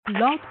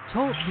Blog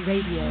Talk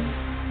Radio.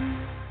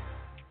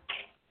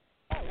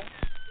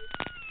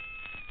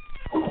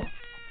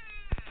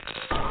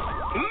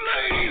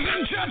 Ladies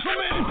and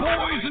gentlemen,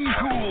 boys and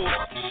ghouls,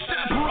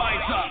 step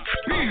right up.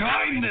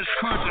 Behind this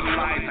curtain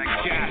lies a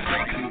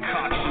ghastly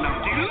concoction of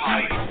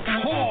delight,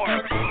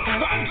 horror,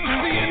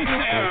 fantasy, and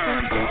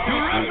terror.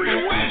 Your every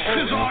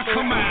wish is our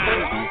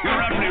command, your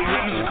every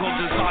whimsical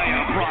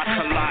desire brought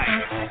to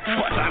life.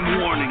 But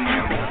I'm warning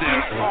you,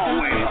 there's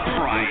always a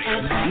price.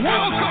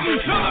 Welcome to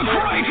the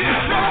greatest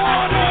show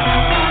on earth!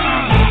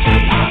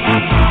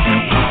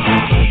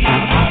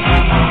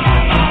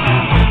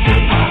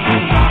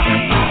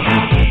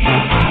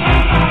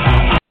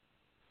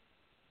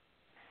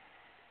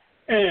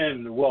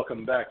 And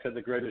welcome back to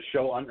the greatest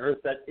show on earth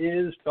that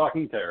is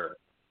Talking Terror.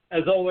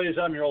 As always,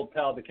 I'm your old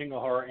pal, the King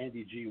of Horror,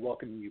 Andy G,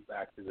 welcoming you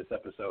back to this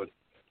episode,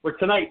 where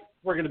tonight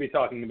we're going to be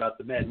talking about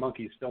the Mad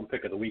Monkeys film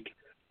pick of the week,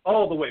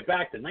 all the way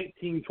back to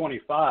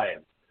 1925,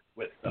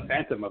 with The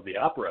Phantom of the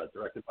Opera,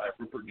 directed by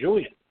Rupert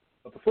Julien.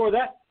 But before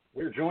that,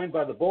 we're joined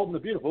by the bold and the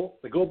beautiful,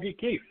 the Gold Geek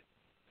Keith.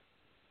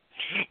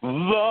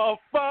 The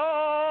Phantom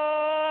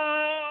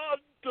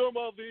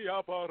of the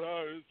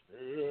Opera is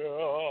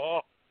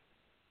here.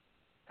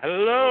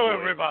 Hello,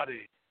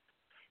 everybody.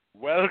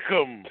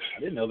 Welcome. I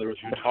didn't know there was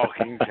to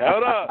Talking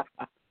Terror.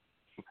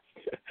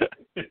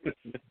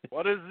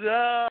 What is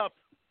up?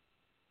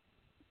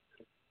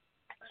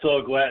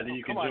 So glad that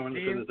you can Come join on, us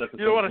Dean. in this episode.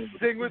 You don't want to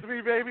sing with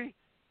me, baby?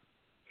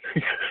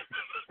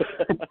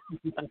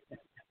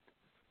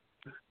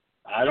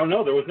 I don't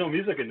know. There was no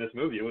music in this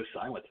movie. It was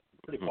silent.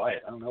 Pretty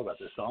quiet. I don't know about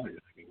this song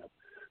you're picking up.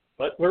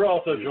 But we're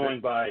also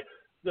joined by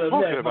the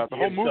Talking about the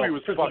whole movie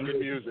was Chris fucking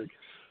music.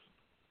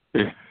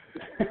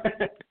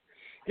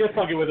 Get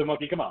funky with it,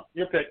 monkey. Come on.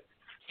 Your pick.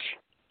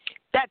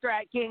 That's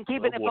right, King.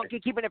 Keeping it funky,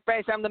 keeping it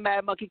fresh. I'm the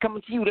Mad Monkey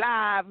coming to you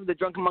live from the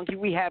Drunken Monkey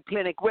Rehab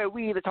Clinic, where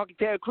we, the Talking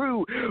Terror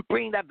crew,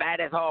 bring the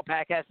baddest horror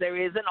podcast there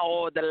is in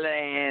all the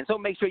land. So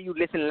make sure you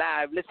listen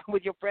live, listen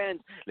with your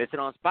friends, listen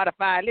on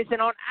Spotify, listen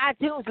on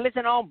iTunes,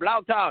 listen on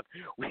Blog Talk.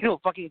 We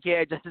don't fucking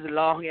care just as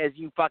long as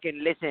you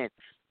fucking listen.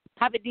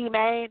 Have it,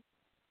 D-Man.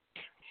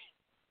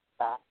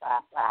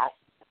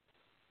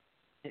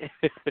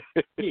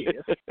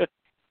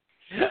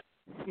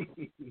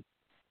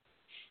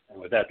 And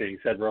with that being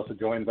said, we're also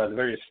joined by the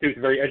very astute,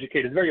 very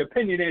educated, very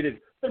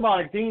opinionated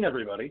Demonic Dean,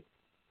 everybody.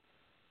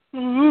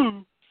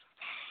 Mm-hmm.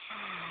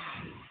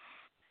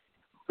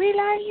 We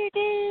love you,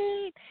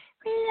 Dean.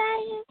 We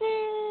love you,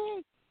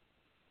 Dean.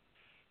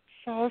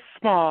 So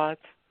smart.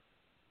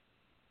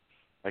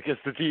 I guess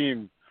the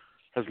team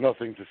has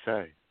nothing to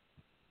say.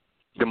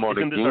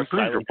 Demonic Dean,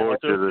 please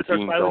report to the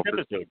team's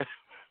office.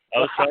 I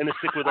was trying to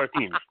stick with our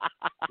team.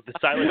 The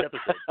silent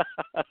episode.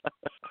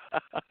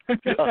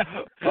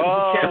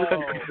 Oh,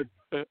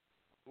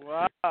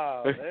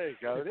 wow. There you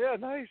go. Yeah,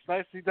 nice.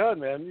 Nicely done,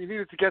 man. You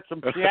needed to get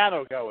some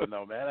piano going,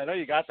 though, man. I know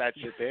you got that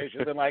shit there. It's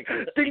just been like,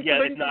 ding, yeah,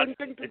 ding, it's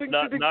ding, ding,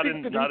 not ding,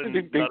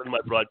 in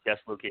my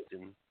broadcast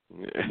location.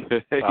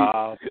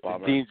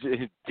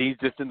 Dean's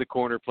just in the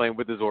corner playing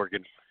with his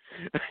organ.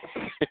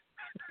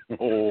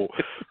 Oh,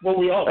 well,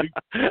 we all.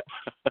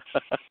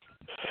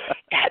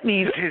 That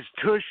means his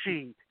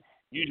tushy.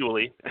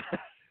 Usually,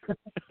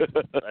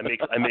 I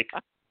make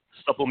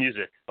supple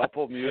music.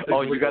 Supple music.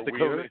 Oh, you got the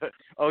COVID.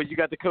 Oh, you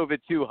got the COVID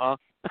too, huh?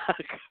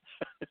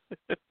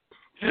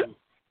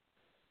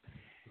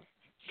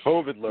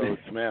 COVID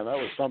loads, man. That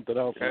was something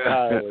else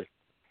entirely.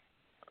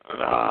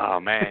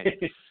 Oh man.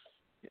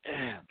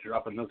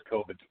 Dropping those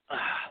COVID.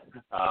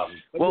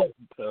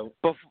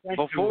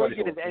 Before we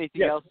get into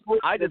anything else,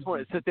 I just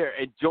want to sit there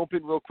and jump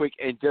in real quick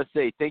and just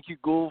say thank you,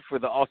 Ghoul, for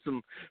the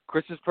awesome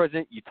Christmas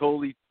present. You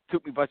totally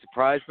took me by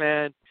surprise,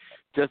 man,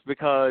 just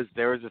because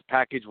there was this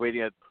package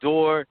waiting at the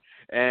door,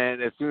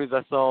 and as soon as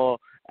I saw,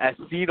 as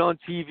seen on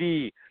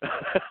TV,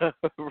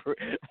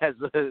 as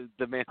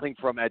the mailing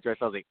from address,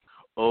 I was like,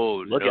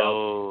 oh, look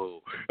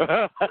no.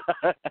 The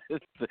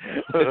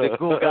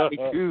Ghoul got me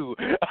too.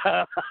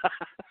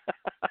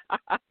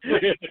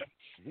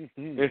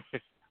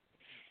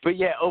 But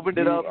yeah, opened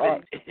it up,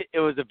 and it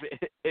was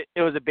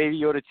a Baby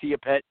Yoda Chia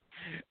pet.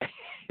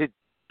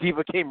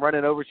 Diva came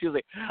running over. She was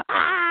like,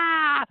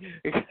 ah!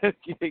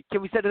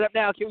 Can we set it up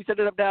now? Can we set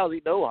it up now? I was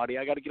like, no, honey,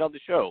 I got to get on the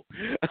show.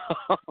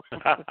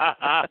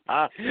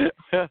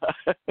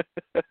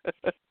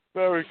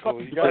 Very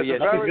cool. You guys are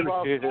very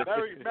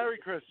welcome. Merry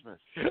Christmas.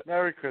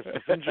 Merry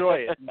Christmas. Enjoy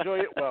it. Enjoy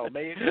it well.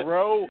 May it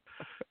grow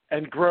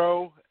and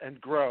grow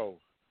and grow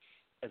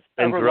as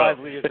ever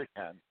lively as it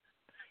can.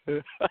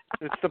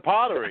 It's the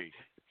pottery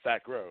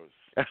that grows.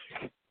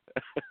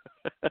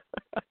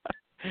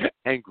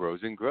 And grows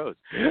and grows.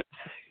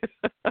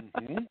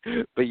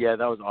 Mm-hmm. But yeah,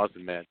 that was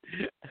awesome, man.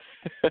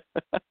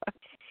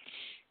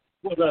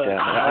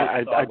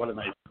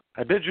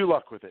 I bid you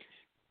luck with it.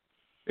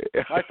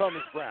 My thumb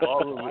is brown.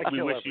 Well,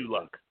 we wish you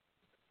luck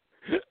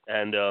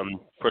and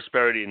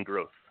prosperity and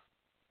growth.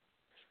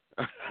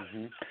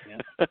 Mm-hmm.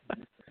 Yeah.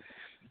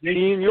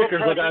 Dean, your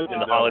present in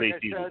the holiday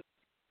season.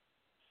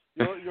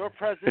 Your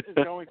present is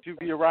going to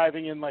be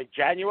arriving in like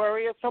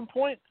January at some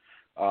point.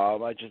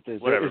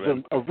 There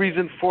is a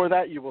reason for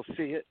that. You will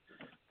see it,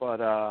 but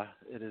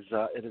it is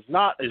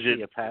not a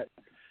chia pet.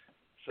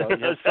 So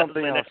there's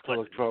something else to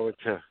look forward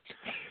to.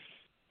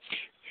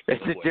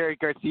 It's a Jerry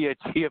Garcia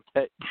chia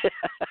pet.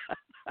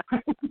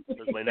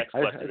 That's my next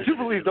question. I do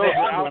believe those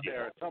are out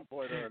there at some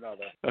point or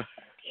another.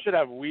 Should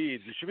have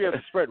weeds. You should be able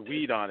to spread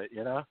weed on it,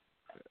 you know?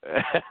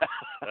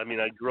 I mean,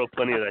 I grow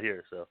plenty of that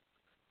here, so.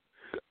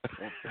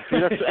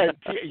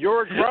 See,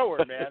 you're a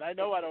grower, man. I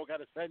know I don't got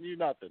to send you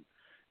nothing.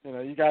 You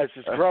know, you guys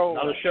just grow.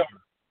 Not a show.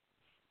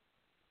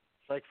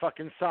 It's like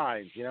fucking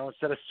signs, you know?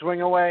 Instead of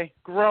swing away,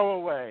 grow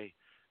away.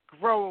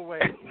 Grow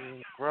away,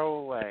 grow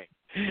away.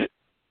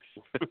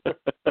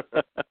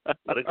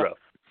 Let it grow.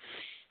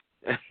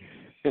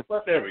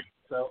 But there we go.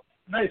 So,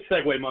 nice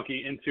segue,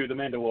 Monkey, into The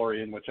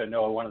Mandalorian, which I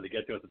know I wanted to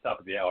get to at the top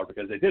of the hour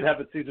because they did have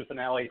its season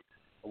finale.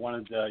 I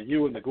wanted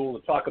you and the Ghoul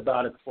to talk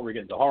about it before we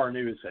get into horror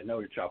news. I know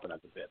you're chopping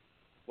at the bit.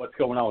 What's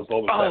going on with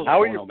Boba Fett?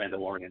 How are you,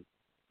 Mandalorian?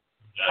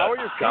 How are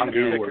your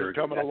feeding stickers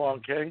coming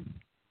along, King?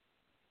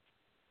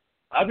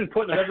 I've been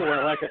putting them everywhere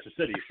in Lancaster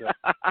City. So.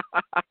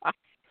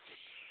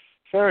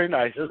 Very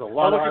nice. There's a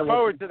lot. I'm looking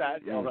forward to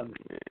that.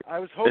 I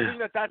was hoping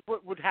that that's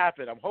what would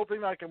happen. I'm hoping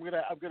like I'm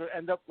gonna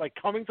end up like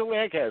coming to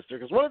Lancaster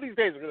because one of these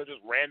days I'm gonna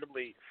just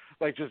randomly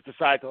like just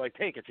decide to like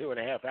take a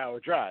 2.5 hour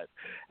drive,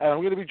 and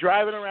I'm gonna be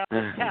driving around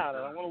the town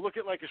and I want to look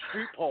at like a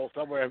street pole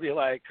somewhere and be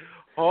like,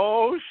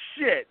 oh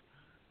shit,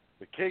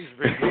 the King's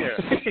been here.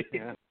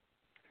 Yeah.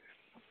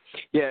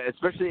 Yeah,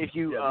 especially if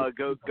you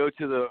go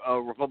to the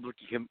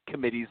Republican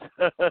Committee's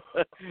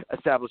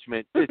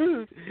establishment.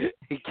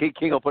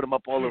 King will put them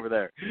up all over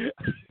there.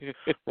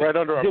 Right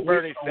under a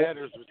Bernie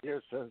Sanders with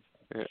here says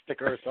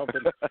sticker or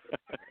something.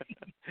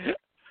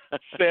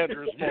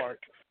 Sanders mark.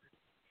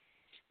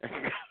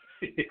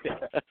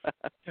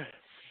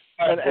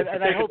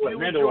 And I hope you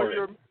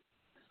enjoy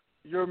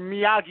your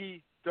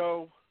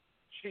Miyagi-Do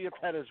chia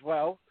pet as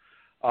well,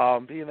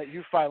 being that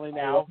you finally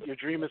now, your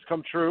dream has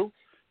come true.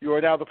 You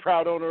are now the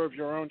proud owner of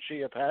your own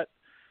chia pet.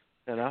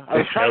 You know, I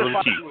was trying to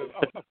find you.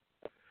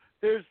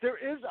 There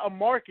is a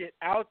market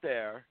out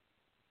there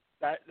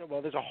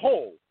there's a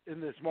hole in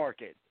this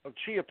market of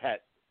chia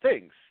pet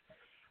things.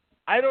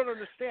 I don't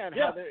understand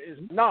how there is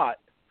not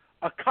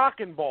a cock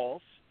and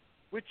balls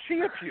with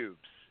chia pubes.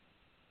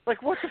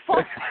 Like, what the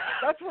fuck?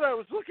 That's what I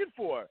was looking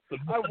for.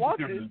 I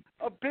wanted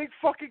a big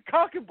fucking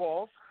cock and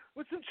balls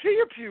with some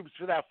chia pubes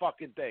for that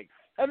fucking thing.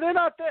 And they're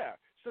not there.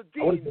 So,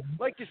 Dean,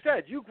 like you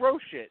said, you grow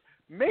shit.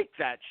 Make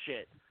that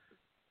shit.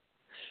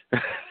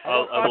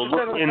 I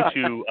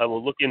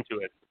will look into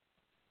it.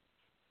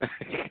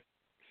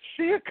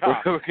 Chia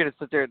cock. We're gonna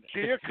sit there.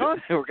 Chia cock.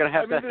 We're gonna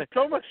have there's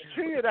so much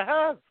chia to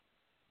have.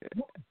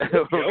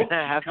 We're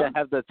gonna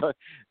have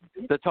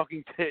the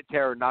talking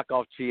terror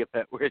knockoff chia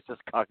pet where it's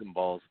just cock and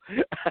balls. I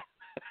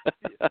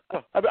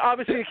mean,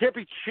 obviously it can't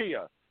be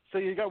chia. So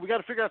we got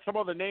to figure out some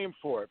other name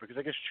for it because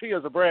I guess chia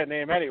is a brand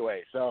name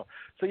anyway. So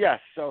yes.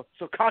 So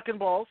cock and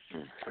balls,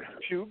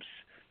 tubes.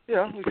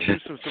 Yeah, we can do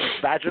some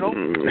vaginal.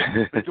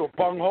 We do a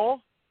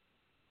bunghole.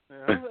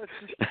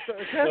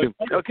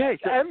 Okay.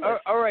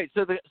 All right.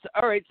 So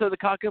the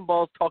cock and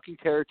balls talking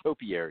terror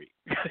topiary.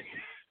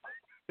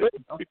 There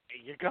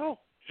you go.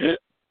 The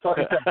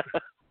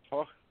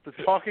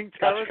talking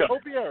terror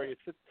topiary.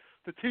 It's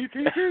the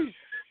TTT.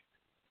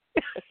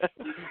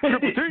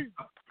 Triple T.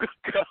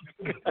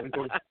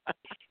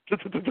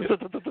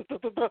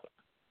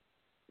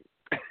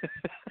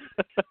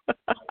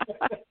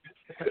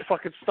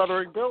 Fucking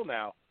stuttering Bill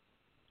now.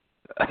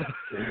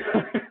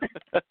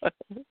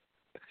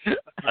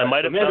 I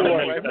might have found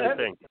a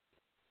thing.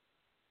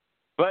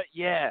 But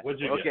yeah.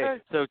 Okay.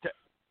 So.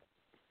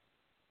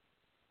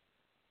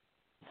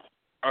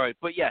 All right,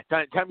 but yeah,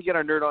 time to get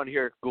our nerd on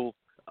here, Ghoul.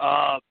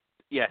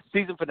 Yeah,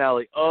 season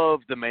finale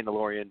of The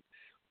Mandalorian.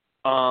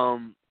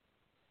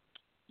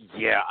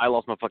 Yeah, I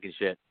lost my fucking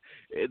shit.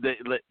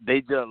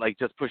 They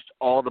just pushed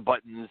all the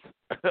buttons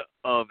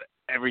of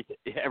every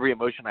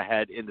emotion I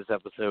had in this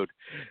episode,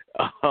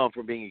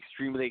 from being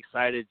extremely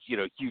excited,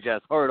 huge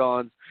ass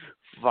hard-ons,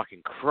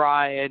 fucking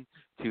crying,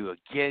 to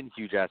again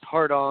huge ass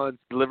hard-ons,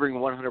 delivering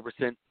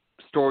 100%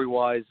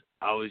 story-wise.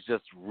 I was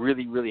just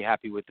really, really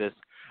happy with this.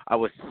 I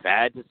was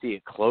sad to see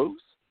it close.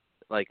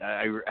 Like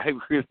I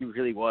really,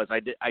 really was. I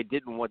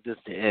didn't want this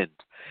to end.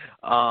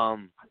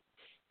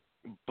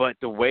 But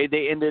the way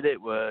they ended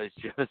it was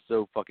just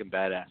so fucking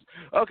badass.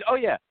 Okay. Oh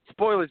yeah,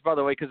 spoilers by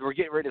the way, because we're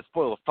getting ready to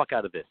spoil the fuck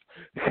out of this.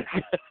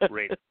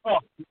 Great. I'm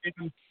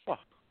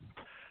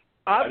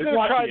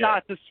gonna try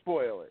not to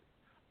spoil it.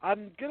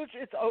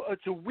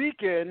 It's a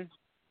weekend.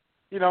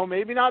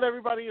 Maybe not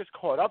everybody is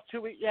caught up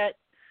to it yet.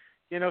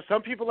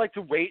 Some people like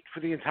to wait for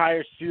the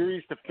entire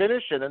series to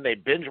finish and then they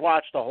binge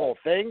watch the whole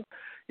thing.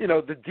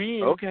 The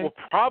Dean will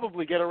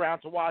probably get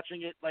around to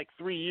watching it like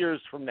 3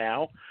 years from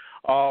now.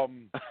 No,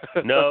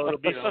 it'll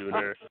be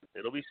sooner.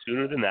 It'll be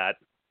sooner than that.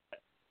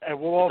 And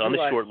we'll all it's on be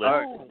the like, short list.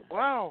 Oh,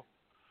 wow.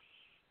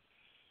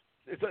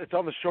 It's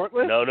on the short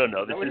list? No.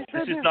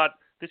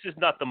 This is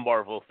not the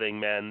Marvel thing,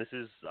 man.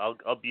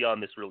 I'll be on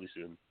this really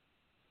soon.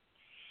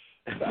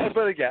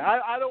 But again,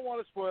 I don't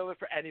want to spoil it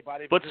for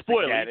anybody. But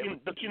spoil it. You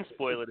can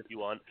spoil it if you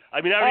want.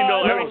 I mean, I already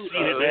know. I already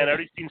seen it, man. I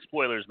already seen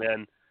spoilers,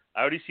 man.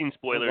 I already seen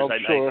spoilers.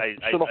 I'm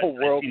sure the whole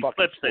world seen fucking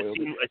clips. spoiled.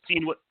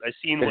 I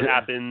seen what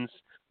happens.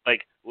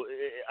 Like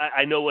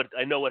I know what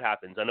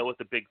happens. I know what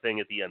the big thing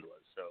at the end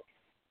was. So.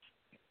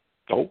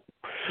 Oh,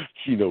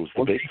 he knows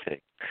the big thing.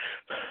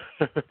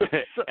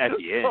 At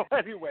the end. So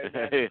anyway,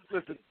 man,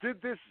 listen.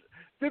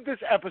 Did this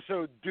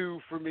episode do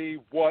for me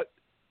what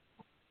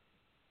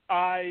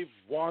I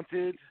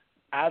wanted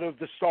out of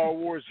the Star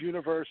Wars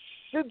universe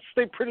since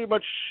they pretty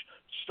much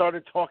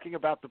started talking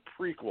about the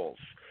prequels?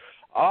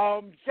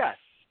 Yes.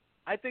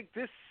 I think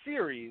this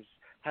series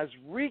has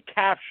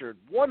recaptured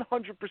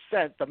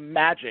 100% the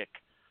magic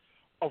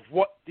of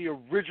what the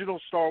original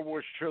Star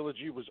Wars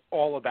trilogy was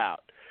all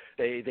about.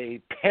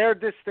 They pared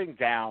this thing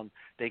down.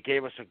 They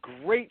gave us a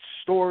great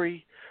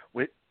story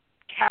with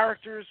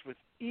characters with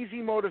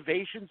easy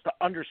motivations to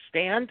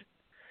understand,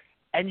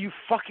 and you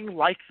fucking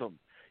like them.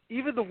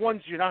 Even the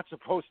ones you're not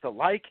supposed to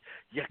like,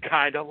 you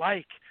kind of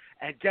like.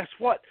 And guess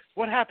what?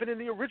 What happened in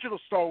the original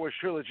Star Wars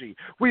trilogy?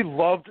 We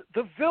loved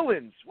the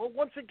villains. Well,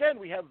 once again,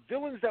 we have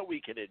villains that we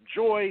can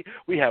enjoy.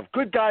 We have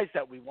good guys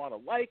that we want to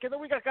like. And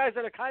then we got guys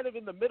that are kind of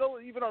in the middle,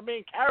 even our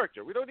main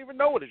character. We don't even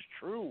know what his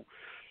true,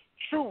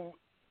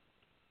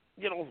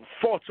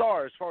 thoughts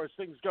are as far as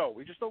things go.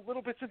 We just know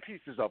little bits and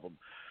pieces of them.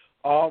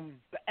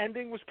 The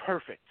ending was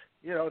perfect.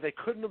 They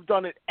couldn't have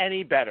done it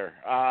any better.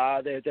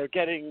 They're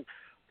getting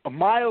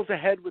miles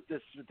ahead with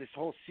this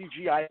whole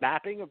CGI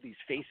mapping of these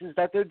faces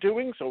that they're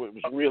doing, so it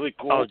was really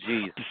cool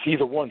to see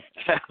the one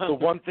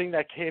thing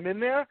that came in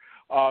there.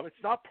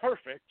 It's not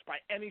perfect by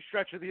any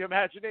stretch of the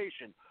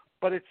imagination,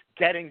 but it's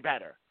getting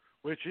better,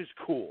 which is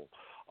cool.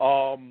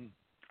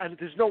 And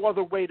there's no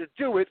other way to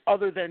do it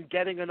other than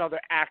getting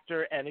another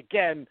actor. And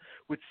again,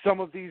 with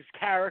some of these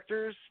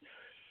characters,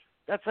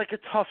 that's like a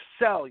tough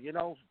sell,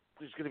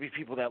 There's going to be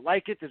people that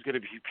like it. There's going to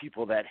be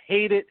people that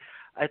hate it.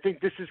 I think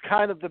this is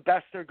kind of the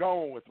best they're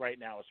going with right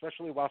now,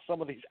 especially while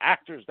some of these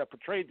actors that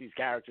portrayed these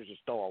characters are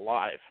still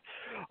alive.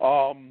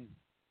 And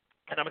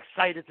I'm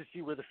excited to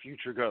see where the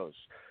future goes.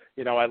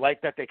 I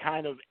like that they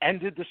kind of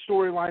ended the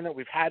storyline that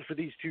we've had for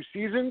these 2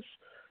 seasons,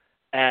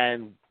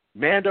 and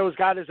Mando's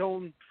got his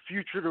own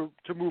future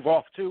to move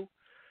off to,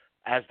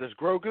 as does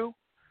Grogu,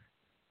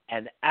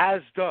 and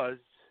as does...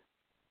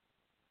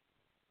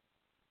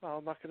 Well,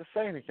 I'm not going to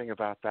say anything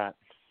about that.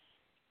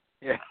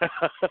 Yeah.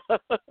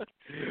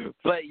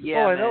 But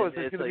yeah, all I know is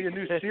there's going to be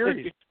a new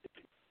series.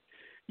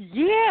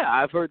 Yeah,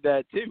 I've heard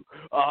that too.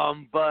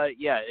 But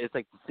yeah, it's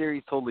like the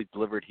series totally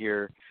delivered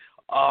here.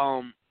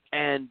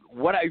 And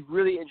what I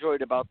really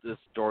enjoyed about this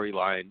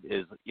storyline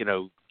is,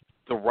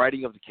 the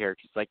writing of the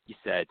characters, like you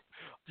said.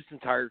 This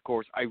entire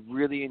course, I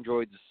really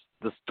enjoyed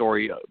the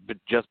story, but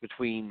just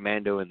between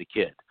Mando and the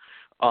kid.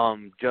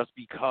 Just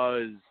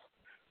because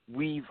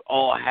we've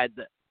all had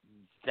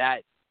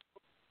that.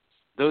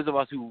 Those of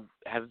us who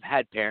have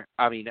had been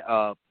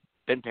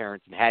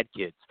parents and had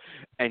kids,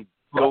 and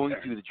going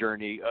through the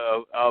journey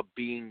of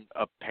being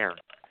a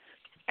parent.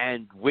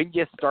 And when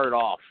you start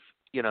off,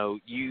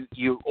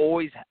 you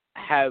always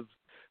have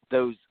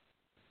those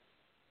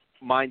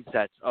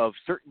mindsets of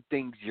certain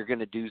things you're going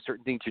to do,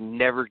 certain things you're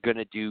never going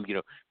to do,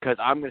 because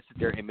I'm going to sit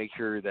there and make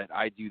sure that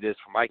I do this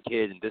for my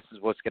kid, and this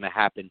is what's going to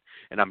happen,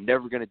 and I'm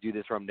never going to do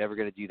this or I'm never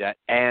going to do that.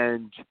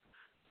 And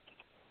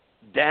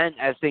then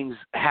as things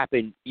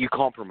happen, you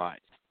compromise.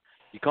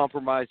 You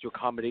compromise to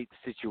accommodate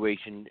the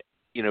situation,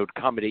 to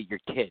accommodate your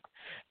kid.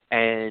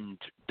 And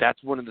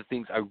that's one of the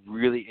things I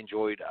really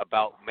enjoyed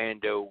about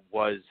Mando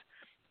was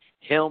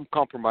him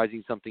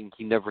compromising something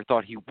he never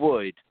thought he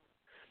would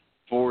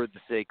for the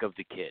sake of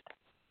the kid.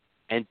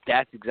 And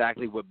that's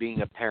exactly what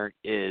being a parent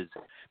is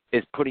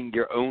putting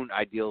your own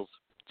ideals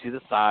to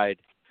the side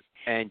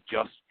and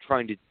just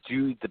trying to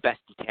do the best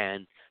you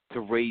can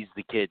to raise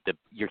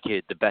your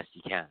kid the best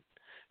you can.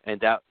 And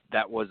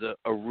that was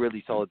a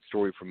really solid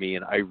story for me,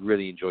 and I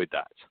really enjoyed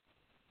that.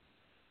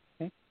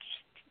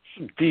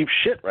 Some deep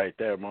shit right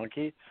there,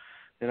 Monkey.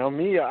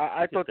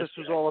 I thought this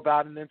was all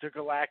about an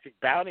intergalactic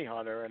bounty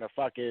hunter and a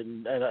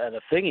fucking and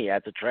a thing he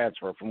had to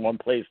transfer from one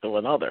place to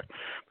another.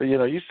 But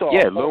you saw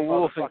Lone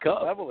Wolf and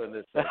Cub level in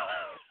this thing.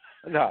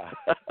 No.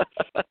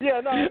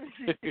 Yeah, no,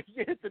 you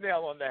hit the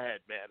nail on the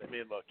head, man. I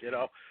mean, look,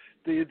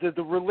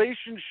 the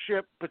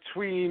relationship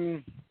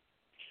between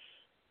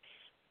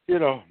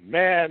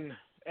man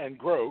and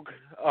Grogu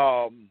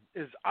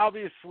is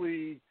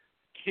obviously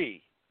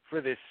key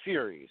for this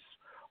series.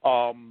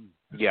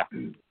 Yeah.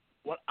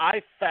 What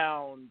I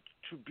found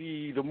to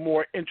be the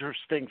more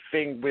interesting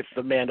thing with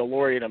the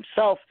Mandalorian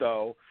himself,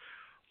 though,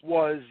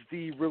 was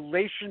the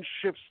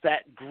relationships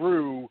that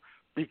grew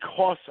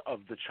because of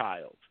the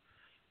child.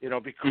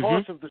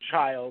 Because of the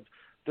child,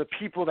 the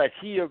people that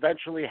he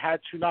eventually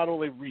had to not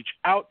only reach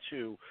out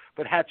to,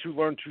 but had to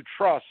learn to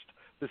trust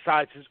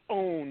besides his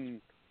own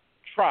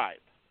tribe.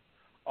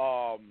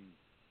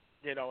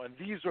 And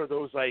these are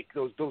those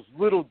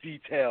little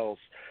details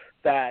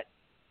that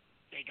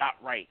they got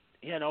right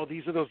You know,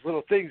 these are those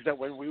little things that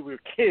when we were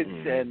kids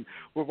and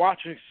we're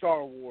watching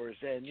Star Wars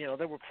and, you know,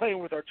 then we're playing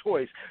with our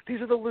toys. These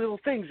are the little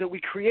things that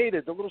we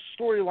created, the little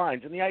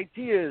storylines and the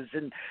ideas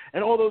and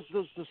all those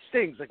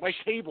things, like my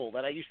table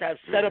that I used to have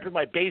set up in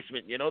my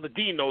basement. You know, the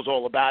dean knows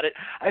all about it.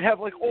 I'd have,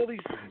 like, all these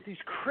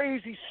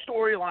crazy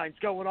storylines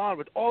going on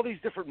with all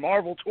these different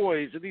Marvel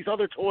toys and these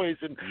other toys.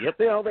 And, you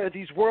know,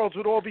 these worlds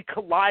would all be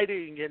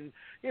colliding. And,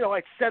 you know,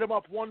 I'd set them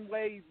up one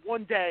way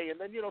one day and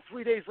then, you know,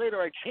 3 days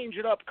later I'd change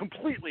it up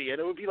completely. And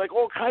it would be like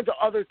all kinds of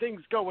other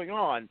things going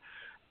on.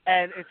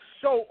 And it's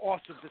so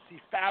awesome to see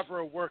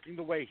Favreau working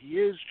the way he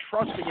is,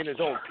 trusting in his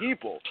own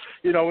people.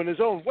 You know, in his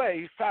own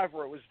way,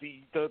 Favreau is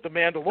the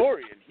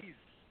Mandalorian. He's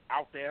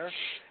out there,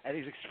 and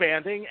he's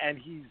expanding, and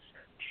he's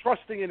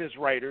trusting in his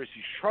writers.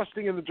 He's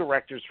trusting in the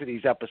directors for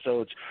these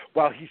episodes,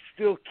 while he's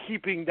still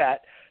keeping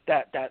that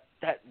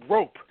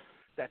rope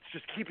that's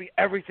just keeping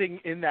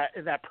everything in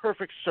that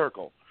perfect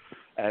circle.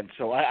 And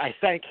so I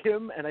thank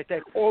him, and I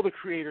thank all the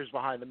creators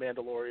behind The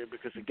Mandalorian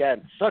because,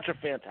 again, such a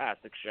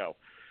fantastic show.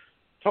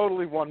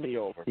 Totally won me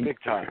over, big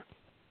time.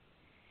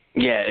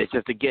 Yeah, it's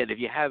just, again, if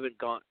you haven't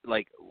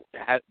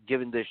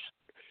given this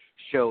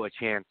show a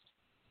chance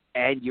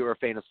and you're a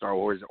fan of Star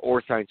Wars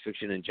or science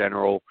fiction in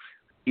general,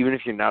 even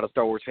if you're not a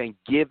Star Wars fan,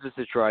 give this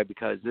a try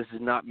because this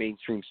is not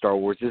mainstream Star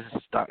Wars. This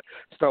is Star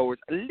Wars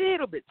a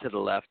little bit to the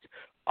left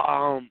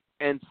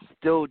and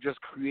still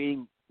just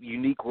creating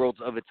unique worlds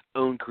of its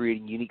own,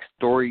 creating unique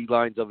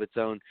storylines of its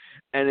own,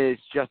 and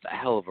it's just a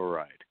hell of a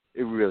ride.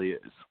 It really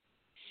is.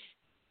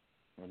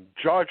 And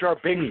Jar Jar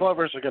Binks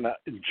lovers are going to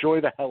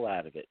enjoy the hell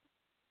out of it.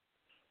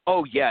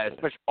 Oh, yeah,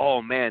 especially,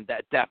 oh, man,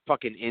 that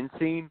fucking end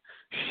scene.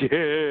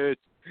 Shit.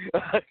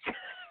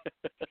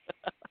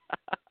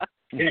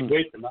 Can't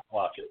wait to not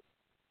watch it.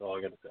 That's all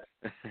I got to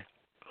say.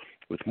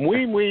 With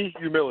muy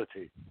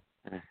humility.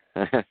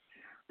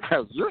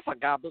 You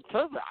forgot to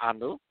tell me,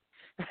 Anu.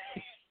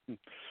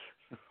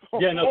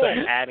 Yeah, no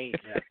thanks. Annie.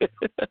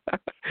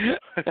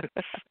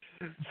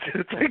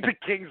 It's like the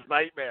King's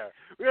Nightmare.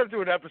 We have to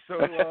do an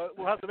episode.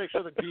 We'll have to make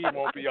sure the Dean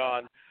won't be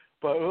on,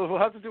 but we'll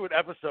have to do an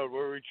episode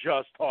where we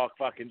just talk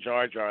fucking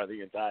Jar Jar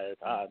the entire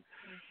time.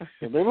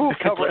 And maybe we'll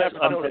cover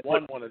episode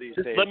one of these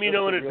days. Let me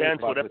know in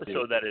advance what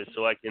episode that is,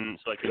 so I can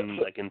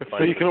find.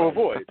 So you can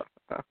avoid.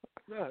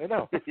 Yeah, I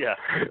know. Yeah.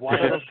 Why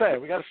don't I say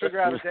we got to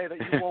figure out a day that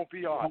you won't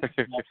be on,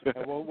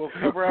 and we'll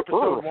cover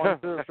episode 1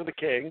 for the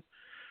King.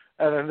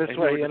 And then this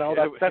way, you know,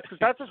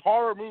 that's a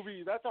horror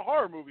movie. That's a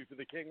horror movie for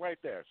the King right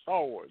there.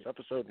 Star Wars,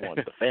 Episode 1,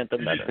 The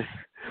Phantom Menace.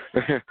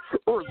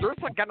 Oh, you're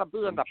going to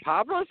be in the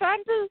Pablos,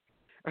 Andy?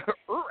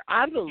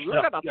 Andy,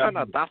 you're going to turn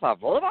a Darth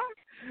Vader?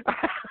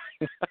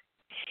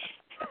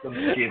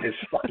 His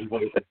fucking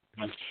voice.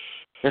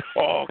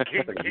 Oh,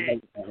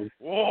 King.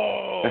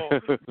 Whoa,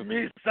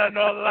 Mr.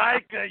 No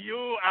like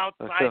you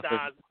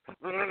outsiders.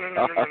 What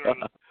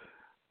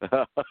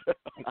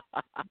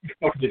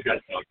are you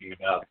guys talking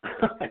about?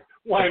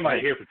 Why am I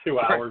here for 2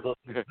 hours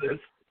listening to this?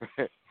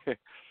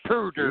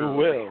 You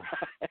will.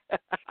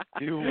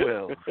 You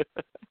will.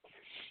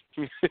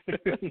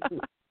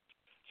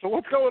 So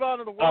what's going on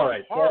in the world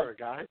of horror,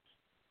 guys?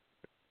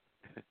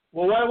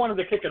 Well, what I wanted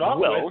to kick it off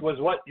with was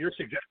what your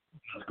suggestion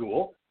was,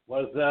 Ghoul,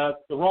 was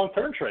the Wrong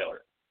Turn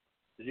trailer.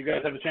 Did you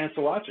guys have a chance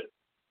to watch it?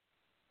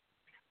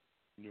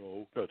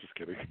 No, just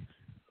kidding.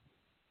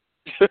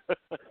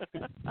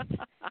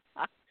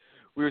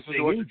 We were supposed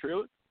to watch the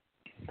trailer?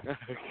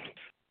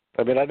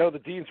 I mean, I know the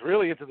Dean's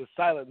really into the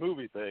silent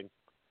movie thing.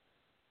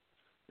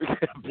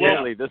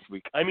 Apparently this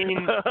week. I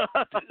mean,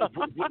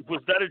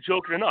 was that a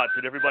joke or not?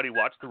 Did everybody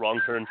watch the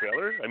Wrong Turn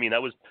trailer? I mean,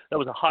 that was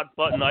a hot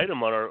button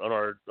item on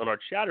our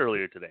chat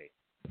earlier today.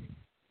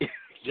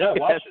 Yeah,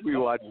 we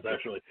watched it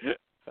actually.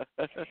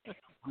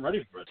 I'm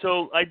ready for it.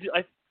 So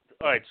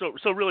all right.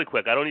 So really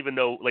quick, I don't even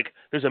know. Like,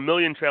 there's a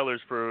million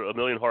trailers for a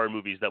million horror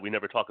movies that we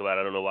never talk about.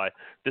 I don't know why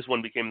this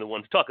one became the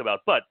one to talk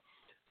about. But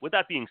with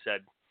that being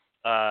said,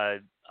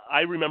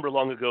 I remember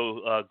long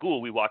ago,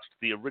 Ghoul, we watched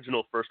the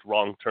original first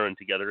Wrong Turn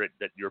together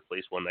at your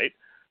place one night,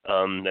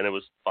 and it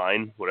was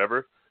fine,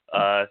 whatever.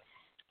 I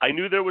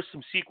knew there was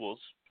some sequels.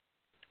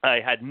 I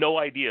had no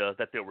idea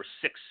that there were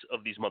 6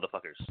 of these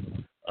motherfuckers.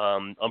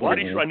 I'm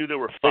pretty sure I knew there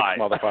were 5,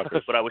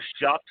 but I was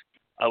shocked.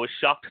 I was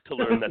shocked to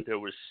learn that there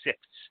were 6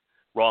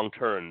 Wrong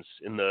Turns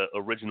in the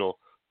original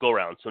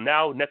go-round. So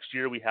now, next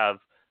year, we have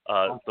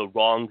the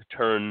Wrong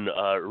Turn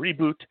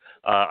reboot.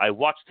 I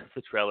watched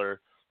the trailer.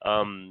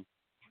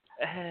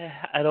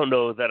 I don't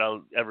know that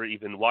I'll ever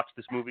even watch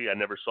this movie. I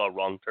never saw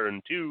Wrong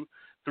Turn 2,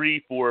 3,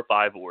 4,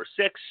 5, or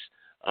 6.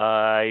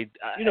 I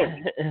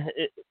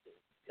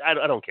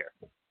don't care.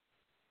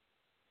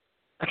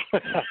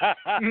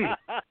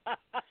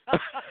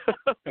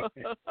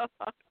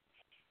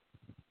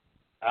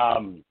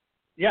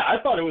 Yeah,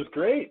 I thought it was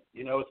great,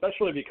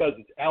 especially because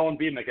it's Alan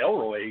B.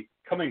 McElroy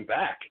coming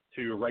back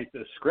to write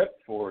the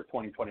script for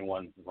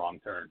 2021's Wrong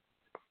Turn.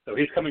 So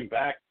he's coming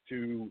back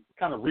to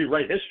kind of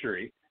rewrite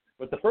history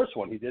with the first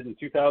one he did in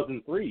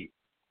 2003.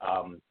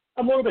 I'm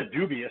a little bit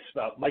dubious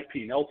about Mike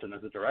P. Nelson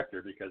as a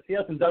director because he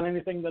hasn't done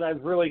anything that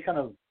I've really kind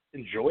of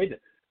enjoyed.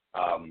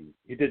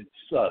 He did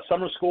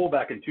Summer School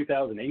back in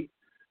 2008,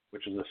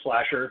 which is a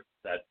slasher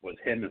that was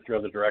him and 3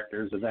 other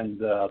directors, and then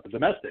The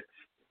Domestics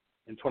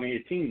in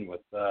 2018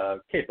 with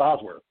Kate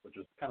Bosworth, which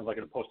is kind of like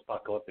a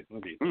post-apocalyptic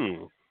movie.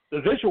 The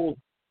visuals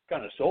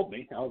kind of sold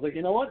me. I was like,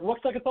 you know what? It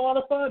looks like it's a lot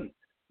of fun.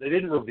 They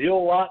didn't reveal a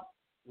lot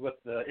with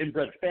the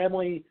inbred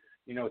family.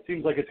 You know, it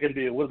seems like it's going to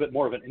be a little bit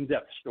more of an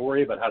in-depth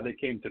story about how they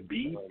came to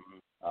be.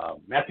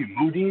 Matthew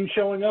Modine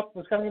showing up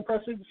was kind of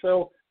impressive.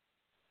 So,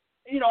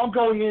 you know, I'm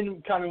going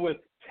in kind of with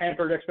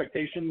tempered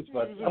expectations,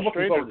 but I'm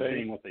looking forward to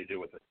seeing what they do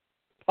with it.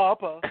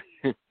 Papa.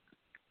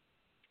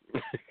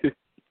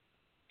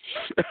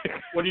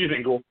 What do you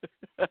think, Gould?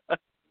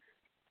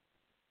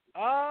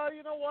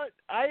 You know what?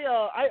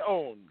 I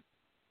own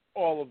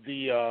all of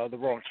the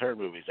Wrong Turn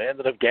movies. I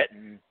ended up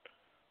getting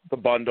the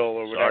bundle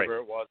or whatever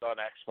it was on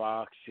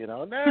Xbox. You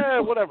know,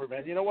 whatever,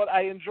 man. You know what?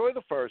 I enjoy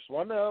the first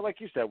one. Like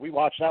you said, we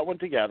watched that one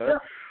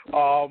together.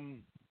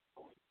 You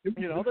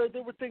know,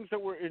 there were things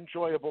that were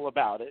enjoyable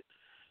about it.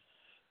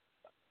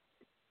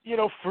 You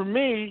know, for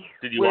me,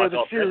 did you where watch the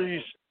all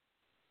series?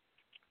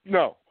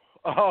 No.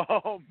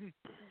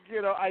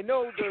 You know, I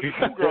know the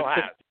schoolgirl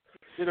has.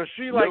 You know,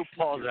 she likes no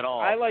pause at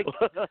all. I like.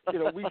 You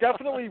know, we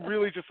definitely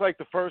really just like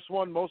the first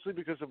one, mostly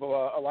because of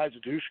Eliza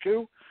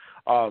Dushku.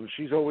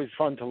 She's always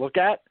fun to look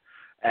at,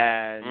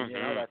 and you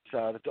know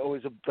that's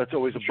always a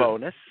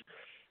bonus.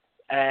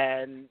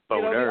 And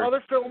you know, the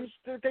other films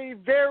they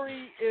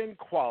vary in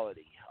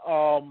quality.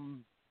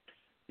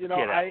 You know,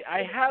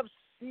 I have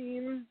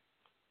seen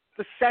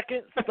the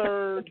second,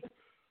 third,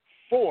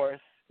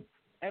 fourth,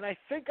 and I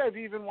think I've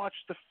even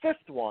watched the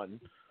fifth one.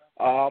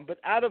 But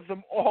out of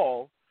them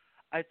all,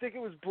 I think it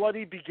was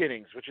Bloody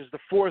Beginnings, which is the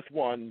fourth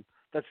one.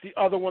 That's the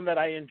other one that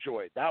I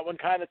enjoyed. That one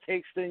kind of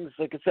takes things,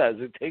 like it says,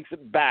 it takes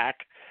it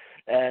back,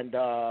 and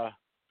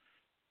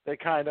they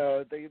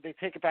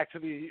take it back to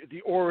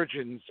the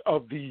origins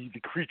of the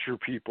creature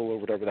people or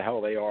whatever the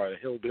hell they are, the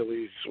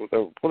hillbillies,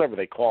 whatever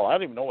they call. I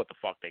don't even know what the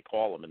fuck they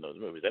call them in those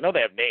movies. I know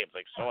they have names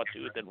like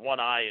Sawtooth and One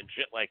Eye and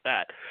shit like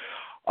that.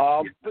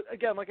 But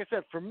again, like I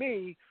said, for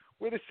me,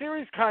 where the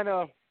series kind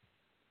of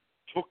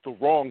took the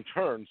wrong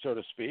turn, so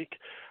to speak,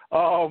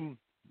 I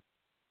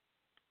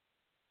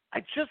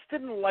just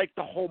didn't like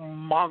the whole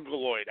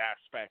mongoloid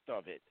aspect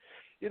of it.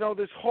 You know,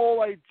 this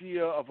whole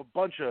idea of a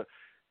bunch of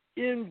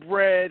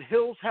inbred,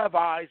 hills have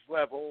eyes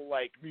level,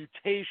 like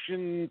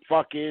mutation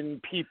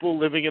fucking people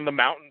living in the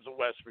mountains of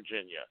West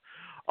Virginia.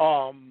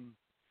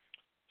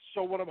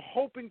 So what I'm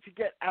hoping to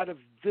get out of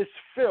this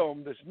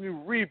film, this new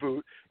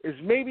reboot, is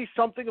maybe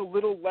something a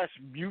little less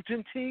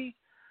mutant-y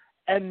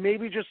and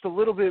maybe just a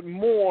little bit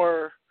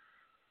more,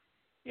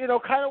 you know,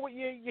 kind of what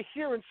you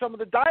hear in some of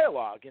the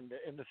dialogue in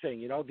the thing.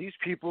 You know, these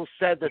people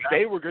said that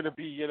they were going to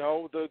be, you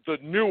know, the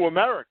new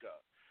America.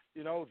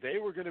 You know, they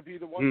were going to be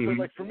the ones. Mm-hmm.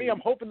 So, like, for me, I'm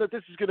hoping that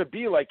this is going to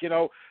be like, you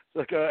know,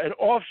 like an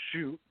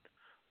offshoot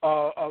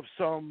of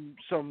some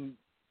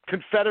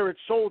Confederate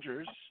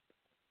soldiers.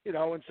 You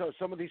know, and so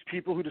some of these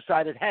people who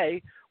decided,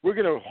 hey, we're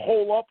going to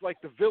hole up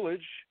like The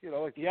Village, you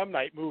know, like the M.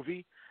 Night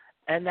movie,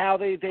 and now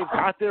they've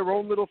got their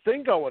own little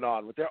thing going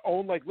on with their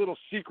own, like, little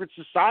secret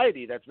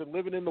society that's been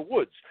living in the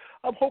woods.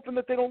 I'm hoping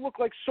that they don't look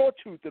like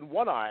Sawtooth and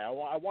One Eye.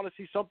 I want to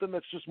see something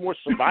that's just more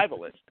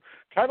survivalist,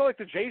 kind of like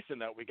the Jason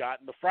that we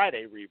got in the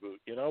Friday reboot,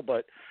 you know,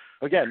 but,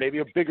 again, maybe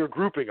a bigger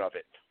grouping of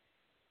it.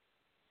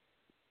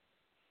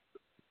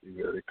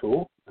 Very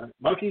cool.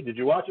 Monkey, did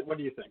you watch it? What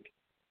do you think?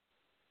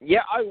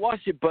 Yeah, I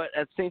watched it, but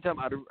at the same time,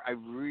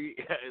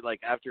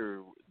 like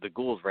after the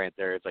ghouls rant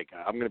there, it's like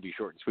I'm going to be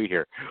short and sweet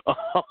here.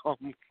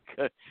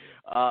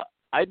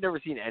 I'd never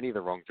seen any of the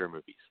Wrong Turn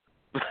movies.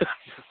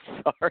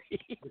 Sorry.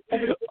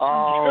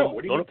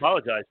 Don't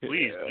apologize,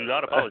 please. Do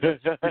not apologize.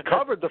 We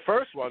covered the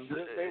first one.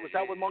 Was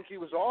that when Monkey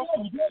was off?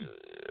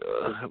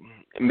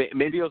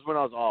 Maybe it was when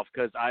I was off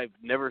because I've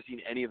never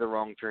seen any of the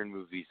Wrong Turn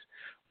movies.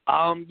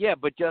 Yeah,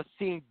 but just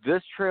seeing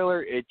this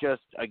trailer, it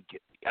just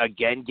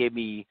again gave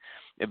me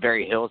a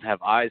very Hills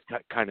Have Eyes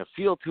kind of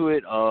feel to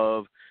it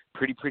of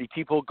pretty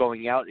people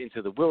going out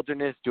into the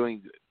wilderness,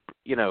 doing,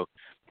 you know,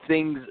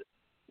 things,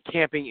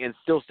 camping and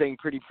still staying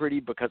pretty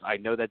because I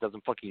know that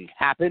doesn't fucking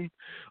happen.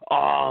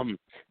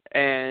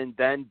 And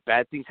then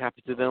bad things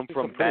happen to them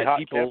from bad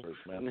people. Campers,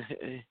 man.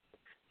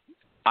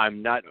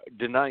 I'm not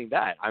denying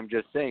that. I'm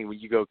just saying when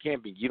you go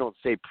camping, you don't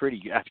stay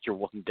pretty after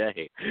one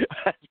day.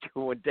 After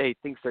one day,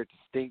 things start to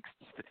stink,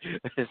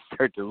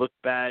 start to look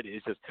bad.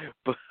 It's just,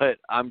 but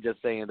I'm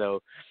just saying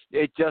though,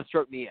 it just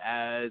struck me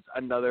as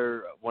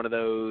another one of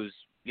those,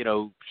 you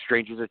know,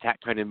 strangers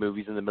attack kind of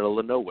movies in the middle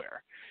of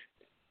nowhere.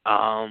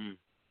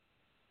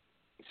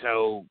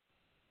 So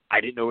I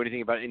didn't know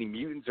anything about any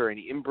mutants or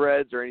any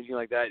inbreds or anything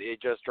like that.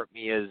 It just struck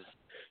me as,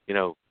 you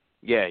know,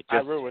 yeah. Just, I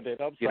ruined it.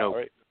 I'm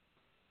sorry.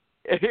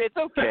 It's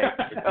okay.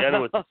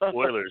 Again with the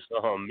spoilers.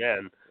 Oh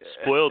man,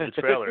 spoiled the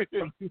trailer.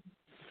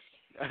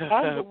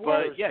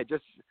 But yeah,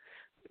 just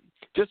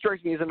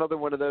strikes me as another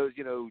one of those,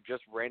 you know,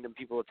 just random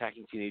people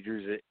attacking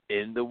teenagers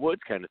in the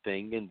woods kind of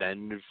thing, and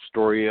then the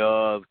story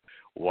of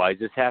why is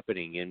this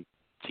happening, and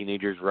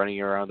teenagers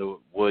running around the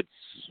woods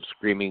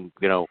screaming,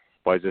 you know,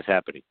 why is this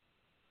happening?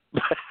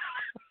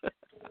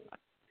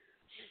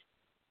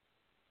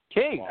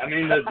 King. I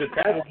mean, the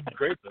tagline is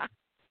great, though.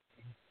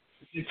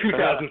 In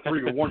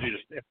 2003, we warned you to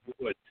stay out of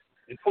the woods.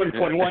 In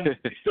 2021, you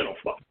still don't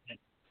fucking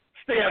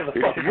stay out of the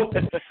fucking woods.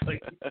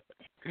 Like,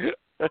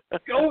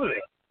 go over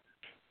there.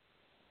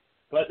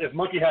 But if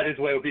Monkey had his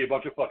way, it would be a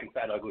bunch of fucking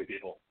fat, ugly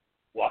people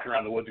walking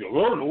around the woods going,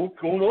 I don't know what's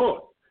going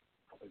on.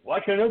 Like,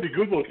 why can't I be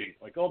good looking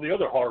like all the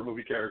other horror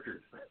movie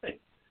characters?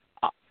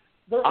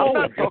 They're I'm all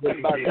not talking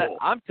about people.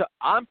 that.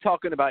 I'm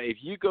talking about if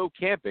you go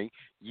camping,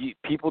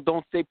 people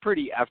don't stay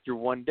pretty after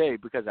one day,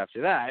 because after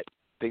that,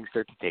 things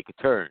start to take a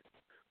turn.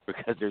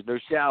 Because there's no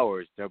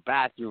showers, no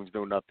bathrooms,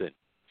 no nothing.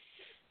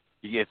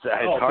 It's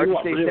hard to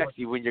stay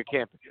sexy when you're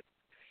camping.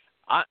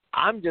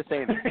 I'm just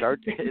saying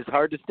it's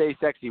hard to stay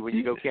sexy when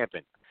you go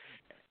camping.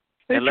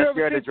 Unless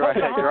you're at a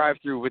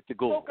drive-through with the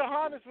ghoul.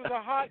 Pocahontas was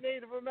a hot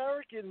Native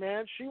American,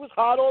 man. She was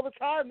hot all the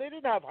time. They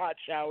didn't have hot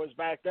showers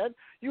back then.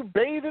 You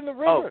bathe in the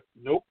river. Oh,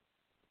 nope.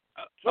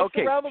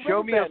 Okay,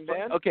 show me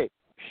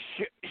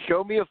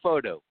show me a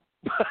photo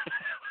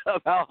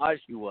of how hot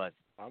she was.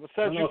 I'm gonna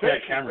send you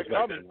pictures. Cameras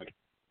back then.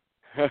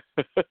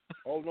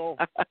 Oh no,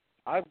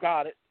 I've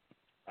got it.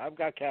 I've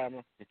got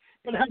camera.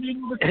 But how do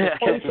you know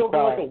this over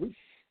like a week?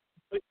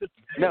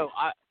 No,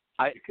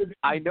 I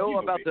know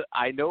about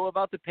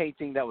the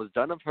painting that was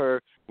done of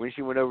her when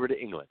she went over to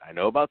England. I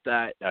know about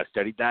that. I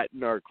studied that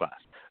in art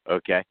class.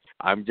 Okay,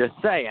 I'm just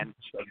saying.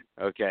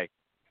 Okay.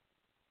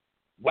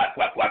 Whap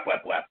whap whap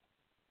whap whap.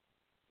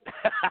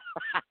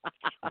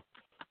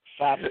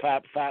 Fap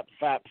fap fap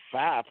fap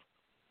fap.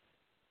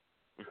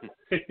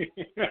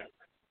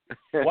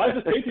 Why is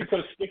the painting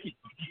so sticky?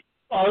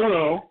 I don't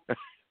know.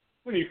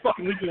 We need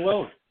fucking leave me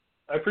alone.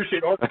 I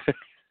appreciate art.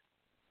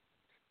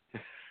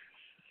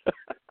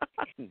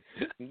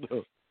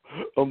 No,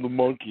 I'm the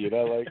monkey and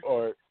I like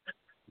art.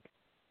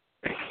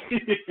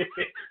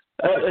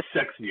 That's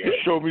sexy.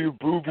 Show me your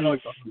boobies.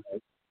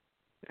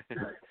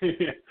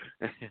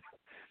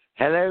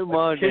 Hello,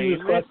 my name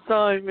is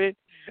Simon,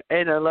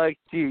 and I like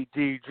to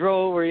do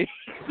jewelry.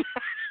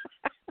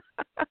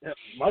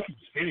 Monkey's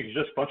painting is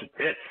just a bunch of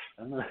tits.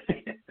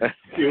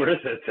 See where it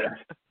is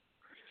at.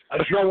 I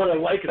draw what I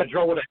like and I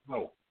draw what I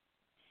know.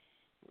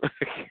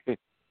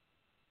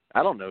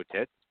 I don't know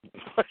tits.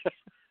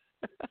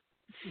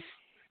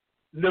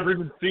 Never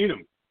even seen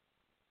them.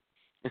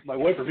 My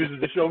wife refuses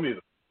to show me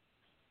them.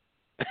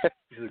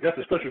 She says, that's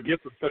a special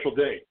gift for a special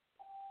day.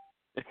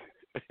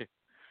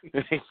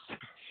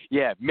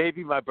 Yeah,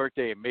 maybe my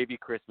birthday and maybe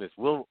Christmas.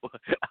 We'll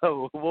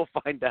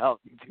find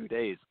out in 2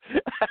 days.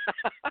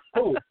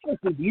 Oh,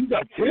 you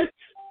got tits?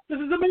 This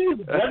is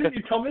amazing. Why didn't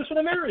you tell me this when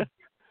I married?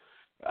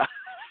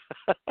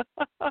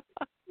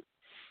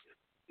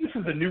 This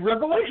is a new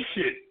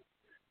revelation.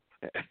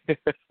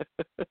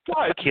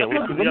 I can't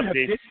wait for the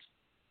updates.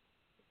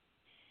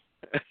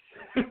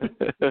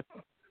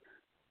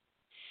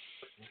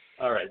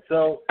 All right,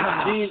 so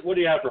Gene, what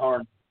do you have for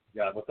horror?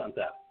 God, what's on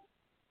tap?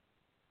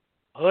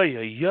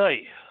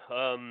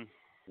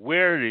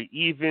 Where to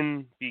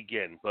even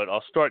begin? But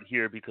I'll start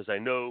here because I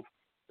know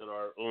that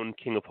our own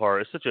King of Horror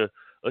is such a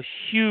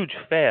huge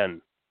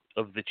fan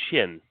of the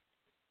chin.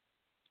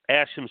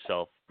 Ash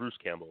himself, Bruce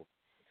Campbell.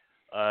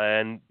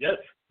 And yes,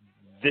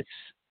 this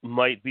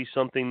might be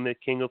something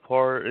that King of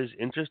Horror is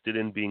interested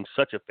in, being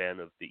such a fan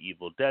of The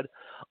Evil Dead.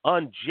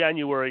 On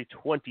January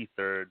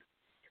 23rd,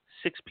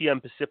 6 p.m.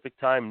 Pacific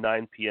Time,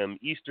 9 p.m.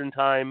 Eastern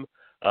Time,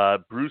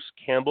 Bruce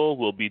Campbell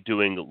will be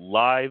doing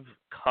live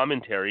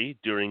commentary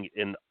during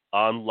an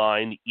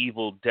online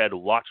Evil Dead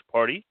watch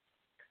party.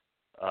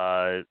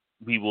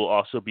 We will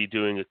also be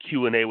doing a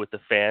Q&A with the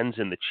fans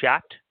in the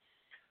chat.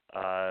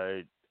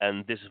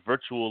 And this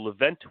virtual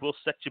event will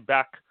set you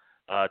back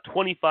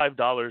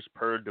 $25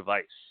 per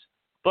device.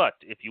 But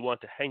if you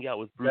want to hang out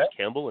with Bruce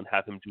Campbell and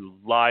have him do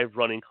live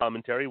running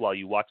commentary while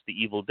you watch The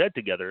Evil Dead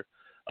together,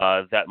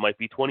 that might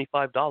be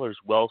 $25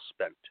 well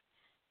spent.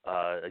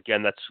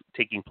 Again, that's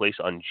taking place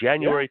on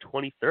January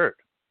 23rd.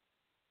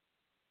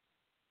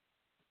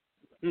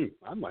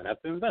 I might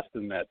have to invest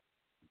in that.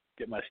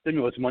 Get my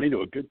stimulus money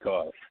to a good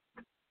cause.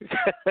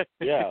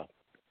 Yeah.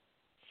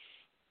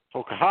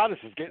 Pocahontas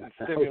is getting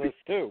stimulus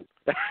too.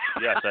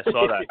 Yes, I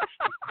saw that.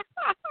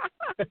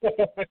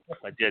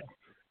 I did.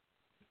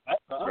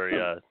 That's very,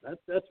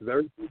 that's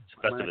very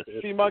festive.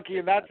 See, Monkey,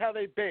 and that's how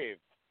they bathe.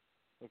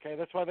 Okay,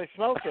 that's why they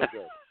smell so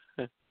good.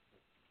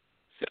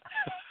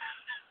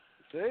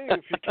 See,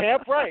 if you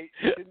camp right,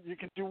 you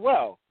can do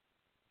well.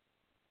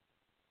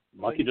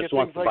 Monkey just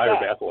wants to buy her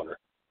bathwater.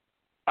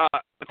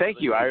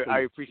 Thank you.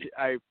 I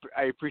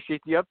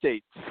appreciate the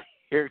update.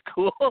 You're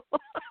cool.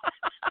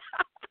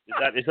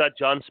 Is that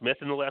John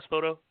Smith in the last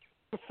photo?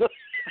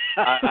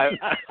 I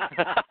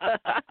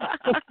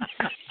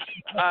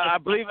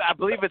believe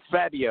it's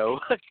Fabio.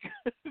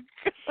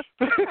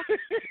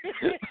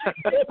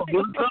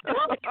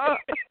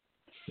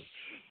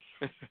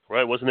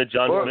 Right, wasn't it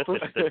John Smith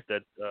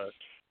that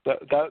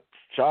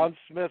John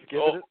Smith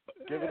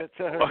giving it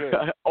to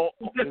her?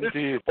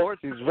 Indeed,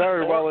 he's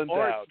very well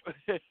endowed.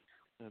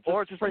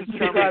 or just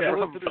subscribe to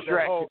listeners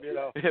at home,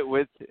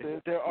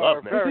 there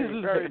are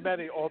very, very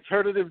many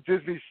alternative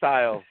Disney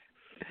styles.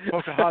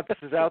 Pocahontas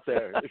is out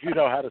there if you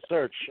know how to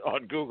search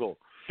on Google.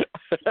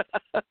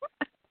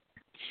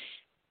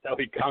 How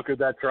he conquered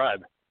that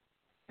tribe.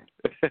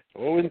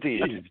 Oh,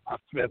 indeed.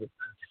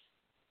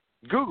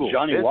 Google.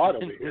 Johnny Watt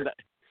over here.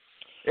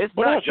 It's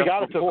what not else? You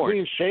got it so porn.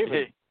 clean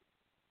shaven.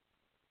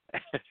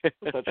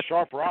 With that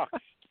sharp rocks.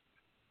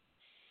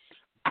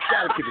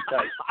 Gotta keep it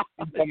tight.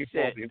 I'm coming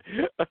for you.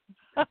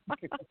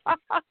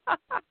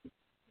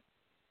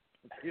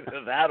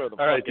 Either that or the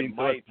fucking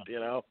mites,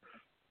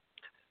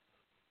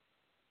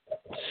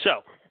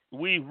 So,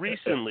 we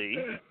recently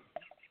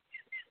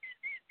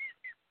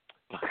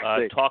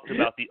talked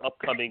about the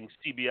upcoming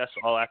CBS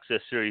All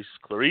Access series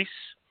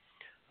Clarice,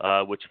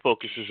 which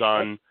focuses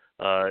on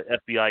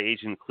FBI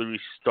agent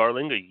Clarice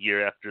Starling a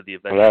year after the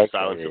events of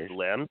Silence of the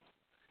Lambs,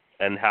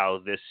 and how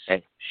this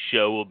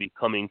show will be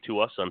coming to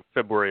us on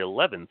February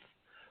 11th.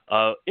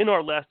 In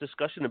our last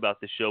discussion about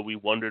the show, we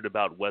wondered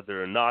about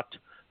whether or not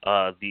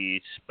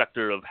the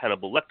specter of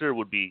Hannibal Lecter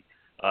would be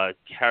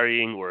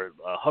carrying or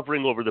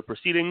hovering over the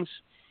proceedings.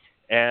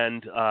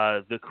 And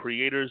the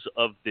creators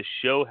of this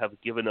show have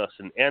given us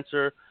an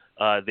answer.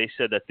 They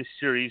said that this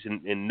series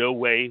in no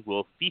way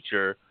will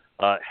feature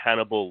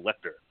Hannibal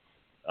Lecter.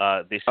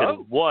 They said,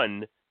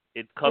 one,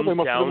 it comes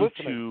down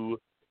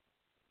to...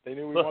 They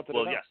knew we wanted to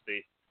know. Yes,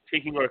 they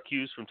taking our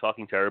cues from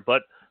Talking Terror,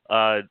 but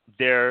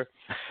there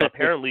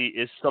apparently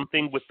is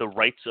something with the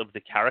rights of the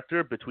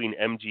character between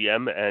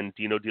MGM and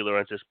Dino De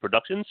Laurentiis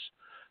Productions.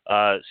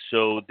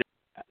 So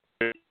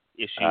there's an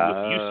issue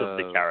with use of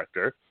the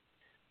character.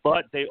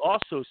 But they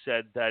also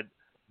said that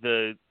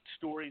the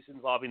stories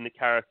involving the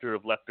character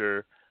of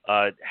Lecter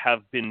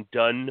have been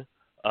done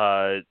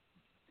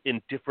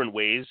in different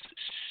ways,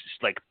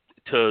 like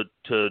to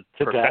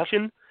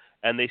perfection. Death?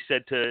 And they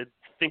said to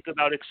think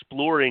about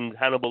exploring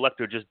Hannibal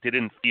Lecter just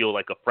didn't feel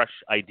like a fresh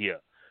idea,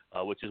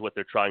 which is what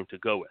they're trying to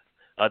go with.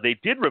 They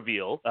did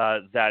reveal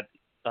that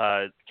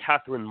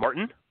Catherine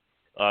Martin,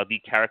 the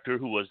character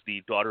who was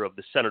the daughter of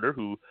the senator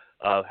who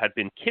had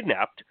been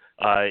kidnapped,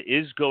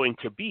 is going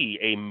to be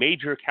a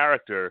major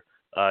character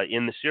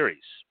in the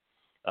series.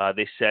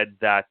 They said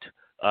that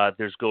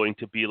there's going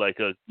to be like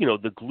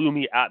the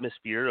gloomy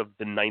atmosphere of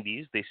the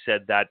 90s. They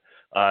said that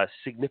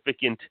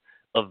significant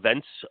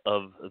events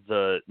of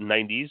the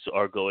 90s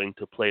are going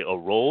to play a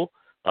role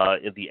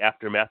in the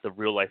aftermath of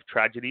real life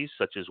tragedies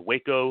such as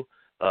Waco,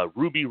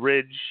 Ruby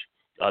Ridge,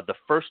 the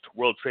first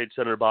World Trade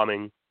Center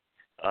bombing,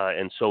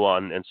 and so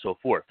on and so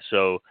forth.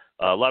 So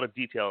a lot of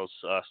details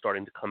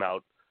starting to come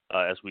out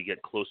as we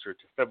get closer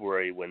to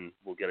February, when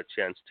we'll get a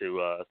chance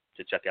to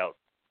check out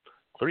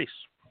Clarice.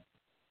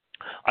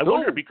 I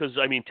wonder because,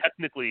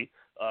 technically,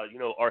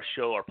 our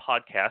show, our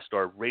podcast,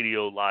 our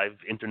radio live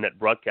internet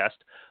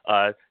broadcast,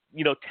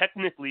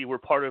 technically we're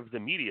part of the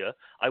media.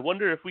 I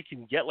wonder if we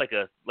can get like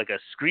a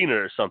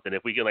screener or something,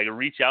 if we can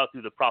reach out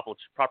through the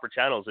proper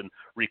channels and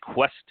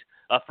request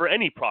for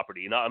any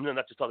property. I'm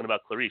not just talking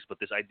about Clarice, but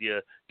this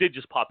idea did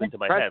just pop into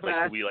my head.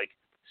 Like, we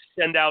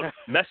send out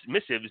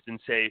missives and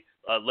say,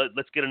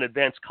 let's get an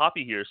advanced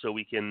copy here so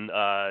we can,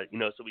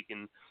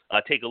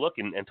 take a look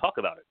and talk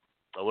about it.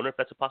 I wonder if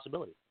that's a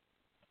possibility.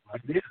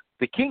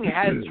 The King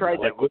has tried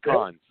that with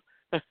cons.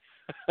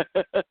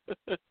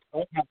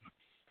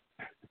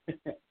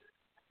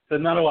 So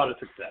not a lot of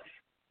success.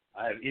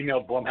 I have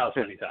emailed Blumhouse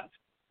many times.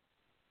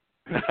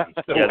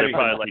 Yeah, they're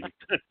probably like,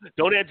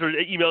 don't answer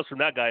emails from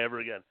that guy ever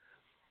again.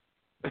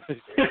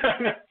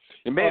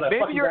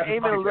 Maybe you're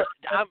aiming a little.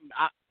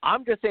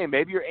 I'm just saying,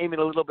 maybe you're aiming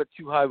a little bit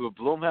too high with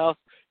Blumhouse.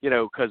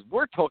 Because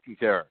we're Talking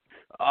Terror.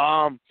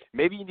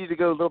 Maybe you need to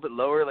go a little bit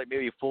lower, like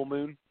maybe a full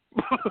moon.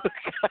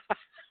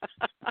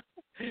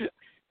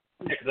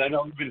 Because I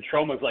know even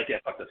Troma's like, yeah,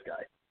 fuck this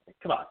guy.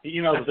 Come on, he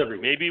emails us every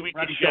week. Maybe we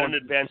could get an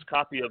advanced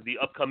copy of the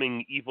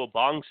upcoming Evil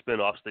Bong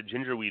spin-offs, the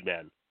Gingerweed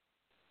Man.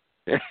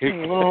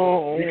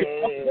 Charles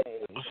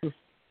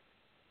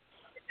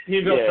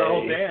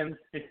Dan.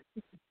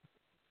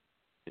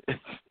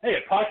 Hey,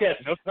 a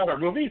podcast notes about our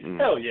movies?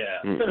 Hell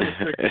yeah.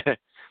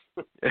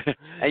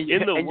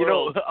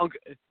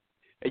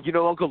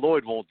 Uncle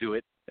Lloyd won't do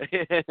it.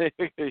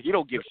 He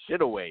don't give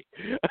shit away.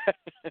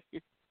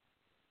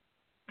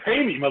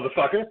 Pay me,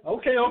 motherfucker.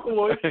 Okay, Uncle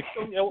Lloyd.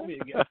 Don't yell at me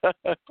again.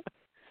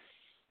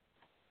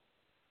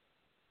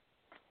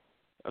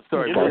 I'm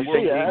sorry, in the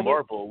world of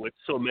Marvel, which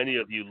so many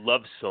of you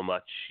love so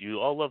much.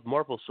 You all love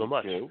Marvel so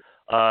much.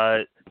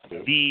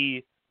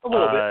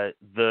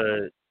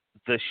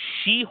 The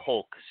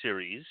She-Hulk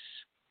series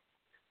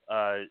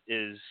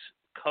is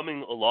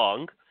coming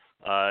along.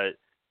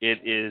 It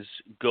is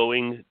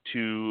going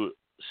to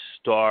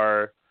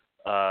star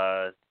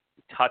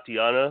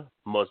Tatiana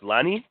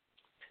Maslany,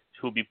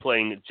 who will be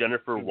playing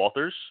Jennifer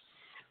Walters.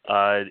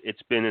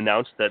 It's been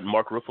announced that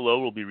Mark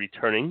Ruffalo will be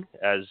returning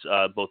as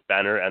both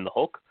Banner and the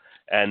Hulk.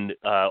 And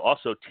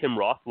also Tim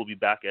Roth will be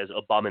back as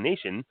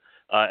Abomination.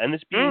 And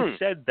it's being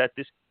said that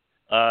this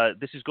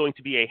is going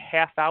to be a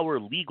half-hour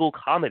legal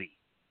comedy.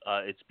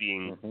 It's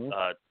being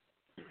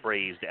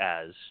phrased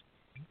as.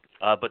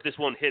 but this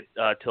won't hit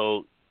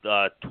till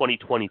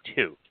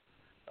 2022.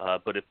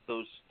 But if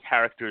those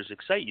characters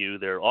excite you,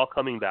 they're all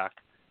coming back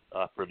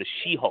for the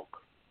She-Hulk.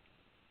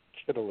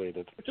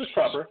 Titillated. Which is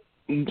proper.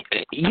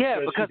 Yeah,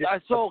 because I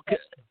saw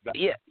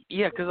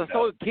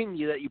King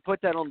that you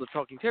put that on the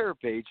Talking Terror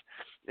page,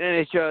 and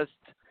it's just,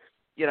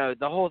 you know,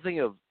 the whole thing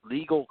of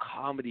legal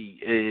comedy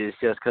is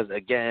just because,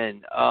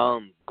 again,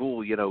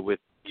 Ghoul, you know, with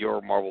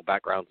your Marvel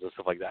backgrounds and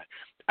stuff like that,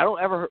 I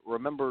don't ever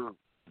remember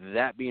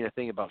that being a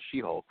thing about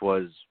She-Hulk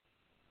was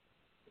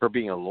her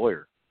being a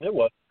lawyer. It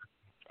was.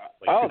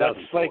 That's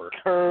like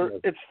her.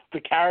 It's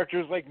the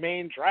character's like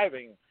main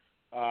driving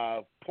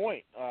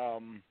point.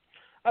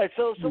 All right,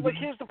 so like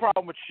here's the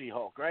problem with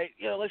She-Hulk, right?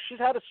 You know, like she's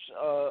had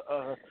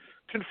a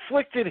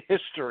conflicted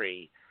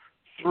history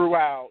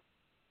throughout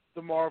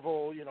the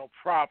Marvel, you know,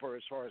 proper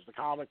as far as the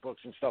comic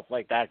books and stuff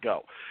like that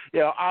go.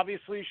 You know,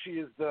 obviously she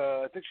is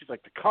I think she's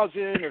like the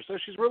cousin, or so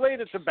she's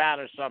related to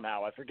Banner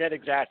somehow. I forget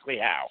exactly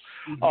how.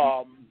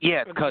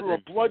 Cousin. Through a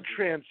blood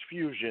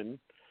transfusion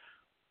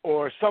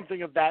or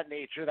something of that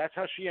nature. That's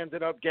how she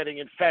ended up getting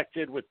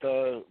infected with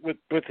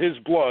his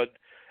blood,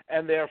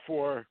 and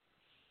therefore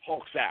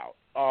hulks out.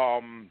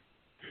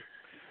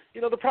 You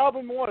know, the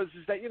problem is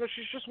that, you know,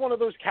 she's just one of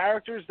those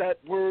characters that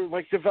were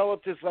like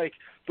developed as like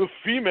the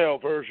female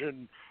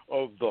version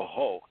of the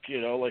Hulk.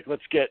 You know, like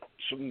let's get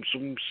some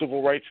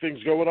civil rights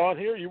things going on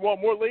here. You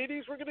want more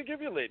ladies? We're going to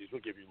give you ladies.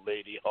 We'll give you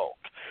Lady Hulk.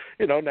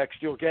 You know,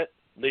 next you'll get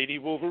Lady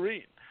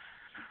Wolverine.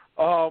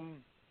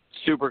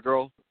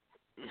 Supergirl,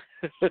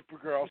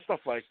 stuff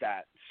like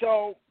that.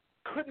 So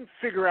couldn't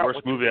figure out Worst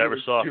what movie to I ever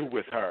saw. do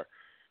with her.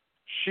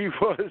 She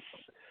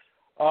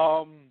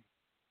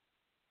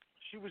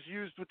was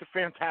used with the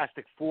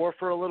Fantastic Four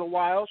for a little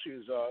while. She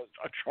was a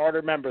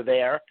charter member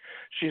there.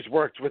 She's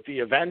worked with the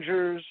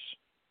Avengers.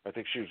 I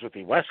think she was with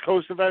the West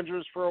Coast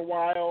Avengers for a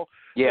while.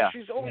 Yeah. But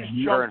she's always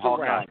jumped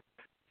around.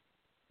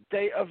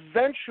 They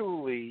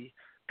eventually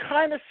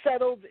kind of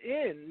settled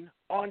in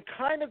on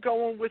kind of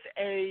going with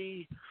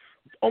a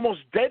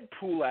almost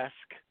Deadpool-esque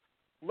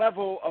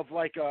level of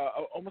like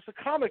almost a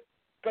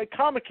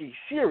comic-y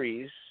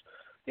series.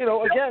 You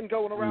know, again,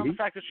 going around the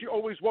fact that she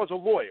always was a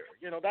lawyer.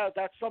 You know,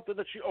 that's something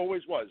that she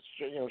always was.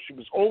 You know, she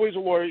was always a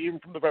lawyer even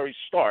from the very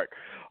start.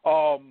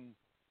 So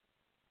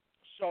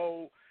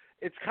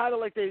it's kind of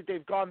like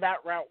they've gone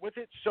that route with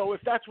it. So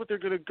if that's what they're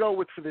going to go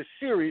with for this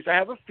series, I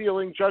have a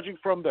feeling, judging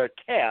from the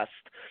cast,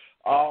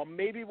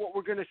 maybe what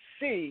we're going to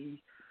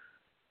see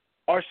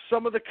are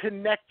some of the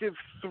connective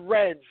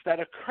threads that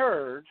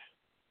occurred,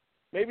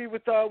 maybe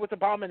with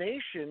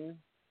Abomination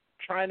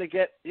trying to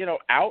get, you know,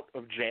 out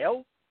of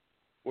jail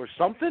or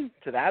something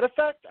to that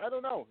effect. I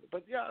don't know.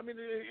 But, yeah, I mean,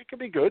 it could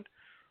be good.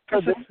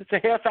 Because it's a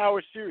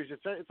half-hour series.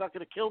 It's not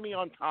going to kill me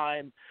on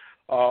time.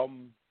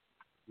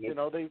 You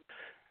know,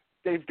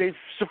 they've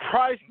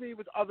surprised me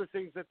with other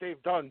things that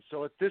they've done.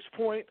 So at this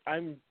point,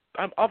 I'm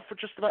up for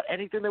just about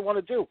anything they want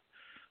to do.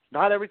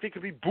 Not everything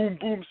could be boom,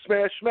 boom,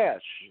 smash,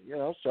 smash. You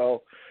know,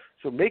 so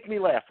make me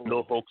laugh a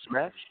little. No Hulk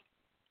smash?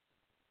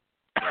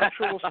 I'm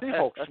sure we'll see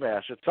Hulk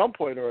smash at some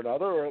point or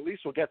another, or at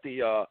least we'll get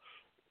the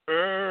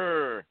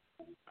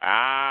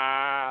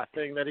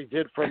thing that he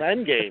did from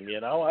Endgame.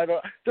 You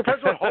know,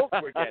 depends what Hulk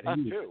we're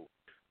getting too.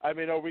 I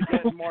mean, are we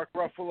getting Mark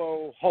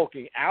Ruffalo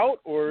hulking out,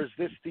 or is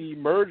this the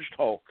merged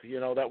Hulk? You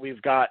know, that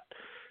we've got,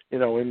 you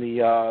know, in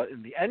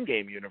the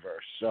Endgame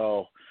universe.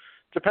 So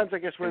depends, I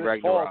guess, where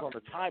it falls on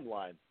the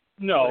timeline.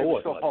 No, it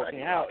was still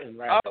hulking out in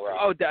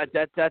Ragnarok.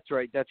 That's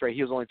right. That's right.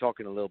 He was only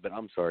talking a little bit.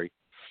 I'm sorry.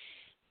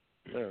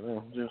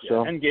 So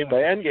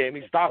by Endgame,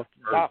 he's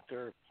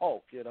Dr.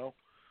 Hulk. You know.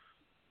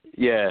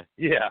 Yeah.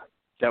 Yeah.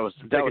 That was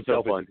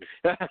so fun.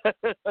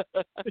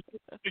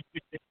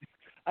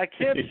 I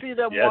can't see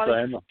them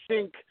wanting to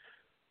sink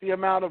the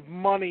amount of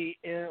money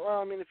in. Well,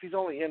 I mean, if he's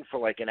only in for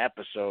like an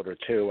episode or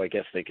two, I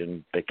guess they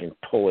can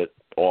pull it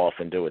off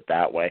and do it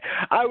that way.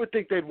 I would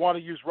think they'd want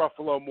to use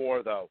Ruffalo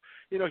more, though.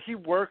 You know, he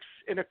works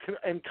in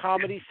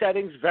comedy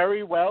settings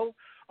very well.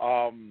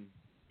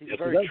 He's a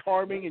very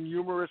charming and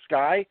humorous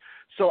guy.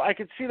 So I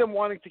could see them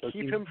wanting to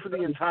keep him for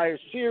the entire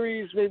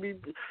series. Maybe,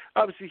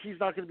 obviously, he's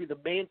not going to be the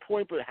main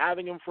point, but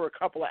having him for a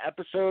couple of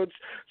episodes.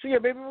 So, yeah,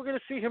 maybe we're going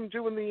to see him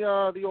doing the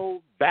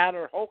old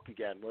Banner Hulk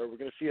again, where we're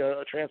going to see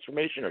a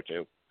transformation or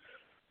two.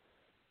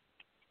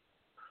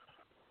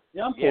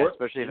 Yeah, I'm for it.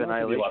 Especially if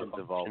Annihilation's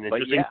involved. An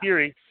interesting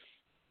theory.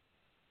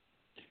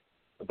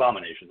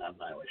 Abomination, not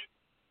Annihilation.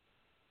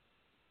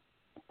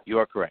 You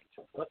are correct.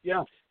 But,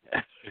 yeah.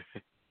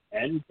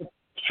 And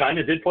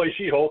China did play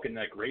She-Hulk in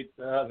that great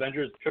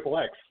Avengers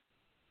XXX.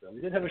 So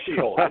we did have a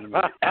She-Hulk in the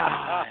movie.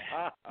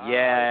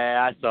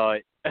 Yeah, I saw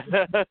it.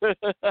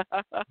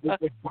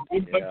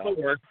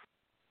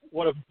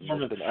 What a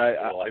performance of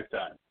a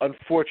lifetime.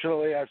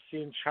 Unfortunately, I've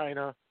seen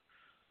China,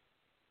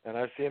 and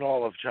I've seen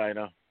all of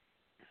China.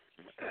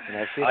 And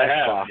I've seen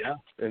Fox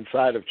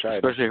inside of China.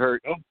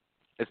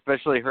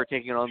 Especially her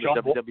taking on the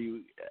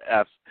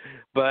WWFs.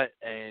 But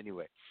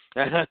anyway.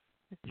 Yeah.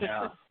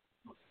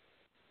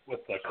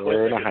 With the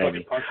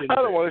I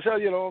don't want to,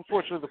 you know,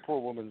 unfortunately the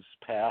poor woman's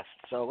passed,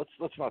 so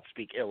let's not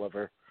speak ill of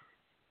her.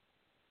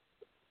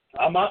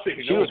 I'm not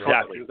speaking. She was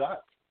exactly.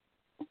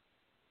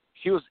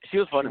 She was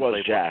fun to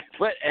play. Jack.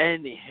 But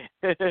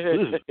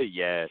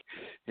yeah.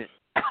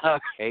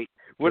 Okay.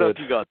 What else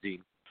you got,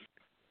 Dean?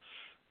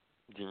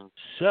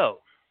 So.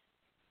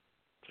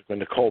 When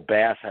Nicole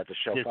Bass had to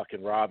show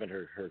fucking Robin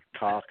her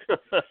cock.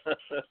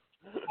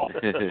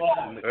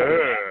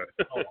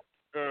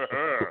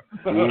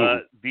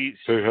 The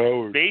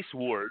Space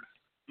Wars.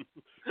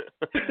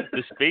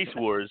 The Space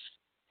Wars.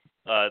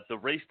 The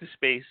race to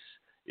space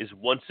is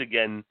once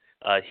again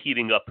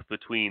heating up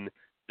between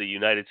the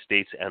United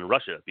States and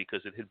Russia,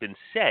 because it had been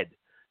said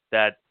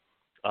that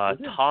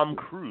Tom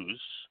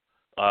Cruise,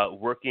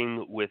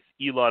 working with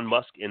Elon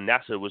Musk and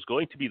NASA, was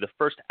going to be the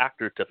first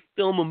actor to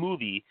film a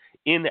movie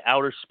in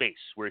outer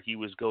space, where he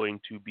was going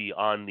to be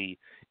on the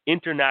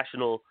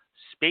International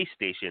Space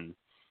Station,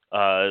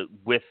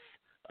 with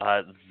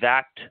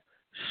that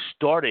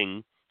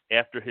starting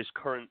after his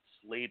current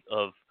slate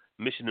of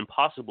Mission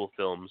Impossible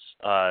films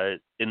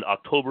in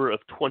October of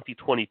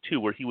 2022,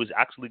 where he was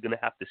actually going to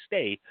have to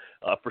stay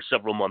for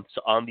several months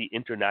on the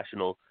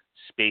International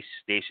Space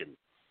Station,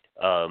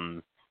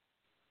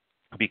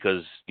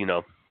 because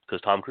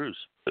Tom Cruise.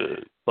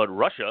 But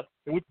Russia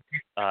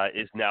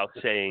is now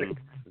saying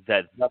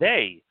that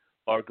they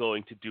are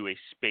going to do a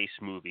space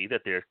movie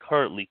that they're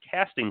currently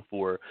casting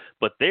for,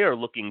 but they are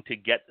looking to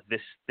get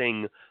this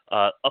thing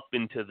up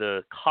into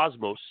the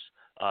cosmos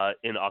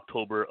in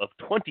October of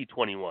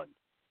 2021.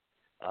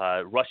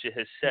 Russia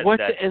has said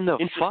that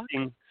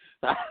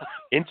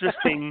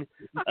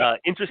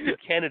interested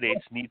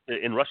candidates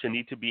in Russia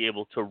need to be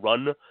able to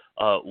run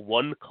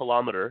 1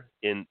 kilometer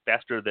in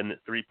faster than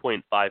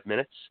 3.5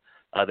 minutes.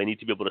 They need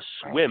to be able to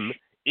swim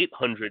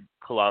 800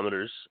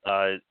 kilometers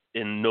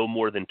in no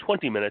more than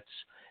 20 minutes,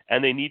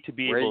 and they need to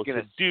be able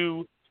to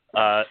do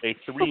a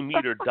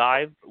 3-meter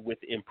dive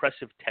with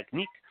impressive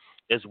technique,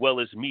 as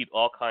well as meet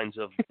all kinds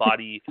of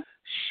body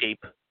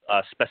shape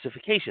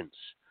specifications.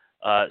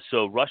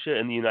 So Russia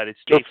and the United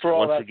States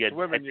once again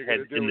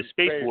head in the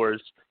space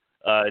wars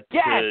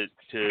to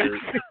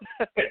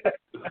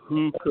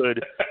who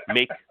could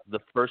make the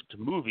first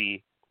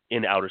movie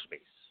in outer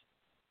space.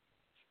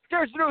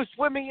 There's no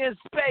swimming in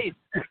space.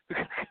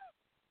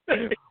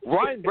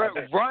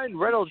 Ryan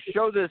Reynolds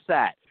showed us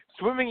that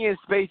swimming in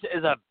space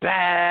is a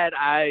bad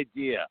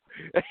idea.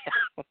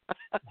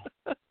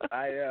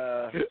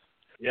 I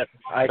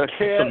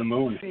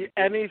can't see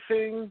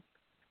anything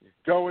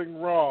going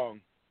wrong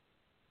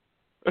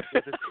with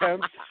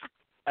attempts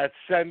at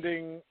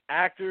sending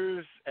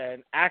actors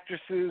and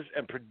actresses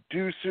and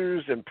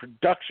producers and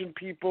production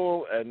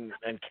people and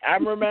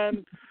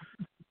cameramen.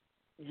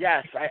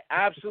 Yes, I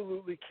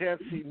absolutely can't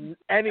see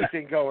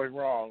anything going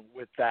wrong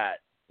with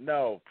that.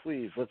 No,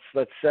 please,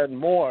 let's send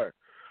more.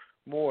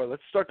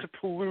 Let's start to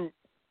pollute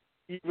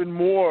even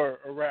more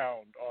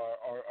around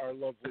our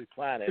lovely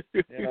planet.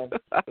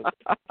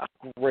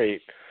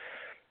 Great.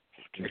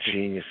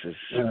 Geniuses.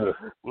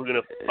 We're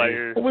gonna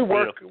fire. We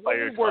work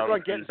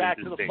on getting back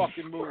to the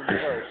fucking moon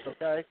first,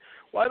 okay?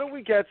 Why don't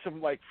we get some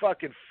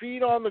fucking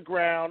feet on the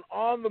ground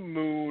on the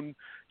moon?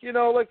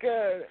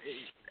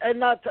 And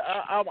not.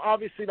 I'm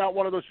obviously not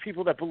one of those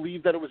people that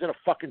believe that it was in a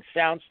fucking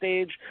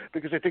soundstage,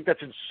 because I think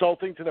that's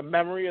insulting to the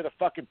memory of the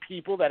fucking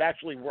people that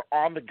actually were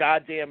on the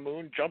goddamn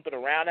moon, jumping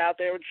around out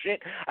there and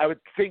shit. I would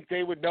think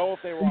they would know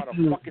if they were on a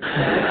fucking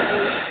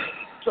soundstage.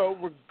 So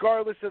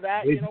regardless of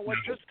that, you know what?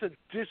 Just to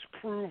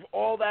disprove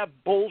all that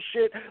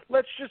bullshit,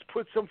 let's just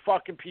put some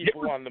fucking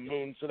people on the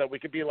moon so that we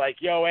could be like,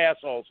 yo,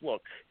 assholes,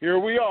 look, here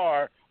we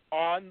are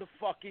on the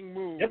fucking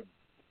moon. Yep.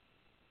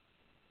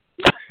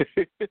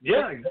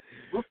 Yeah,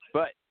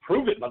 but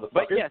prove it, motherfucker.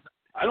 But yes,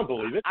 I don't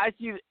believe it. I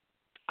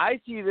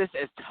see this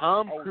as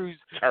Tom Cruise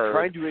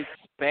trying to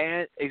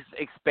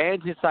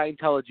expand his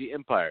Scientology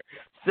empire.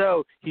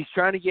 So he's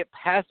trying to get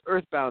past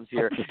Earthbound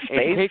here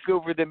and take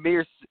over the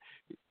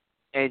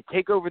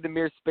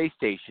Mir space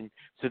station,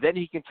 so then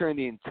he can turn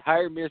the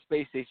entire Mir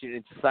space station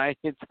into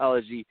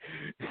Scientology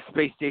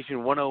Space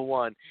Station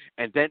 101,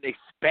 and then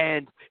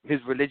expand his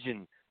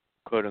religion,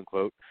 quote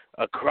unquote,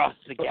 across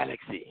the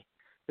galaxy.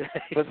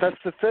 But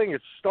that's the thing.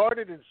 It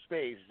started in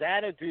space.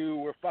 Xanadu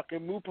or fucking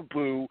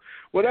Moopaboo,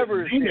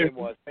 whatever his name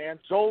was, man,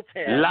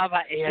 Zoltan,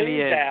 Lava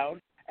alien, came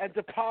down and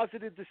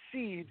deposited the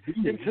seed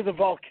into the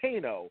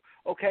volcano.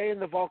 Okay, and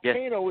the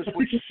volcano is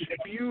what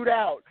spewed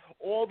out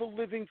all the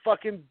living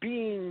fucking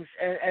beings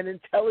and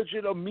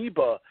intelligent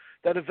amoeba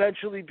that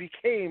eventually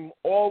became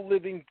all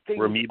living things.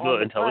 Were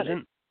amoeba intelligent?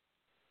 Planet.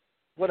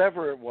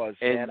 Whatever it was,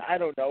 man. I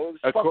don't know. It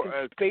was fucking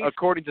space.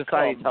 According to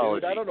Scientology,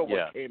 dude. I don't know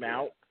what came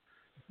out.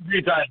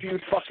 Dude,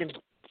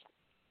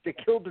 they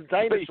killed the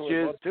dinosaurs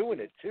while doing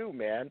it too,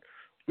 man.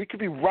 We could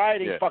be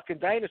riding fucking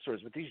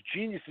dinosaurs, but these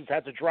geniuses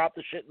had to drop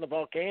the shit in the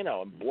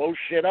volcano and blow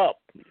shit up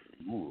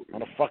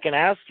on a fucking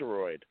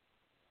asteroid.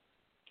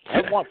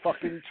 I want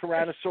fucking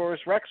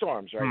Tyrannosaurus Rex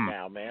arms right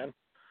now, man.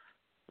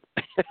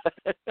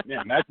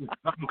 Yeah, imagine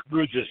fucking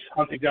Cruise just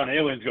hunting down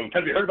aliens going,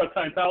 have you heard about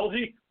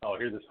Scientology? Oh,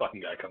 here this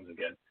fucking guy comes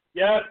again.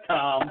 Yes,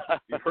 Tom,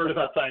 you've heard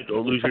about Scientology.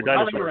 Go lose your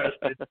dinosaur.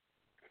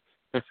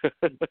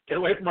 Get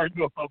away from our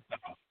UFO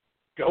now.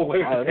 Go away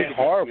with the pants.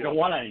 Horrible. We don't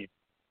want any.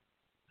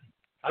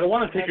 I don't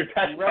want to take your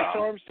test erect off.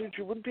 arms, dude,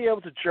 you wouldn't be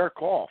able to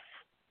jerk off.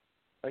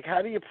 Like,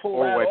 how do you pull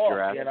Or that wet off?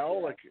 your ass. You know,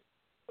 like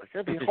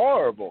that'd be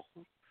horrible.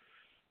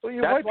 Well,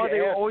 you That's wipe why your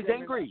they were ass, always I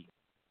mean, angry.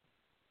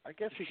 I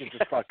guess you could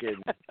just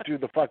fucking do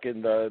the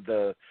fucking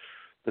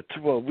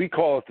well, we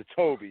call it the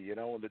Toby, you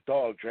know, when the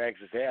dog drags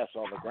his ass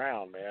on the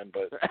ground, man.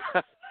 But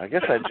I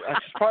guess I'd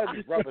just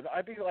probably be rubbing.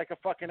 I'd be like a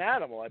fucking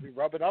animal. I'd be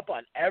rubbing up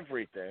on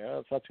everything. You know,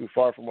 it's not too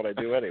far from what I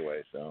do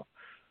anyway. So.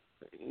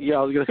 Yeah,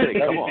 I was gonna say,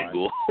 come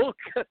on.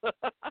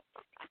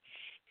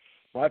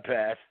 My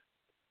bad.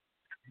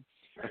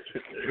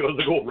 There goes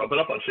the goal, rubbing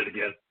up on shit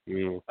again.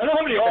 Yeah. I don't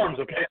have any arms,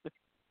 okay?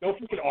 No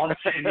fucking arms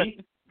shitting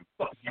me.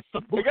 I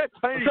got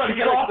tiny trying to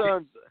get off.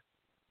 arms.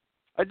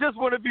 I just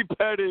want to be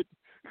petted.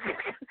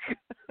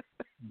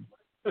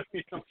 Just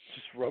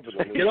rub it a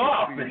little. Get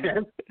off,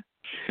 man.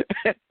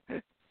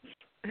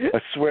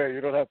 I swear,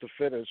 you don't have to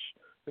finish.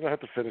 You don't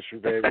have to finish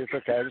your baby. It's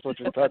okay. I just want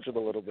you to touch it a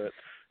little bit.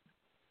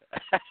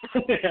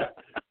 Yeah.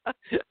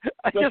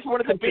 I just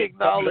wanted to be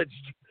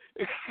acknowledged.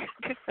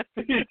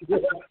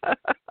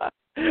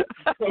 A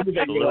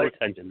little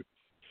attention.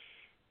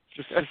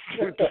 Just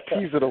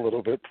tease it a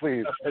little bit,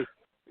 please.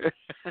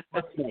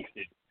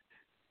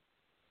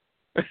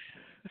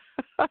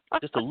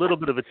 Just a little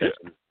bit of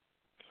attention.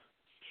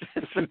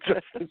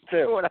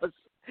 So what else?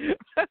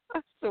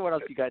 So what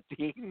else you got,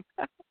 Dean?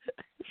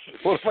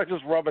 What if I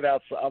just rub it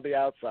out on the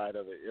outside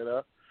of it? You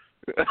know.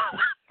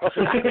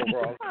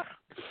 Wrong.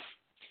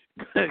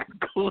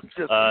 Cool,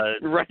 just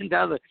running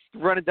down the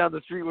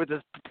street with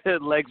his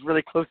legs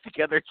really close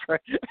together, trying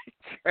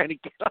to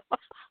get off.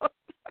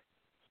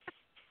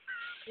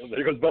 Well,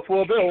 there goes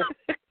Buffalo Bill.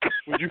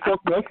 Would you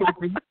fuck me?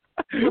 Fuck me.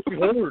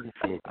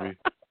 Fuck me.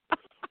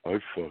 I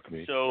fuck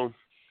me. So,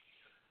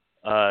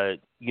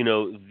 you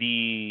know,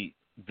 the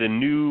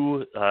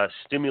new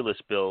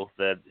stimulus bill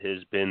that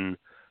has been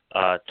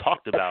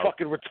talked about. That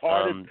fucking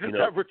retarded, you know,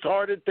 that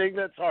retarded thing.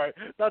 That's hard.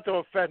 Not to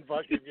offend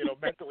fucking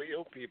mentally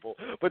ill people,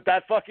 but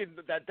that fucking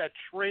that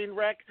train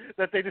wreck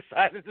that they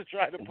decided to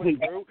try to put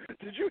through.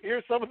 Did you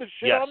hear some of the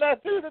shit on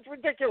that, dude? That's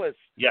ridiculous.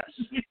 Yes.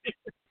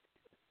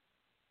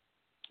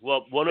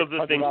 Well, one of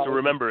the things to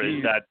remember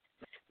is that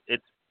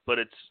it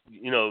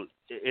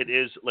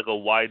is like a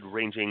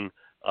wide-ranging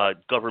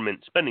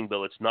government spending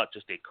bill. It's not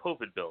just a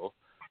COVID bill,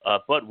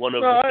 but one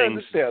of the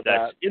things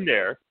that's in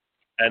there,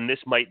 and this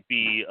might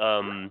be,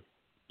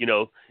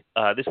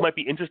 this might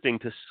be interesting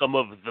to some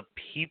of the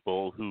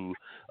people who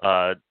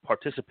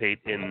participate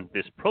in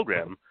this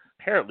program.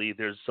 Apparently,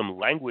 there's some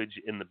language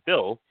in the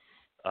bill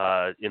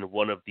in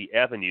one of the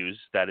avenues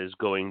that is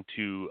going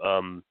to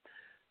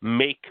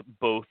make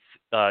both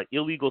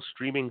illegal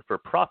streaming for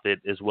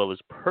profit as well as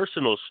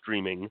personal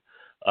streaming,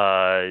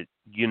 a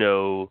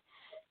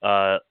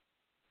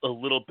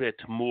little bit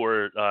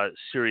more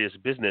serious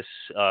business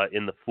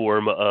in the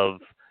form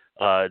of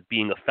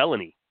being a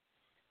felony,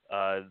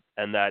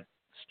 and that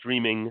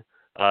streaming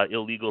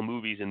illegal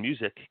movies and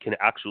music can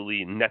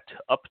actually net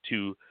up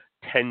to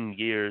 10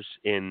 years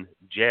in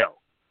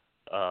jail.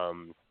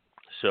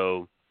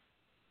 So,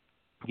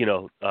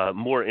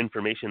 more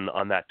information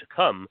on that to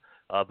come.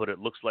 But it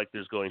looks like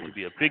there's going to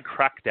be a big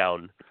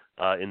crackdown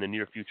in the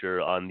near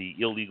future on the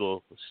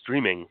illegal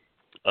streaming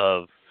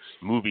of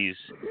movies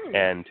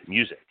and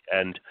music.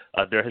 And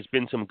there has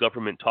been some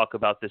government talk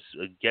about this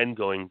again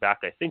going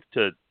back, I think,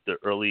 to the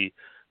early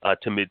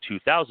to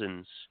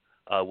mid-2000s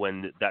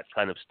when that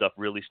kind of stuff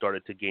really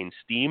started to gain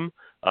steam.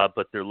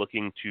 But they're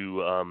looking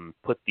to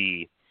put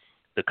the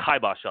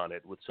kibosh on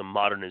it with some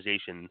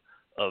modernization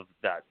of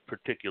that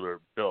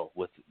particular bill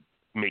with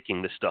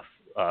making this stuff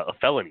a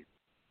felony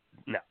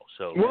now.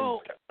 So,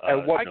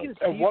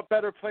 what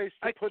better place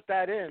to put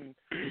that in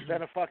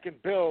than a fucking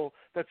bill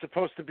that's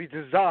supposed to be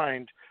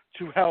designed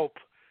to help,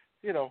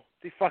 the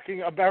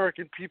fucking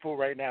American people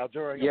right now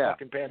during a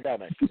fucking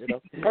pandemic.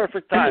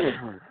 Perfect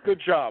timing. Good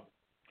job.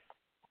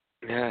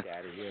 Yeah.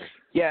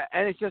 Yeah,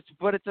 and it's just,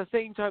 but at the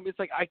same time, it's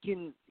like I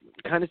can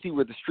kind of see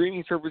where the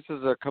streaming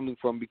services are coming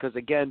from because,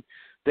 again,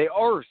 they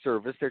are a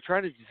service. They're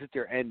trying to just sit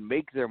there and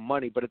make their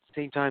money, but at the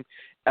same time,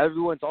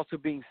 everyone's also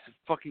being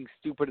fucking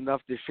stupid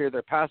enough to share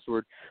their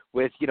password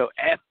with,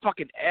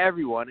 fucking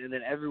everyone, and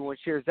then everyone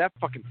shares that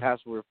fucking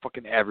password with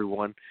fucking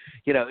everyone.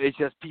 It's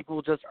just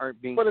people just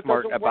aren't being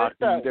smart about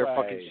who they're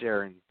fucking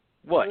sharing.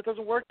 What? But it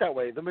doesn't work that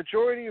way. The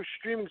majority of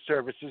streaming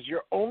services,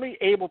 you're only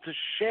able to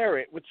share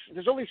it.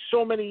 There's only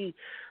so many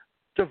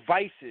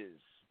devices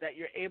that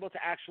you're able to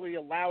actually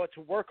allow it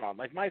to work on.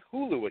 Like my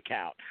Hulu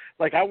account.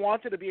 Like I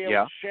wanted to be able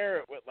to share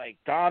it with like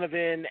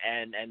Donovan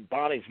and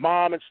Bonnie's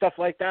mom and stuff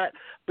like that,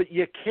 but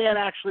you can't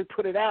actually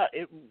put it out.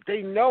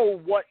 They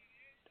know what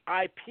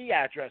IP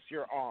address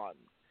you're on.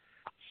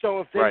 So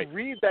if they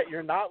read that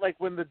you're not, like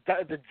when the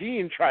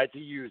dean tried to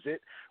use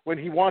it, when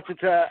he wanted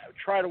to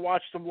try to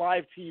watch some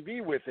live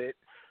TV with it,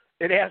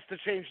 it asked to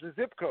change the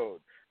zip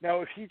code.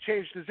 Now, if he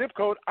changed the zip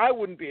code, I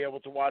wouldn't be able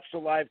to watch the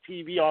live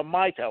TV on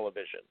my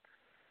television.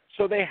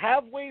 So they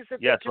have ways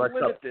that they so I can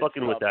limit stopped this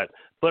fucking with that.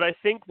 But I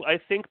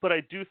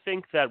do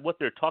think that what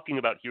they're talking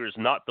about here is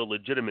not the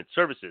legitimate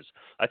services.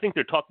 I think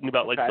they're talking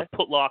about like the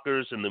Put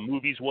Lockers and the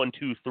Movies 1,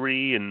 2,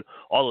 3 and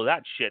all of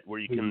that shit where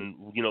you can,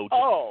 just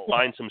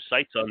find some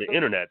sites on the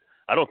internet.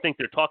 I don't think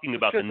they're talking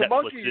about the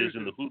Netflixes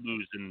and the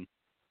Hulus and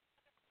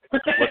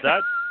what's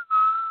that?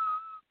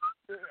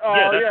 That's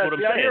what I'm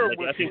saying.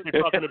 Like, I think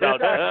they're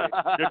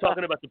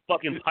talking about the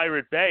fucking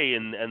Pirate Bay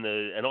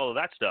and all of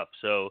that stuff.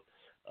 So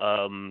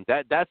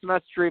that's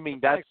not streaming.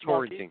 That's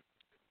torrenting.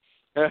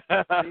 That's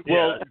not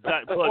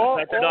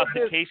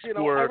the case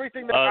for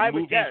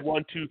Movies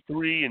 1, 2,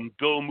 3 and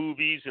Go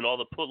Movies and all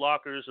the Put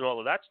Lockers and all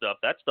of that stuff.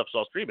 That stuff's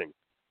all streaming.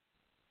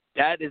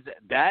 That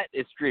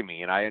is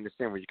streaming, and I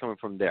understand where you're coming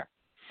from there.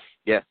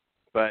 Yes,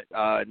 but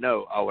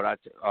no.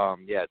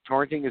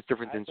 Torrenting is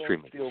different than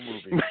streaming. Steal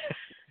movies,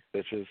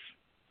 bitches.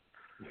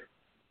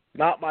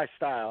 Not my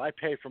style. I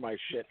pay for my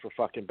shit for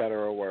fucking better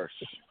or worse.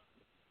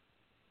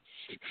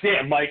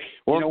 Damn, Mike.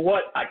 You know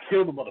what? I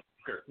killed a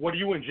motherfucker. What are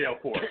you in jail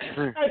for?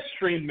 I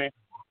streamed, man.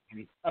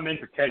 I'm in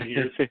for 10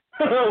 years.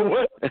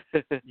 What?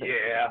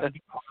 Yeah.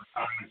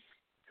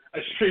 I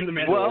streamed The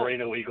Mandalorian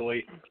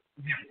illegally.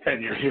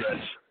 10 years.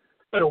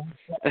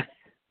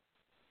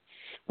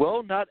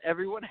 Well, not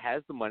everyone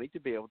has the money to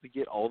be able to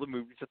get all the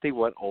movies that they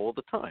want all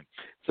the time.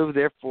 So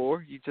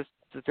therefore, you just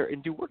sit there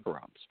and do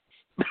workarounds.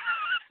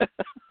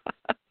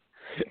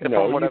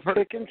 You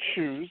pick and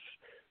choose.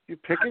 You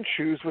pick and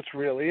choose what's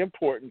really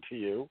important to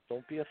you.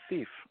 Don't be a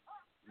thief.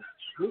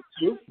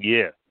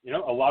 Yeah.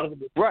 A lot of the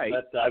movies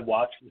that I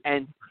watched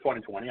in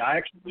 2020, I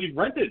actually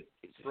rented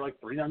for like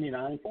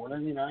 $3.99,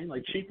 $4.99,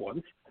 like cheap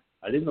ones.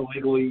 I didn't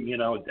illegally,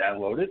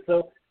 download it,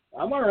 so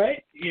I'm all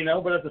right,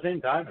 But at the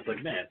same time, it's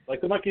like, man,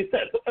 like the monkey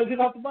said, sometimes you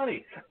don't have the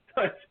money.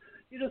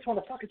 You just want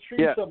to fucking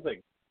stream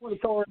something.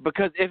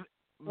 Because if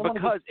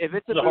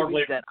it's a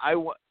movie that I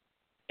want.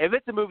 If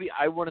it's a movie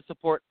I want to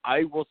support,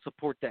 I will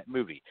support that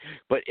movie.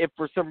 But if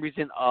for some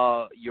reason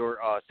your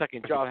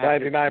second job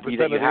happens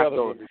 99% of the other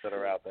movies that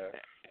are out there.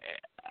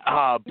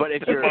 But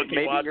if you're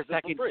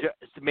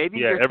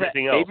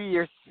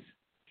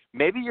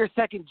maybe your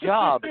second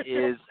job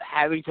is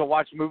having to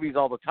watch movies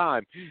all the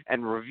time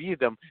and review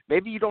them.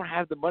 Maybe you don't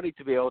have the money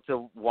to be able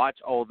to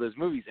watch all those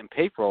movies and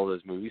pay for all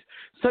those movies.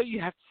 So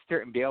you have to sit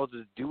there and be able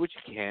to do what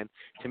you can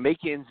to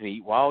make ends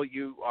meet while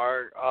you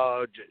are,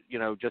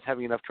 just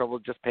having enough trouble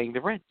just paying the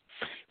rent.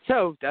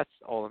 So that's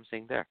all I'm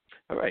saying there.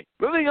 All right,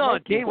 moving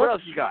on. Dean, what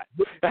else you got?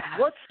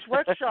 What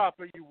sweatshop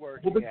are you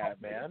working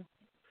at, man?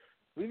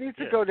 We need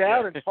to go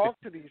down and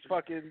talk to these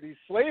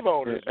slave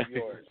owners of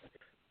yours.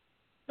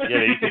 Yeah,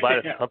 they used to buy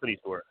the company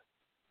store.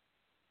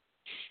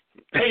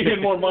 Pay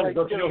him more money,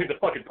 don't you know he's a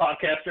fucking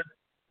podcaster?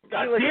 You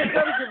gotta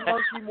give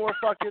Monkey more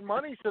fucking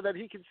money so that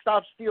he can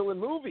stop stealing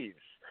movies.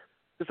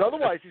 Because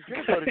otherwise he's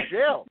gonna go to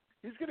jail.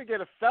 He's gonna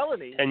get a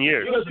felony. 10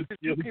 years.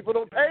 Because people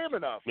don't pay him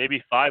enough.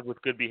 Maybe 5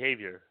 with good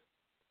behavior.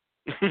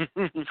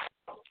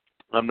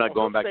 I'm not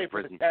going back to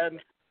prison.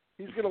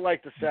 He's gonna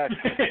like the sex.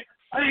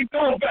 I ain't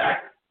going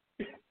back.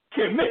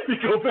 Can't make me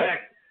go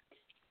back.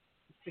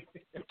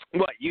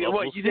 What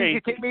you think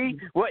you take me?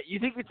 What you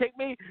think you take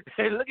me?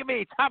 Hey, look at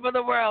me, top of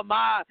the world,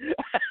 ma.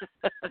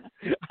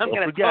 I'm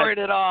gonna turn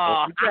it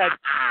off.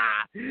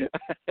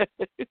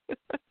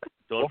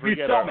 Don't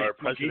forget our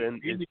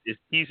president is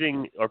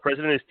teasing. Our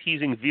president is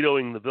teasing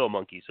vetoing the bill,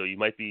 monkey. So you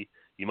might be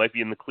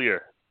in the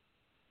clear.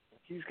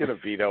 He's gonna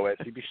veto it.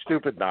 He'd be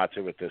stupid not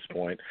to at this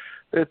point.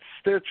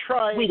 They're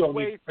trying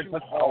way too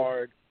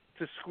hard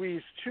to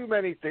squeeze too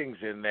many things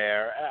in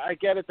there. I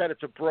get it that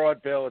it's a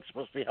broad bill. It's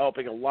supposed to be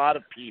helping a lot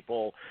of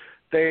people.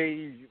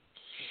 They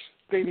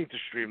need to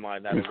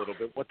streamline that a little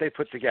bit. What they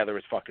put together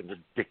is fucking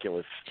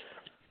ridiculous.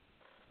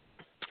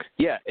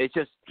 Yeah, it's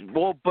just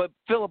but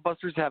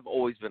filibusters have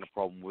always been a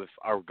problem with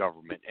our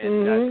government,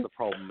 and that's the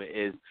problem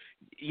is,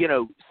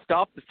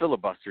 stop the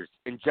filibusters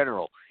in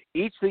general.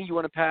 Each thing you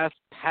want to pass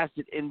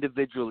it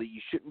individually.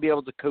 You shouldn't be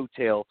able to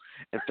coattail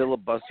and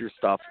filibuster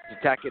stuff to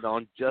tack it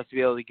on just to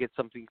be able to get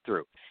something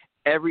through.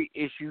 Every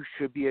issue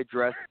should be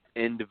addressed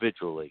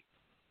individually,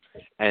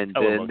 and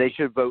then they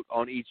should vote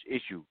on each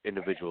issue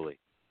individually.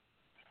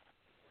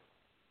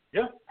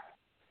 Yeah,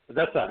 but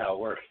that's not how it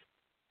works.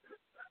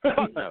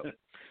 No.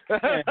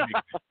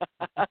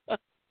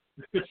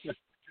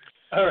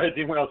 All right,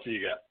 Dean, what else do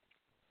you got?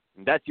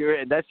 That's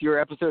your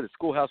episode of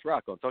Schoolhouse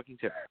Rock on Talking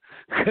Terror.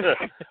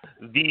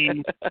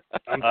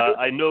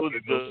 I know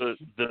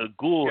the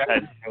Ghoul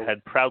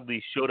had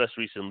proudly showed us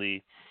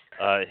recently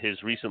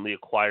his recently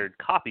acquired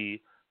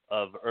copy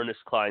of Ernest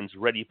Cline's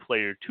Ready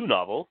Player 2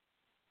 novel.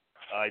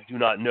 I do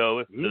not know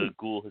if the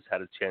Ghoul has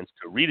had a chance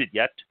to read it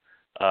yet.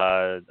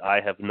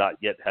 I have not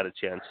yet had a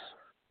chance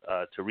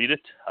to read it.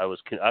 I was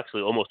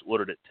actually almost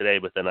ordered it today,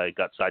 but then I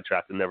got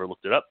sidetracked and never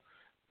looked it up.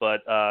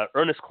 But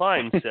Ernest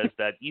Cline says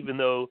that even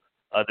though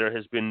there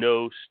has been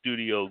no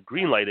studio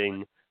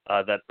greenlighting,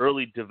 that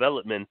early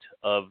development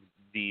of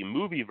the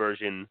movie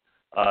version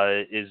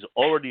is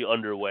already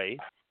underway,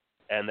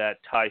 and that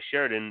Ty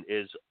Sheridan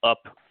is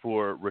up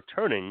for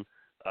returning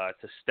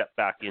to step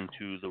back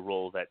into the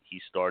role that he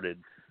started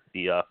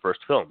the first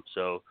film.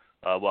 So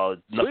while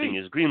nothing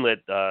is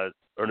greenlit,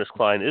 Ernest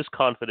Cline is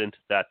confident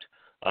that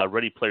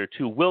Ready Player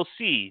 2 will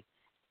see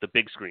the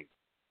big screen.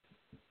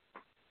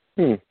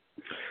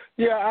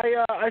 Yeah,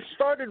 I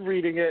started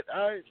reading it.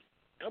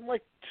 I'm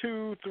like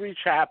 2-3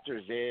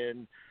 chapters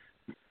in.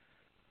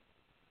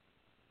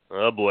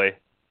 Oh boy.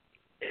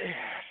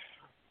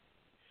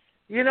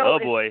 You know, oh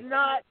boy.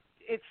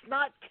 It's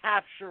not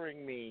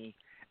capturing me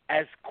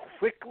as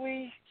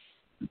quickly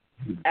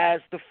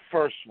as the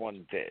first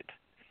one did.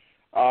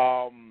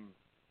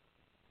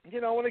 You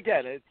know, and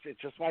again, it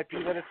just might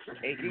be that it's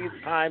taking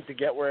its time to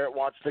get where it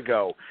wants to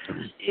go.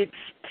 It's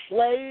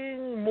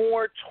playing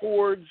more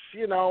towards,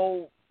 you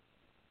know,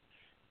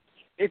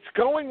 it's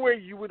going where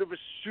you would have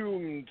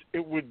assumed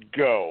it would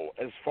go,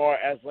 as far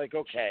as like,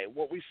 okay,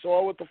 what we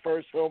saw with the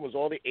first film was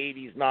all the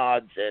 80s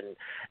nods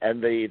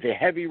and the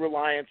heavy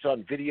reliance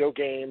on video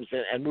games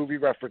and movie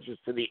references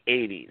to the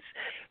 80s.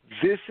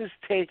 This is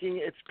taking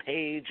its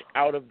page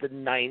out of the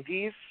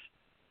 90s.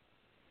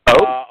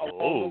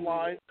 Along the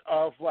lines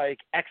of like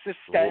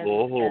Existence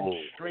and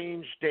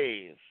Strange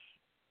Days,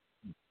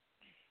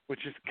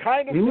 which is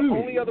kind of the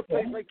only other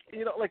place, like,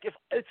 you know, like if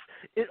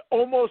it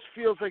almost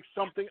feels like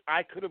something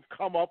I could have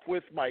come up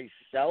with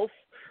myself,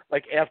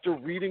 like after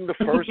reading the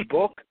first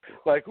book,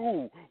 like,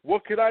 ooh,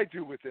 what could I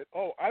do with it?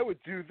 Oh, I would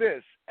do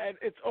this, and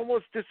it's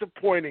almost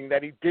disappointing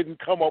that he didn't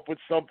come up with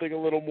something a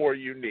little more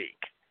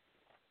unique.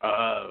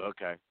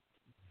 Okay.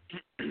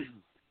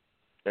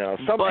 You know,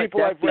 some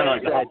people I've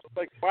read,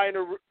 like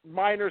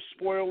minor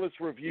spoilerless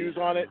reviews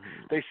on it,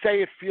 they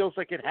say it feels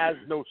like it has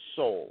no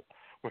soul,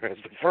 whereas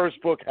the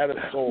first book had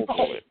a soul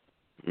to it.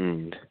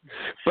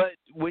 But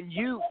when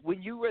you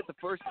read the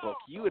first book,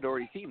 you had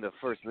already seen the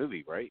first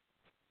movie, right?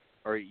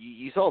 Or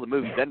you saw the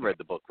movie, then read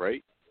the book,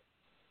 right?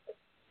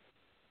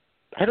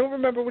 I don't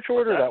remember which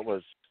order that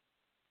was.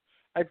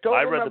 I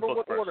remember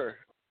what first. order.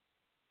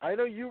 I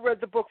know you read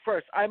the book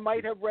first. I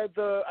might have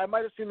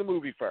seen the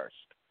movie first.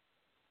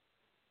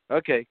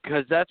 Okay,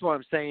 because that's what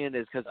I'm saying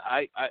is because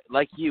I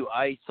like you,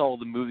 I saw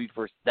the movie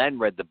first, then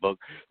read the book.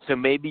 So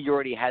maybe you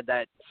already had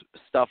that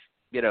stuff,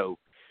 you know,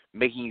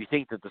 making you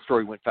think that the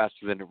story went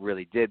faster than it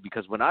really did.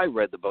 Because when I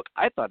read the book,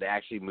 I thought it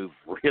actually moved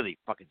really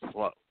fucking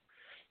slow.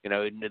 You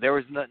know, there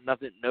was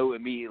no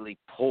immediately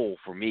pull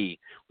for me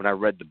when I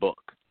read the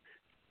book.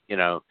 You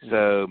know,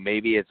 so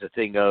maybe it's a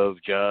thing of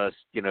just,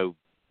 you know,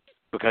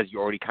 because you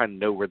already kind of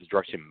know where the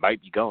direction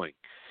might be going.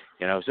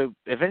 You know, so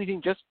if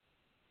anything, just,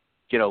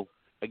 you know,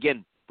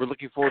 again, we're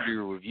looking forward to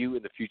your review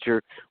in the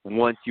future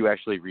once you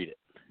actually read it.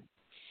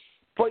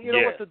 But you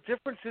know what the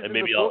difference is in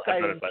the book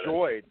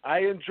I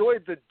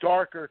enjoyed the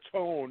darker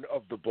tone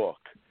of the book.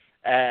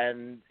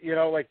 And, you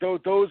know, like those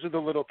are the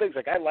little things.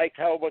 Like I liked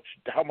how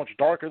much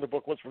darker the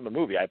book was from the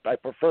movie. I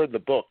preferred the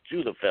book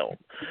to the film.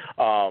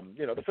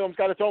 You know, the film's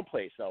got its own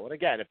place, though. And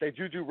again, if they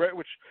do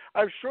which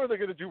I'm sure they're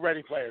going to do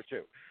Ready Player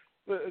 2.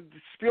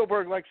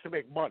 Spielberg likes to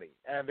make money,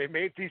 and they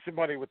made decent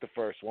money with the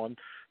first one.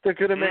 They're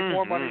going to make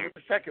more money with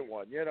the second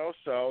one, you know.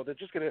 So they're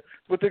just going to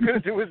 – what they're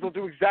going to do is they'll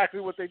do exactly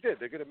what they did.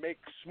 They're going to make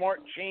smart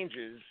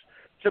changes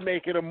to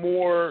make it a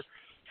more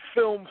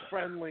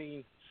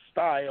film-friendly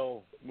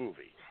style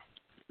movie.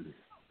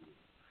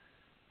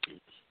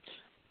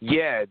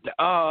 Yeah,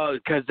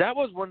 because that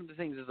was one of the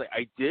things. Is like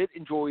I did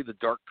enjoy the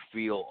dark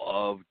feel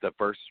of the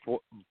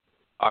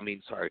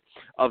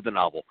of the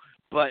novel.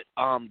 But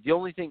the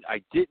only thing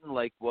I didn't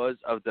like was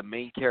of the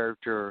main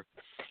character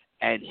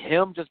and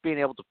him just being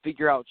able to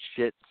figure out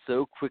shit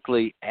so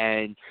quickly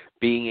and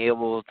being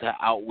able to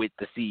outwit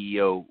the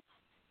CEO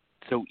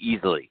so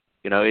easily.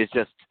 You know, it's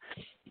just,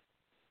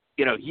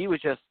 you know, he was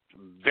just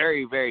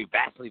very, very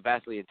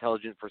vastly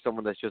intelligent for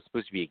someone that's just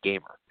supposed to be a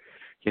gamer.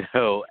 You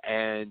know,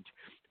 and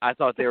I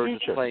thought they were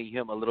just playing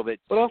him a little bit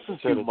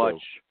too much.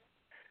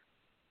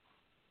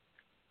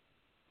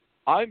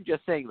 I'm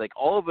just saying, like,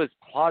 all of his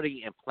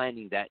plotting and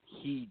planning that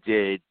he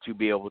did to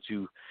be able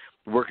to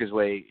work his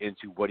way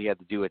into what he had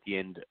to do at the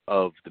end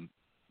of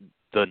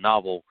the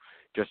novel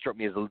just struck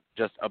me as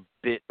just a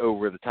bit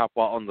over the top.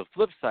 While on the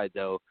flip side,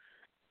 though,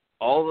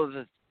 all of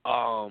the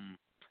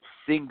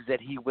things that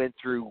he went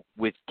through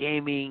with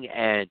gaming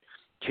and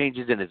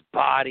changes in his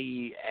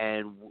body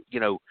and,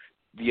 you know,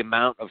 the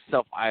amount of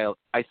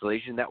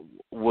self-isolation that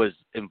was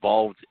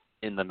involved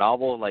in the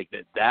novel, like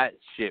that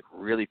shit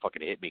really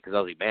fucking hit me because I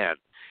was like, man,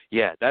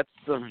 yeah, that's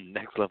some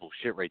next level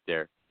shit right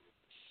there.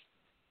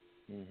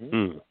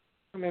 Mm-hmm.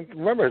 I mean,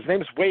 remember his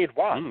name is Wade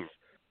Watts.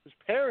 His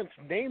parents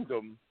named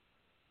him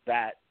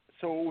that,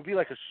 so it would be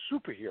like a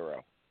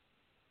superhero.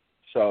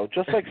 So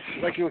just like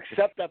you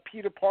accept that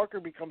Peter Parker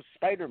becomes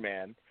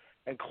Spider-Man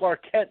and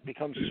Clark Kent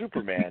becomes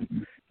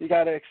Superman, you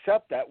got to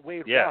accept that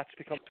Wade Watts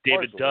becomes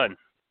David Dunn.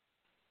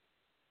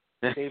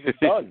 David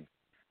Dunn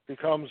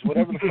becomes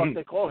whatever the fuck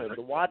they call him,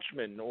 the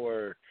Watchman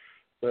or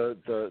the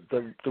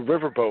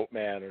Riverboat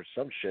Man or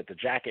some shit, the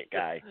jacket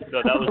guy.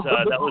 No,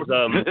 that was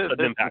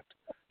Sudden Impact.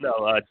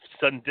 No,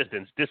 Sudden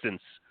Distance,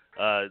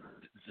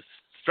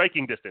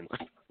 Striking Distance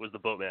was the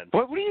Boatman.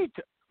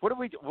 What are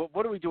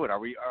we doing? Are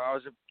we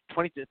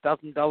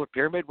 $20,000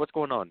 pyramid? What's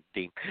going on,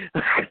 Dean?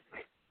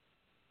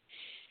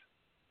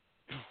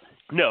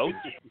 No,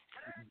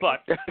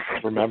 but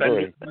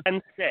Remembering.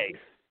 and say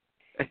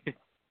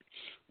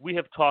we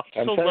have talked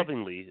so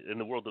lovingly in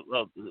the world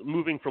of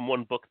moving from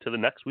one book to the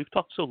next. We've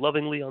talked so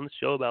lovingly on the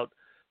show about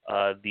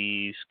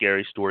the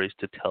Scary Stories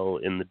to Tell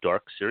in the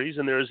Dark series,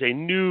 and there is a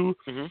new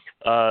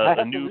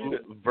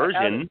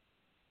version.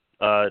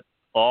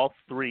 All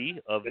three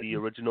of the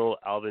original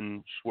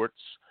Alvin Schwartz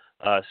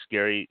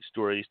Scary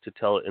Stories to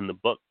Tell in the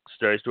book,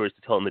 Scary Stories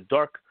to Tell in the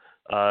Dark,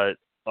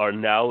 are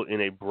now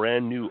in a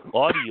brand new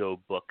audio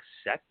book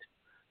set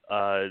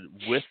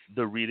with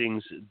the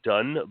readings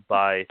done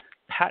by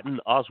Patton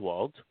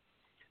Oswalt,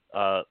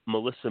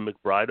 Melissa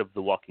McBride of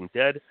The Walking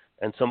Dead,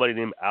 and somebody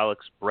named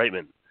Alex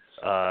Brightman.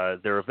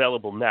 They're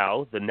available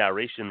now. The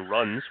narration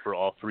runs for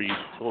all three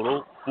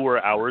total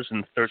 4 hours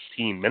and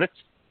 13 minutes.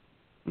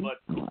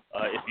 But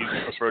if you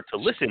prefer to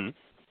listen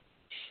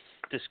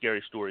to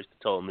Scary Stories to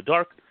Tell in the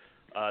Dark,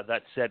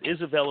 that set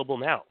is available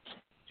now,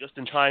 just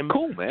in time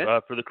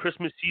for the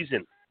Christmas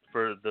season,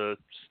 for the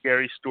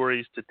Scary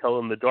Stories to Tell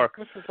in the Dark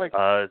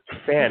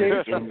fan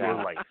in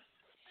your life.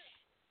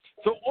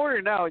 So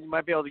order now, and you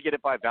might be able to get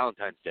it by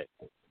Valentine's Day.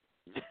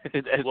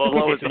 It's an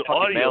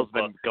audio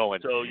book,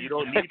 so you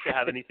don't need to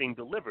have anything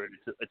delivered.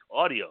 It's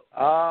audio.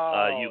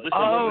 You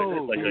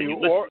listen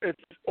to it.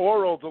 It's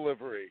oral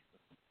delivery.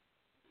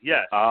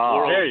 Yes,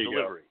 oral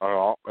delivery.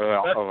 For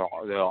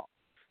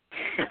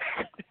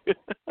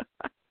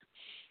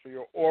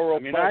your oral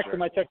pleasure. Actually,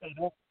 might check that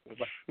out.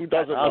 Who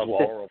doesn't love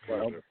oral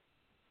pleasure?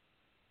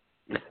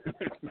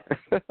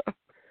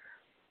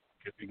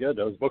 Could be good.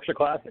 Those books are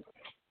classic,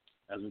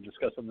 as we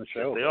discussed on the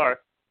show. They are.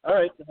 All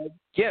right.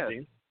 Yeah.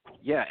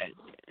 Yeah.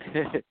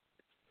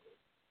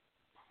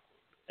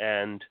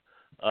 And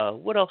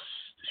what else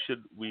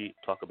should we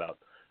talk about?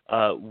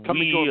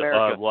 Coming to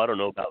America. Well, I don't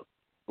know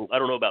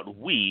about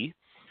we,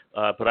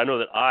 but I know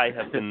that I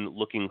have been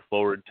looking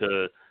forward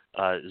to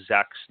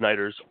Zack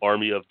Snyder's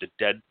Army of the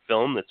Dead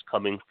film that's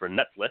coming for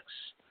Netflix.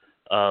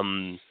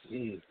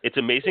 It's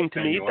amazing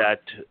to me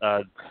that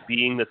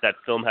being that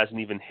film hasn't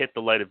even hit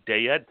the light of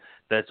day yet,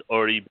 that's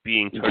already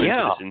being turned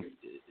into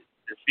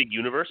this big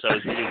universe. I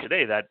was reading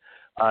today that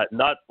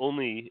not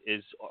only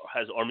has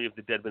Army of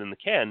the Dead been in the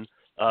can,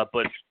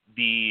 but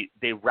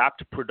they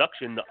wrapped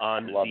production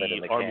on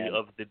the Army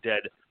of the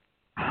Dead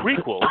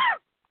prequel.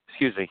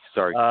 Excuse me,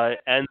 sorry.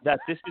 And that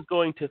this is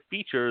going to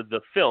feature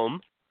the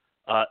film,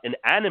 an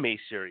anime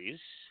series,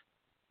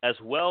 as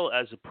well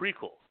as a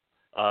prequel.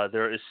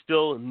 There is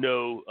still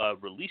no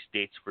release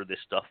dates for this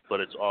stuff, but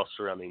it's all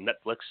surrounding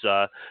Netflix.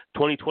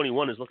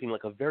 2021 is looking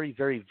like a very,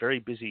 very, very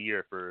busy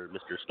year for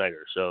Mr.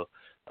 Snyder. So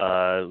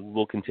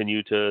we'll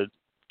continue to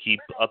keep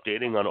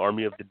updating on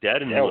Army of the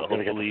Dead, and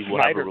hopefully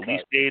we'll have a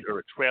release date or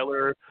a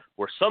trailer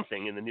or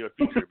something in the near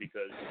future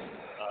because,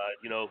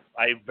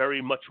 I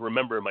very much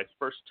remember my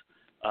first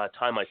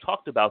time I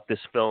talked about this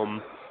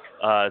film,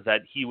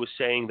 that he was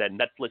saying that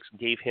Netflix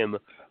gave him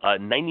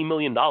 $90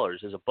 million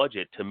as a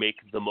budget to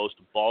make the most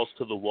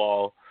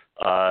balls-to-the-wall,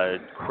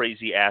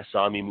 crazy-ass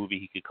zombie movie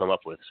he could come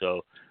up with.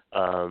 So,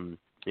 it's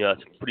a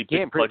pretty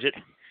big budget,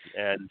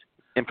 and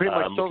pretty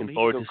much I'm looking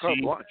forward to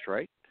see. Launch,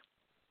 right?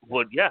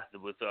 Well, yeah,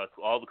 with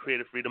all the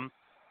creative freedom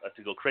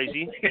to go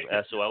crazy.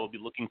 So I will be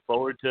looking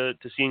forward to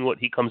seeing what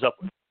he comes up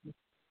with.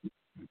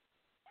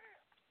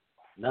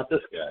 Not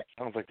this guy.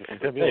 I don't think this is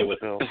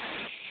with Bill.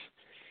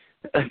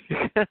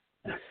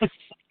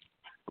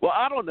 Well,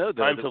 I don't know,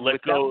 though. Time to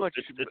let go.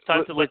 It's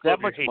time to let go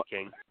of your hate,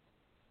 King.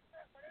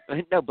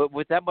 No, but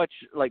with that much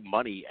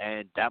money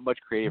and that much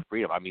creative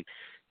freedom, I mean,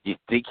 do you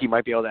think he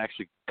might be able to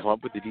actually come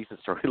up with a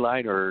decent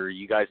storyline, or are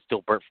you guys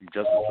still burnt from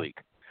Justice League?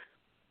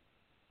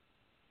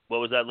 What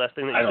was that last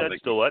thing that you said?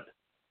 Still what?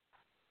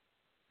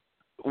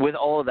 With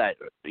all of that,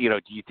 do you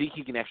think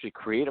he can actually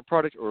create a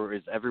product, or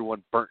is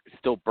everyone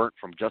still burnt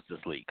from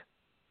Justice League?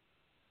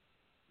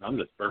 I'm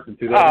just burnt from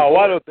 2004. Oh,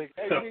 I don't think.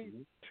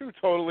 Two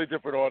totally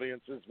different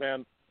audiences,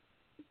 man.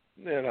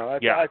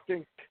 I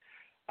think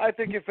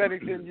if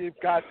anything, you've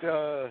got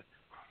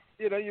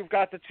you've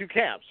got the two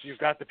camps. You've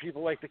got the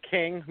people like the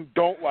King who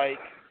don't like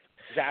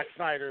Zack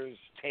Snyder's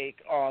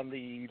take on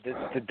the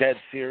Dead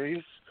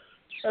series,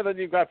 and then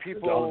you've got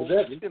people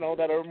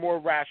that are more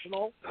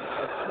rational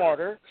and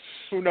smarter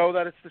who know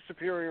that it's the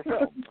superior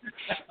film.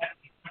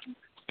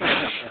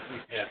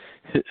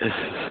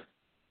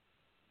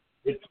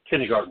 It's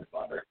kindergarten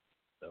fodder.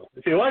 So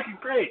if you like it,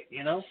 great.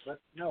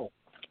 But no.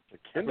 The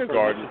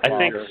kindergarten. I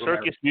think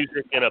circus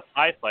music in a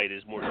pie fight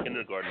is more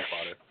kindergarten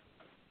fodder.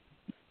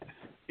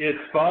 It's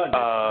fun.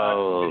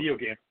 Video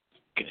game.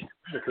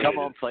 Come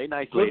on, play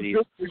nice, ladies.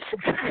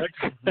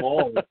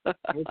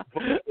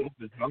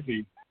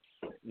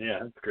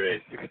 Yeah, that's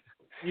great.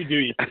 You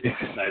do,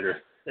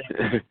 Snyder.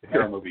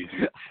 Hero movies.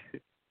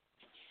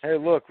 Hey,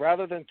 look,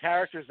 rather than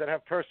characters that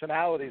have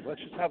personalities,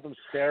 let's just have them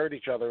stare at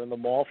each other in the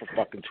mall for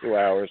fucking 2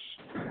 hours.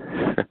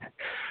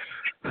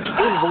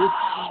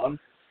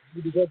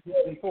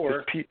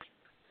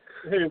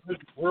 Hey,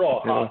 we're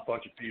all a hot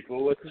bunch of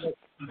people. Let's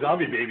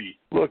zombie baby.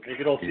 Look, make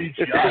it all CGI.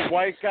 It's the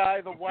white guy,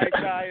 and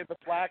the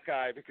black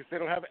guy, because they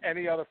don't have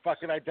any other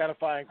fucking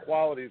identifying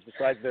qualities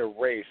besides their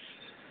race.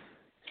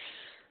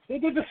 They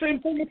did the same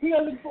thing in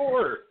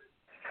 2004.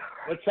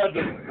 Let's have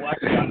the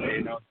black guy,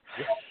 all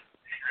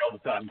the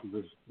time because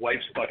his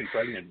wife's fucking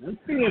pregnant. Let's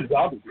be a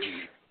zombie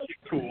baby. That's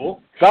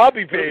cool.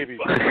 Zombie baby.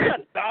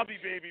 Zombie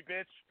baby,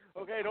 bitch.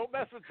 Okay, don't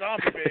mess with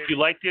zombie baby. If you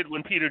liked it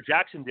when Peter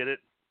Jackson did it.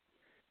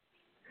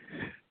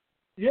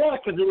 Yeah,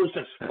 because it was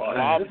just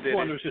fun. This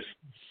one was just...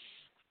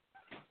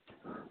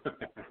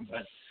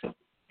 But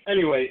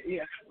anyway,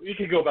 yeah, we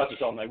could go about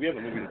this all night. We have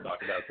a movie to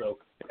talk about, so...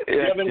 Do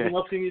you have anything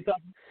else you need to talk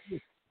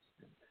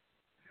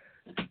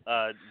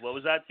about? What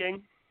was that,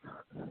 King?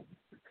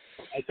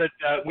 I said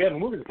we have a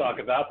movie to talk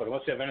about, but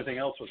unless you have anything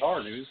else with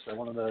horror news, I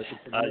wanted to...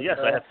 Yes,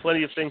 I have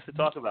plenty of things to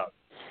talk about.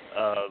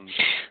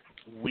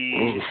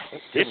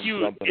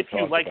 If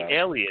you like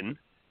Alien,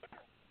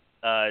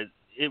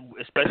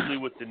 especially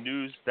with the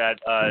news that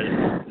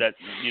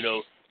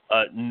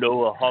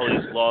Noah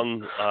Hawley's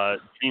long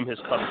dream has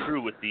come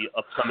true with the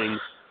upcoming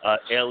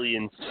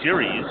Alien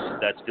series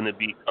that's going to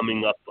be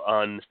coming up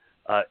on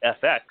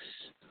FX.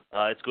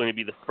 It's going to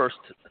be the first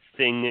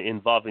thing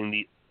involving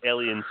the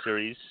Alien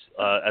series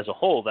as a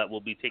whole that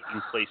will be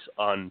taking place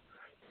on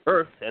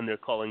Earth, and they're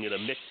calling it a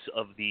mix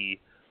of the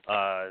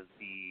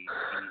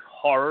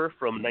horror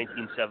from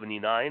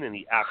 1979 and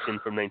the action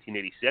from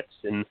 1986,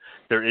 and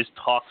there is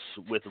talks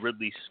with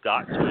Ridley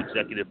Scott to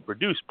executive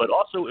produce. But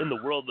also in the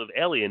world of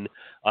Alien,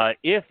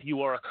 if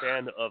you are a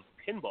fan of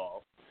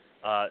pinball,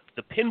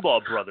 the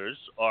Pinball Brothers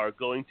are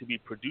going to be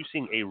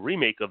producing a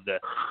remake of the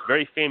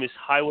very famous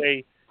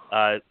Highway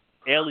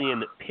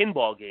Alien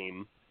pinball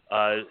game,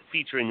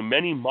 featuring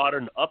many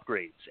modern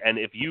upgrades. And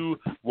if you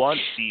want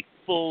the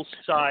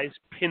full-size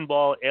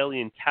pinball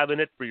Alien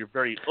cabinet for your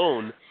very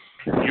own,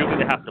 you're going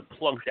to have to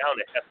plunk down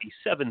a hefty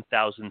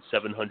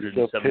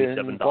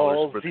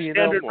 $7,777 for the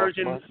standard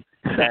version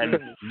and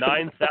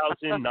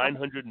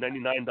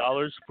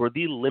 $9,999 for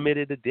the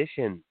limited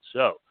edition.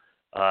 So,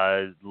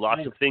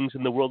 lots of things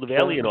in the world of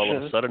Alien all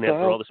of a sudden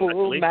after all the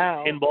speculation.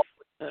 Pinball.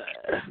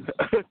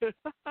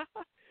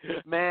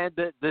 Man,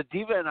 the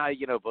diva and I,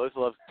 both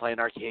love playing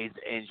arcades,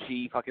 and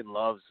she fucking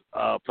loves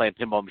playing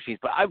pinball machines.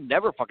 But I've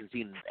never fucking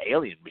seen an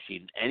Alien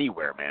machine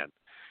anywhere, man.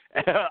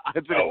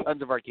 I've been at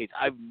tons of arcades.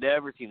 I've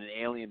never seen an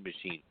Alien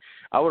machine.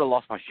 I would have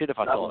lost my shit if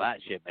I saw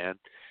that shit, man.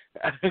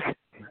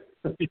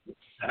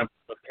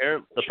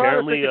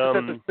 Apparently,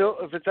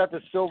 if it's at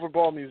the Silver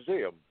Ball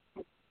Museum.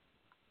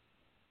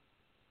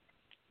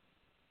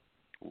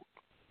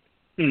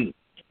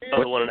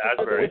 Oh, the one in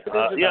Asbury.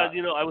 Yeah,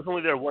 I was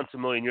only there once a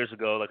million years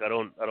ago. Like I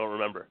don't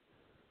remember.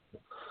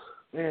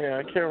 Yeah,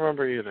 I can't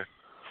remember either.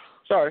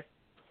 Sorry.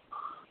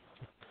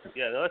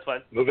 Yeah, no, that's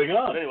fine. Moving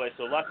on. But anyway,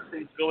 so lots of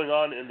things going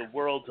on in the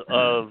world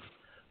of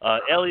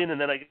Alien,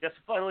 and then I guess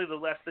finally the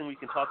last thing we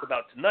can talk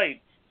about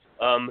tonight,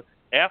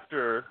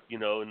 after,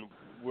 and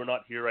we're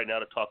not here right now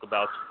to talk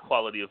about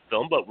quality of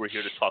film, but we're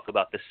here to talk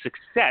about the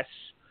success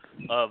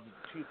of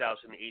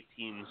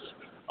 2018's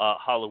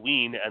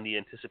Halloween and the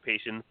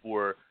anticipation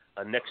for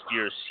next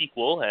year's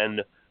sequel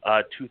and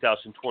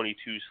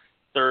 2022's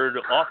third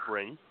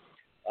offering.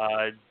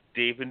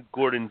 David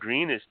Gordon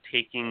Green is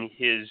taking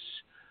his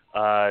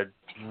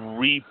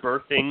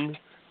rebirthing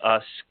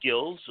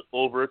skills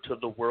over to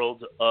the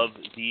world of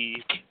The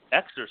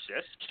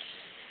Exorcist.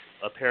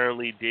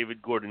 Apparently,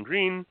 David Gordon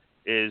Green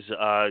is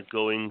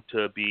going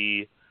to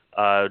be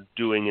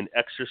doing an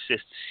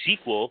Exorcist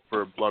sequel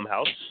for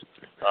Blumhouse,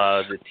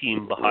 the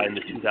team behind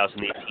the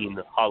 2018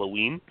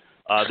 Halloween.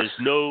 There's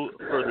no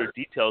further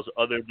details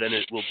other than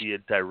it will be a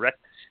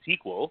direct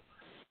sequel.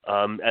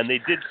 And they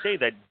did say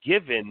that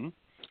given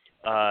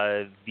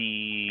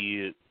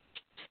the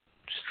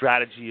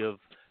strategy of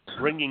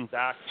bringing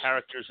back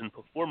characters and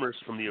performers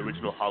from the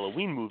original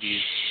Halloween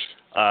movies,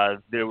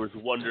 there was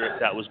wonder if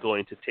that was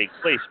going to take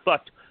place.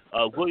 But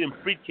William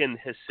Friedkin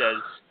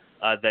says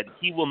that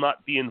he will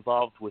not be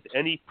involved with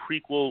any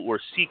prequel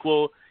or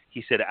sequel.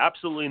 He said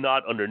absolutely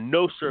not, under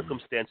no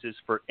circumstances,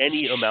 for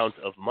any amount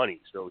of money.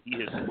 So he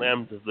has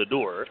slammed the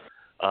door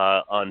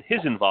on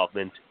his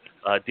involvement.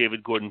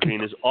 David Gordon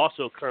Green is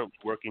also currently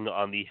working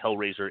on the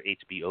Hellraiser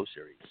HBO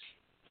series.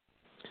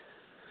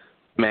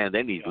 Man,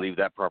 they need to leave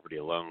that property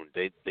alone.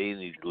 They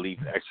need to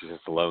leave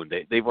Exorcist alone.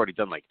 They've already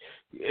done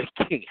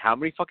how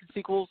many fucking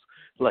sequels?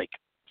 Sequels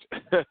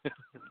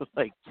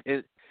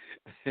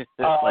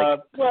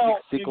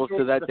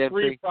to that damn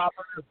thing.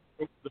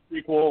 The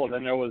sequel, and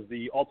then there was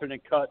the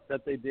alternate cut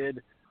that they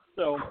did.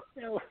 So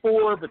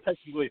 4, but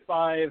technically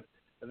 5.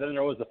 And then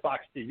there was the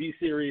Fox TV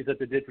series that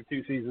they did for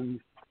 2 seasons.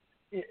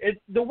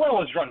 The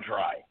well is run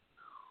dry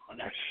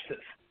on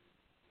Exorcist.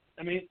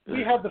 I mean,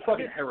 we have the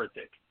fucking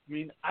Heretic. I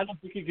mean, I don't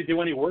think you could do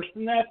any worse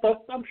than that,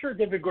 but I'm sure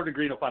David Gordon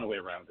Green will find a way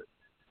around it.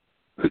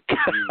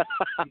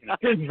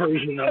 His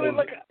version of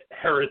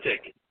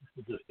Heretic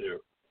to just do.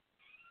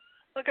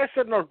 Like I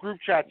said in our group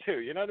chat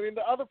too, you know what I mean?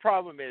 The other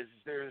problem is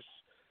there's,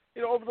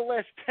 over the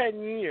last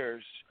 10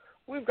 years,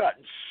 we've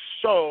gotten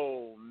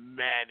so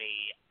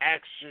many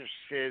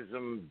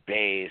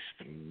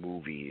exorcism-based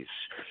movies.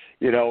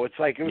 It's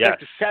like it was like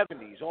the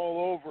 70s all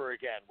over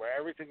again, where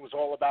everything was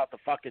all about the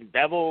fucking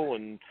devil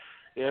and,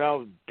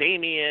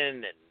 Damien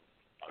and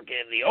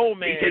fucking The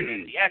Omen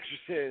and The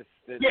Exorcist.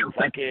 And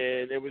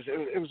fucking, it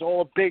was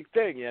all a big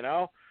thing, you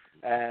know?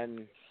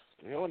 And,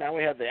 you know, now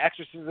we have The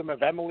Exorcism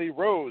of Emily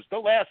Rose, The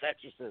Last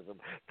Exorcism,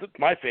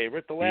 my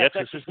favorite, The Last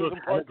Exorcism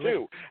Part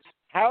 2.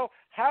 How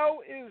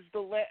is it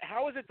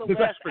The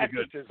Last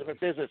Exorcism if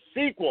there's a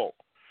sequel?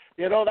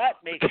 You know,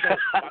 that makes no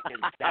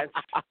fucking sense.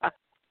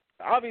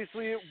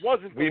 Obviously, it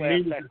wasn't The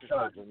Last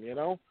Exorcism, you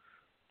know?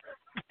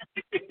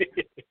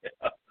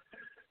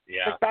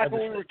 Yeah. Like back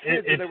when we were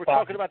kids and they were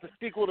talking about the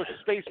sequel to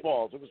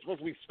Spaceballs. It was supposed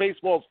to be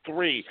Spaceballs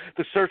 3,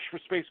 The Search for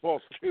Spaceballs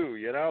 2,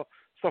 you know?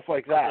 Stuff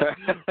like that.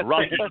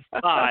 Rocky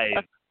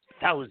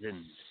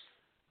 5000.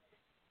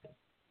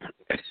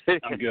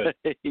 I'm good.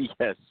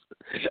 Yes.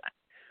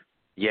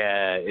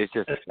 Yeah, it's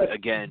just,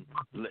 again.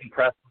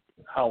 Impressed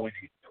Halloween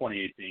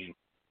 2018.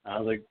 I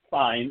was like,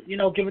 fine, you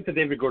know, give it to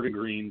David Gordon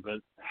Green,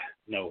 but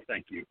no,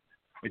 thank you.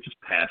 Just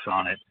pass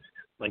on it.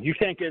 Like, you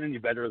can't get any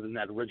better than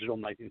that original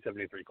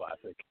 1973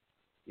 classic.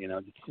 You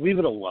know, just leave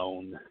it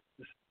alone.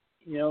 Just,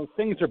 you know,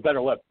 things are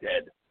better left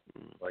dead.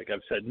 Like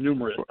I've said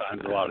numerous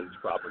times, a lot of these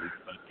properties.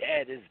 But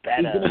dead is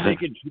better. He's gonna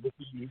make it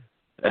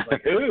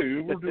like,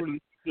 hey, we're doing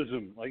this.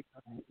 Like,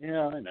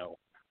 yeah, I know.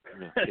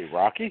 Hey,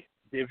 Rocky?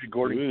 David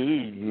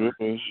Gordon.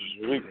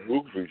 Big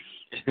movies.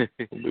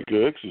 Big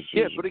exorcism.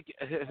 Yeah,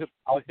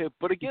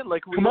 but again,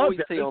 like we always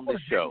say on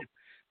this show,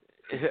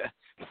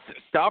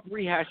 stop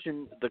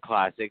rehashing the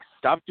classics,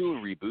 stop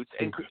doing reboots,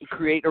 and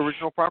create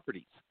original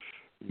properties.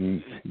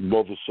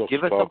 Mother sucks.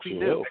 Give us something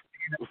new.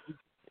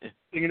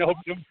 You know,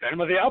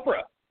 Phantom of the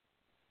Opera.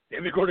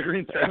 David Gordon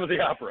Green's Phantom of the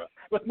Opera.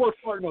 With more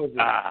smart noses.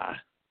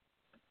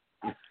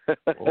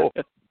 Oh.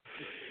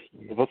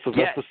 What's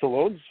Sylvester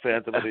Stallone's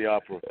Phantom of the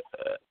Opera?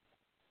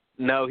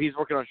 No, he's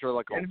working on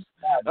Sherlock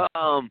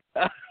Holmes.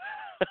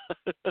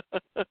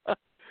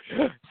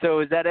 So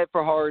is that it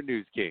for horror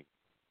news, King?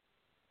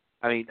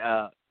 I mean,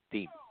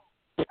 Dean.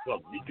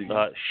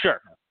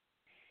 Sure.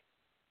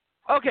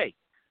 Okay.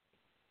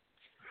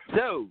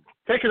 So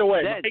take it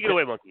away. Take it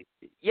away, Monkey.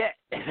 Yeah.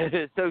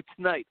 So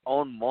tonight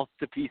on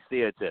Masterpiece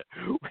Theater,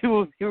 we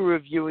will be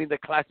reviewing the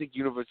classic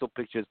Universal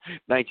Pictures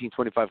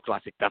 1925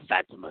 classic, The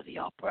Phantom of the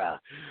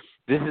Opera.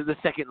 This is the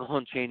second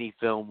Lon Chaney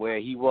film where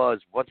he was,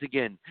 once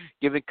again,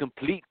 given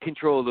complete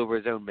control over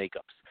his own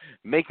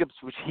makeups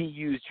which he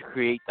used to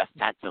create the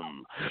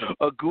Phantom,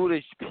 a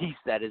ghoulish beast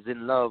that is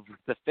in love with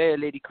the fair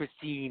Lady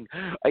Christine,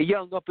 a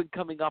young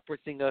up-and-coming opera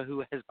singer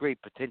who has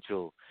great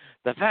potential.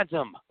 The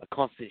Phantom, a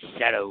constant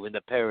shadow in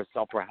the Paris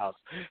Opera House,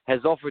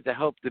 has offered to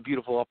help the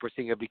beautiful opera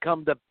singer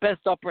become the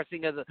best opera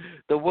singer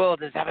the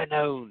world has ever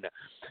known.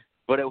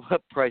 But at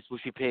what price will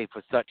she pay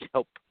for such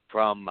help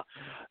from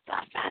the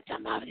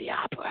Phantom of the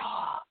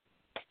Opera?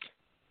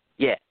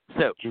 Yeah,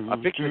 so I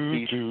picked this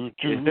piece.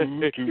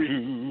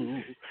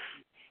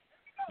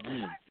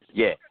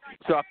 Yeah,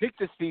 so I picked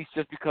this piece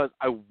just because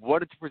I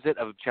wanted to present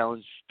a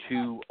challenge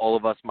to all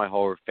of us, my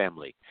horror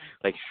family.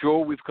 Like,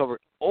 sure, we've covered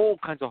all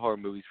kinds of horror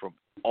movies from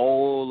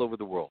all over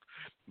the world,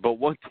 but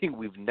one thing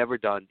we've never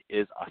done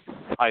is a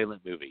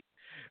silent movie.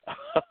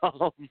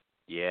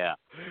 Yeah,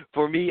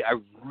 for me, I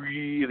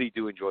really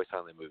do enjoy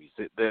silent movies.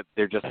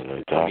 They're just,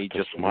 for me,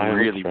 just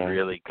really,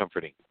 really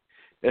comforting.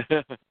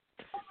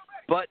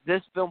 But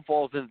this film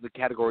falls into the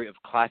category of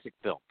classic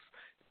films.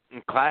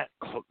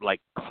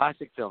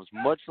 Classic films,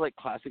 much like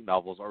classic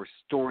novels, are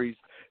stories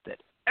that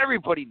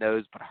everybody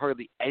knows, but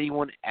hardly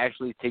anyone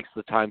actually takes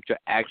the time to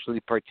actually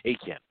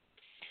partake in.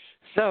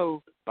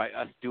 So, by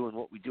us doing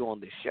what we do on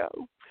this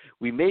show,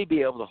 we may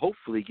be able to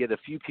hopefully get a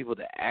few people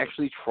to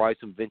actually try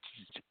some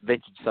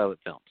vintage silent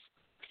films.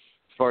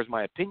 As far as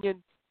my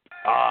opinion,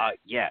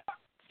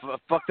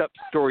 fucked up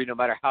story. No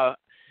matter how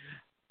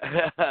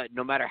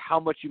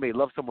much you may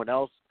love someone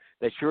else,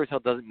 that sure as hell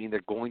doesn't mean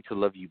they're going to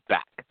love you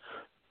back.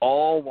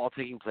 All while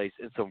taking place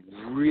in some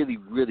really,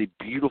 really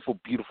beautiful,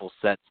 beautiful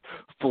sets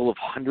full of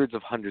hundreds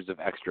of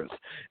extras.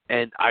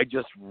 And I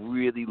just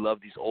really love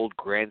these old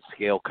grand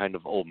scale kind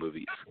of old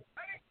movies.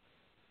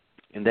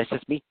 And that's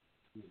just me.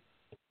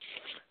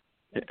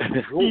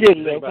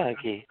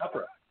 Monkey.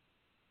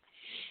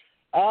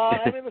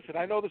 I mean, listen,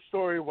 I know the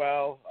story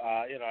well.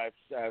 You know,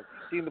 I've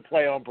seen the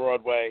play on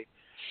Broadway.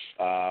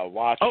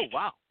 Watched. Oh,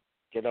 wow.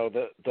 You know,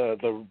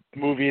 the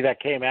movie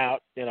that came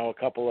out, you know,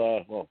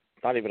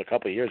 not even a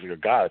couple of years ago.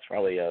 God, it's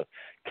probably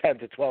 10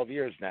 to 12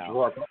 years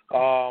now.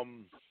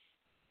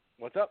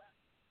 What's up?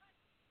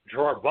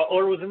 Gerard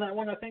Butler was in that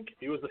one, I think.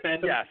 He was the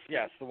Phantom.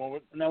 Yes, the one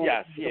with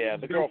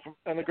the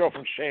girl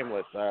from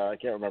Shameless. I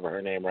can't remember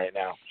her name right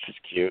now. She's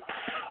cute.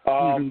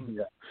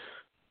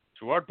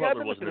 Gerard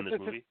Butler wasn't in this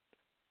movie.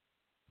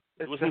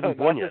 It wasn't even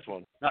born yet. This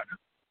one.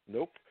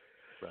 Nope.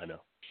 I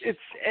know.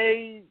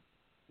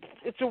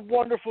 It's a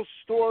wonderful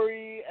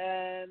story,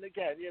 and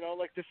again, you know,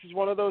 like, this is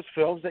one of those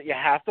films that you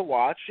have to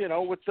watch, you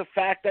know, with the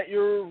fact that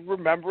you're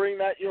remembering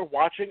that you're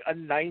watching a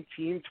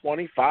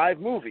 1925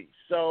 movie.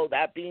 So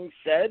that being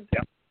said,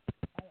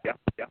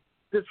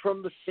 it's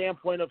from the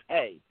standpoint of,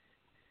 hey,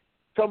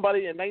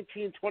 somebody in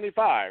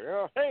 1925, you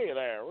know, hey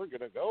there, we're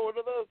gonna go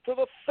to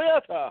the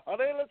theater,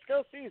 honey, let's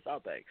go see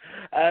something,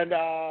 and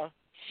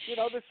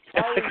this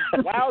probably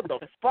wowed the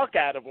fuck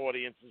out of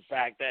audiences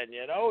back then,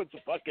 It's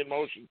a fucking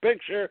motion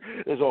picture.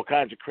 There's all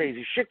kinds of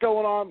crazy shit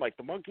going on. Like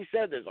the monkey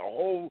said, there's a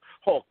whole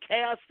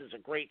cast. There's a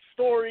great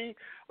story,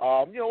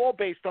 all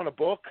based on a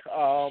book.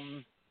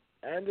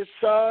 And it's,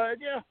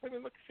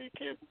 look, see,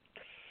 kid.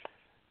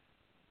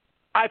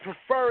 I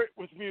prefer it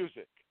with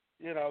music.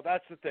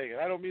 That's the thing. And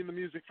I don't mean the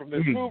music from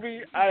this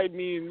movie. I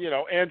mean,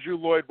 Andrew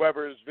Lloyd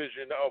Webber's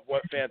vision of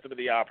what Phantom of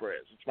the Opera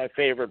is. It's my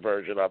favorite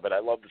version of it. I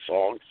love the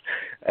songs.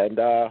 And,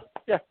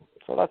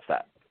 so that's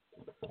that.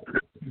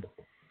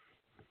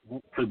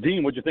 So,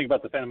 Dean, what did you think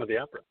about the Phantom of the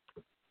Opera?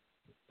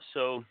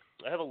 So,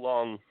 I have a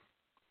long,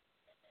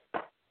 I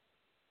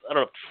don't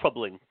know if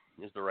troubling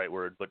is the right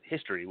word, but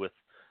history with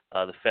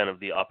the Phantom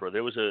of the Opera.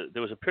 There was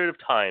a period of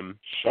time.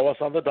 Show us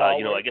on the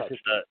dial. I guess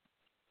it's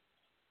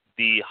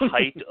the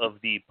height of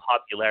the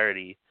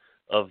popularity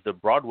of the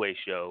Broadway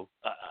show.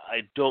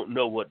 I don't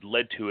know what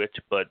led to it,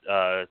 but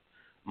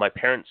my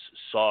parents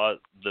saw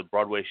the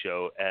Broadway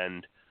show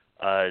and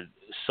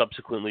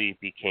subsequently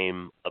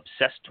became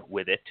obsessed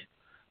with it,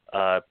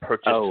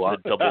 purchased the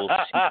double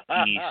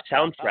CD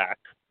soundtrack,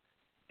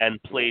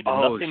 and played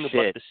nothing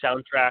but the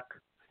soundtrack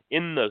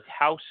in the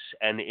house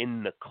and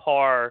in the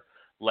car,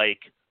 like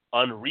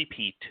on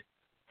repeat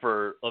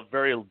for a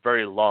very,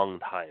 very long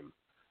time.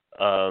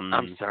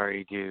 I'm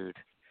sorry, dude.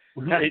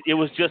 It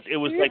was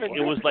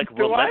like relentless.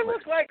 Do I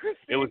look like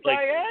Christine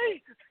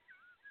Baye?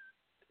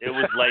 It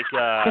was like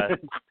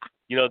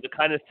the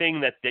kind of thing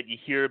that you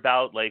hear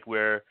about, like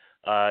where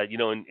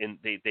and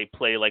they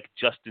play like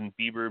Justin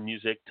Bieber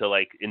music to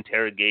like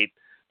interrogate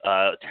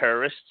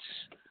terrorists,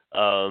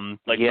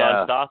 like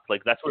nonstop.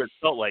 Like that's what it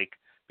felt like,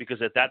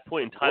 because at that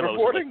point in time I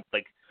was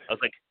like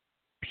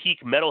peak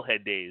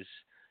metalhead days,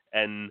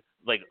 and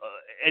like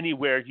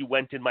anywhere you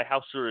went in my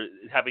house or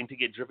having to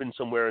get driven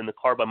somewhere in the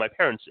car by my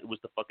parents, it was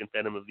the fucking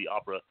Phantom of the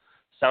Opera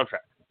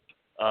soundtrack.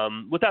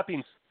 With that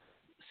being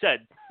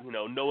said,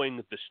 knowing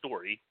the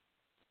story,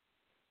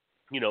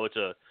 it's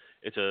a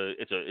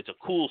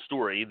cool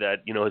story that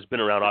has been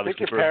around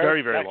obviously for a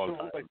very, very long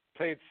time. Like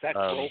played sex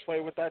role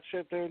play with that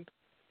shit, dude.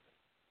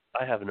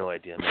 I have no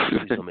idea, man.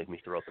 Please don't make me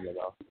throw up in my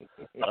mouth.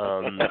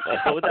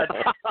 So with that,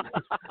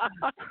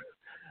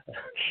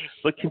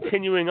 but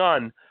continuing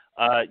on.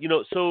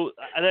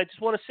 And I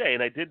just want to say,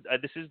 and I did.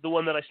 This is the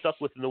one that I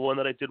stuck with, and the one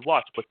that I did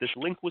watch. But this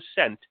link was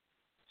sent,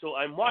 so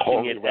I'm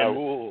watching it.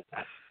 And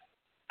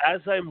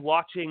as I'm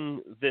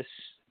watching this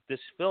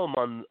film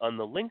on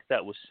the link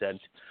that was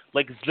sent,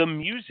 like the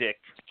music,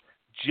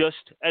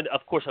 and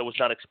of course I was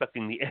not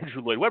expecting the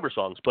Andrew Lloyd Webber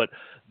songs, but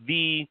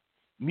the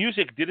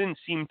music didn't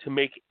seem to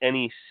make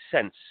any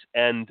sense.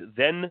 And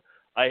then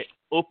I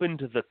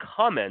opened the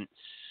comments.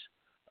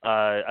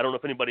 I don't know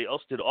if anybody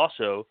else did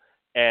also.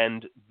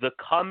 And the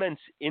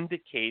comments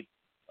indicate,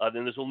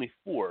 then there's only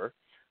 4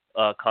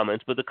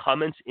 comments, but the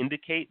comments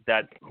indicate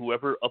that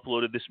whoever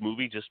uploaded this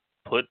movie just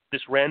put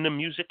this random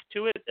music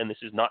to it, and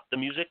this is not the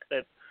music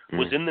that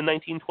was in the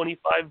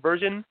 1925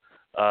 version.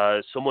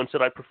 Someone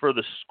said, I prefer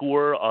the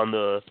score on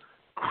the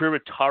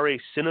Quiritare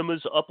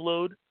Cinemas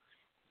upload.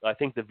 I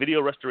think the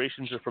video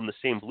restorations are from the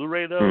same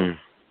Blu-ray, though.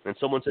 And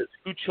someone said,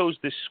 who chose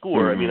this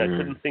score? I mean, I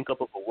couldn't think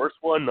up of a worse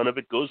one. None of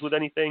it goes with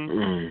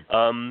anything.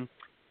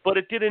 But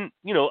it didn't,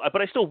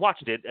 but I still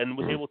watched it and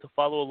was able to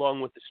follow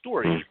along with the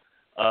story.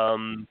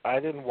 I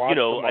didn't watch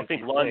I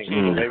think Lon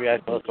Chaney. Maybe I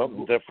saw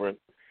something different.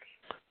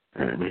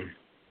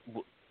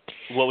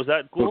 What was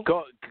that, Ghoul?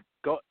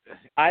 Go.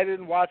 I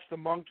didn't watch the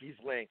Monkeys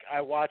link.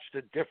 I watched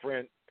a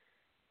different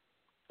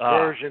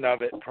version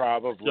of it,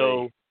 probably.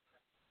 So,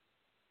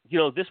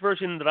 this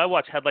version that I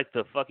watched had like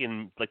the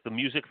fucking the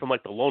music from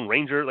like the Lone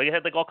Ranger. Like it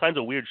had like all kinds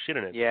of weird shit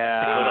in it.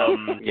 Yeah.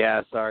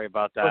 But, sorry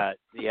about that.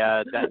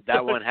 Yeah,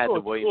 that one had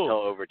the William Tell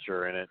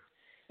overture in it.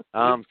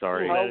 I'm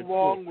sorry. How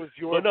long was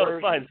your no,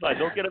 version? It's fine.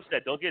 Don't get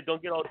upset. Don't get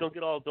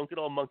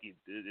all monkeyed.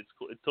 It's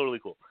cool. It's totally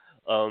cool.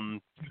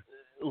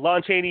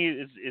 Lon Chaney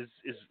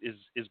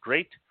is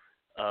great.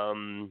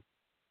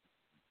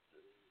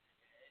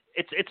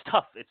 It's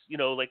tough. It's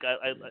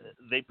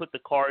they put the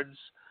cards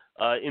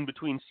in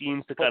between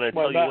scenes to kind of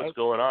tell you what's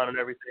going on and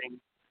everything.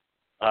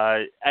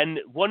 And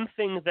one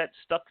thing that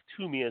stuck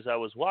to me as I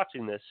was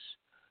watching this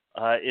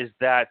is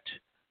that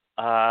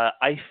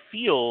I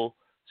feel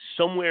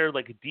somewhere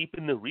like deep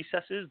in the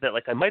recesses that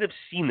like I might have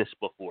seen this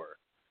before,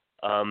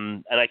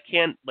 and I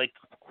can't like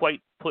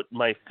quite put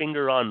my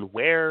finger on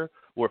where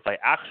or if I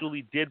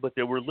actually did, but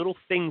there were little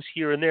things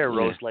here and there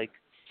where I was like,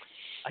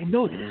 I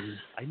know this.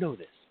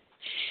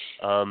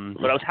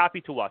 But I was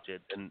happy to watch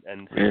it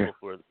and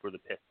thankful for the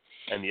pick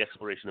and the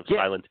exploration of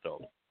silent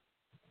film.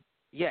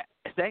 Yeah,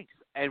 thanks.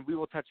 And we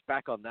will touch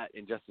back on that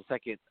in just a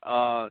second.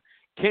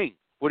 King,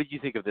 what did you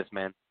think of this,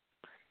 man?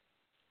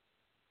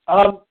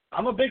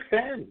 I'm a big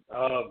fan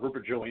of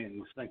Rupert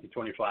Julien's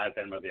 1925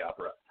 Phantom of the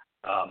Opera.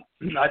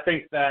 I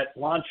think that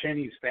Lon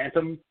Chaney's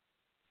Phantom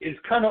is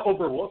kind of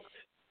overlooked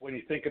when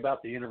you think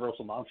about the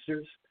Universal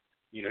monsters.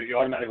 You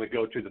automatically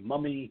go to the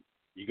Mummy,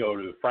 you go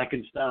to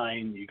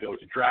Frankenstein, you go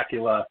to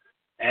Dracula,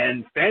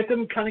 and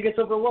Phantom kind of gets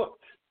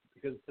overlooked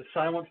because it's a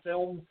silent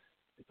film.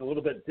 It's a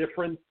little bit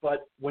different,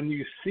 but when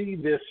you see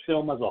this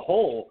film as a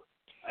whole,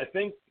 I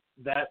think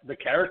that the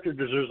character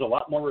deserves a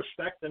lot more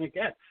respect than it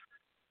gets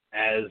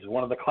as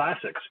one of the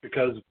classics,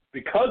 because of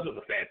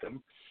the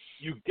Phantom,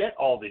 you get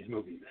all these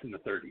movies in the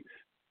 30s.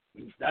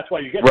 That's why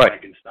you get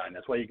Frankenstein.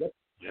 That's why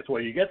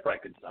you get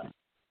Frankenstein.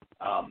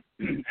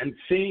 And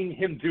seeing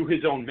him do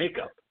his own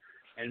makeup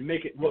and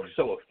make it look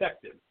so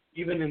effective,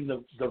 even in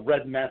the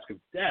red mask of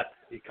death,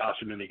 the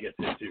costume that he gets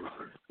into,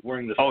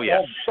 wearing the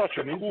such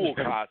a cool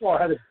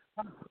costume.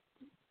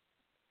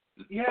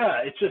 Yeah,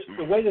 it's just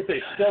the way that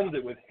they filmed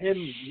it with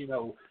him,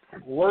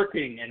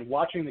 lurking and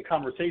watching the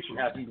conversation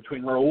happen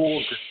between Raoul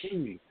and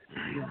Christine.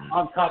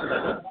 On top of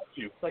that,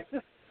 it's like, this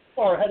is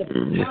far ahead of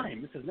its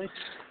time. This is nice.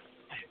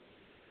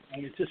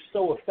 And it's just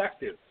so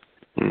effective.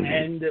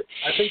 And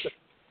I think the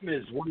film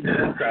is one of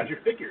the most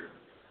tragic figures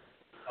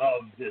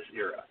of this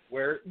era,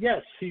 where,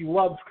 yes, he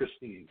loves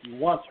Christine. He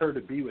wants her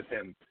to be with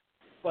him,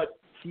 but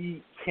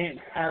he can't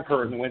have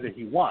her in the way that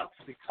he wants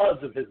because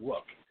of his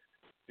look,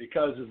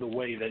 because of the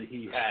way that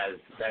he has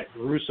that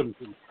gruesome,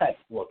 grotesque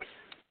look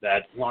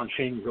that Lon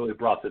Chaney really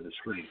brought to the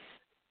screen.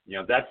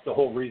 That's the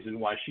whole reason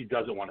why she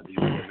doesn't want to be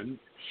with him. And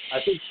I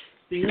think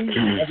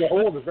Christine, as a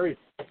whole, is very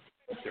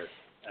sister,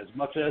 as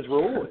much as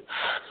Raoul is.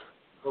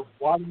 For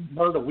wanting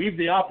her to leave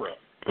the opera.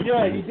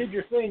 Yeah, you did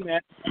your thing,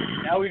 man.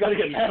 Now we got to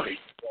get married.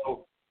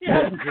 So,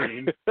 yeah,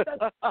 dream.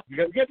 You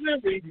got to get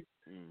married.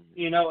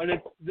 And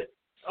it's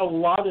a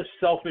lot of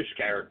selfish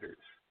characters.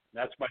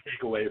 That's my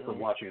takeaway from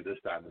watching it this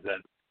time, is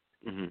that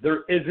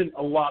there isn't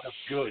a lot of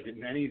good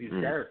in any of these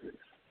characters.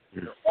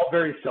 They're all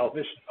very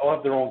selfish. They all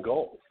have their own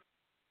goals.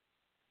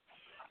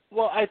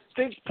 Well, I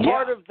think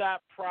part of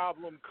that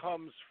problem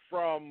comes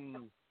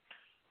from,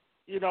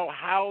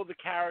 how the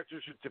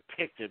characters are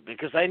depicted.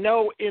 Because I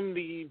know in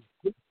the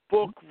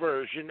book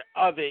version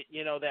of it,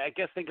 that I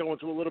guess they go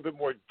into a little bit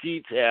more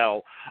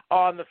detail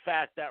on the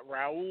fact that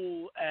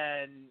Raoul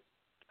and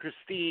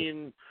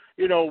Christine,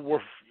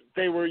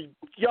 they were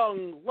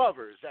young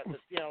lovers,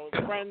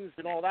 friends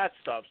and all that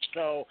stuff.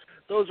 So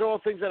those are all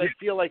things that I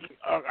feel like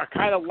are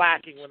kind of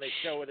lacking when they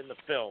show it in the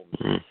film.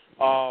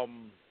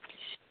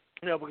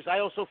 Because I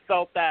also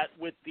felt that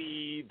with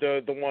the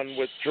one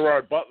with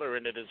Gerard Butler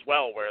in it as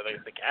well, where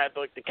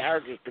the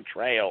character's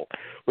portrayal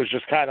was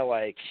just kind of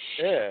like,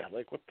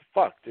 like, what the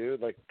fuck,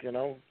 dude? Like,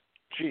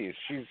 geez,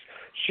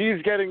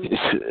 she's getting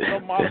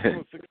some modicum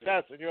of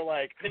success, and you're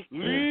like,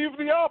 leave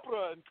the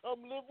opera and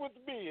come live with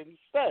me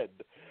instead.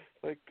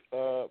 Like,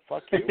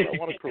 fuck you, I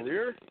want a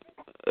career.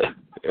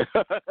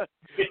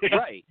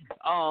 Right.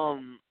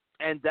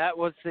 And that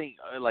was the thing,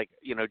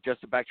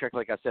 just to backtrack,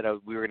 like I said,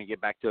 we were going to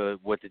get back to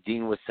what the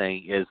dean was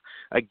saying is,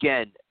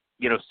 again,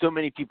 so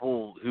many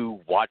people who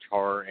watch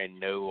horror and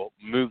know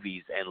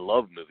movies and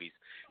love movies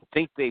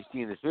think they've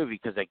seen this movie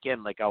because,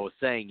 again, like I was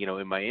saying,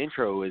 in my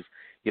intro is,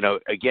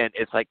 again,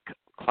 it's like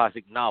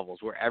classic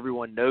novels where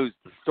everyone knows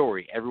the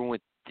story. Everyone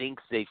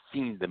thinks they've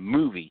seen the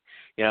movie,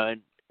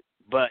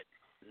 but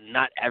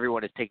not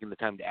everyone has taken the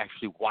time to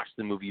actually watch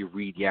the movie or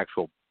read the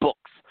actual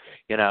books,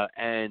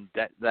 and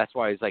that's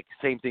why it's like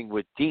same thing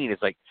with Dean.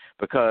 It's like,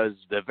 because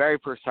the very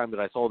first time that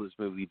I saw this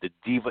movie, the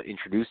diva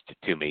introduced it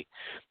to me,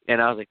 and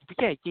I was like,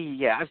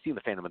 yeah, I've seen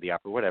the Phantom of the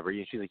Opera, whatever.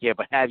 And she's like, yeah,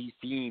 but have you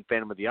seen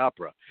Phantom of the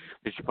Opera?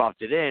 And she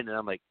popped it in, and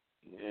I'm like,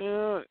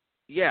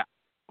 yeah,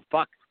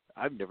 fuck.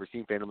 I've never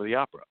seen Phantom of the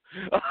Opera.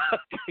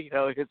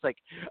 It's like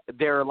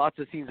there are lots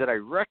of scenes that I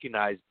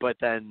recognize, but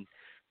then,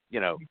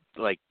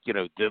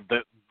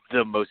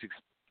 the most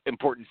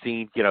important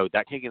scene,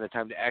 that taking the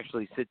time to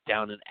actually sit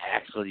down and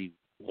actually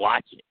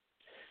watch it,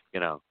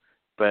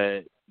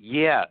 But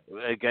yeah,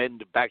 again,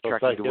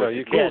 backtracking to what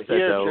you can't said,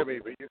 hear though, Jimmy,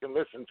 but you can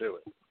listen to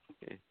it.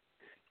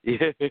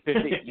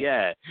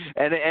 Yeah,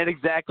 and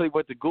exactly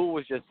what the ghoul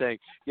was just saying.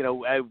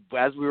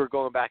 As we were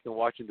going back and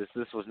watching this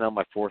was now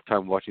my fourth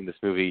time watching this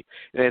movie,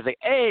 and it's like,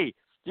 hey,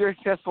 you're a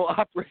successful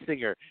opera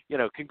singer.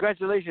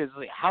 Congratulations. It's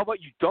like, how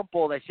about you dump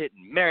all that shit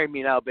and marry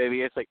me now,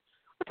 baby? It's like,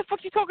 what the fuck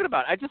are you talking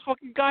about? I just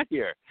fucking got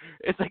here.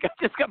 It's like I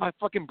just got my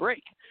fucking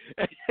break.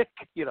 But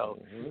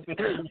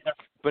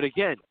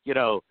again,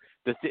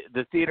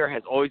 the theater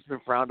has always been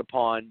frowned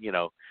upon,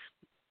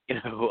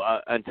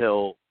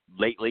 until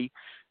lately.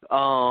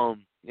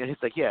 And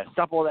it's like, yeah,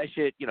 stop all that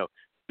shit.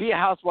 Be a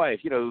housewife.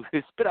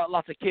 Spit out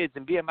lots of kids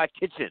and be in my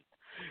kitchen.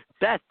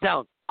 That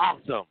sounds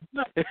awesome.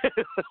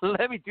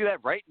 Let me do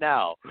that right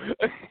now.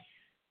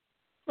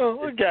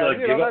 Well, again,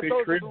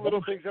 those are the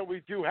little things that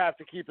we do have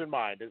to keep in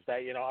mind. Is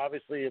that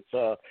obviously it's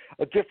a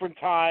different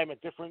time, a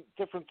different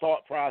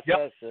thought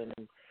process, and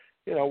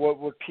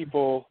what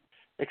people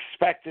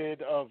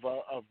expected of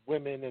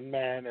women and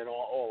men and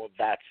all of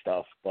that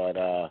stuff. But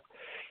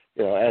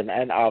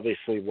and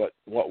obviously what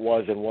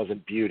was and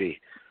wasn't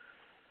beauty.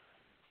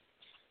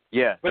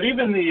 Yeah, but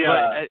even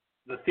the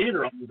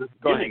theater owners at the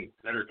beginning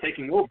that are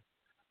taking over.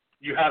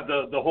 You have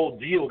the whole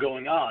deal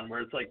going on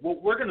where it's like, well,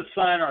 we're going to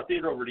sign our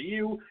theater over to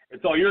you.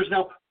 It's all yours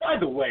now. By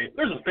the way,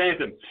 there's a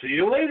Phantom. See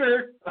you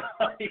later.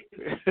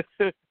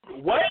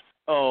 What?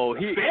 Oh,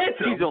 he's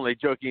only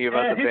joking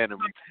about the Phantom.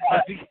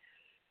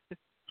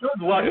 Good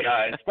luck,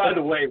 guys. By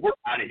the way, we're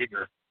out of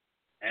here.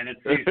 And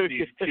it's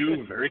these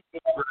two very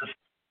clever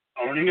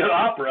owning an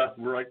opera.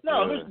 We're like,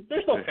 no,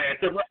 there's no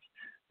phantom.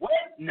 What?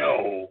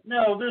 No,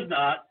 there's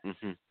not.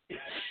 Mm-hmm.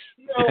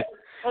 No.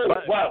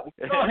 Wow.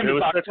 It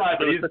was such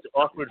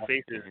awkward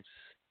faces.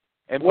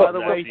 And by the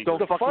way, don't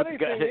the fuck funny with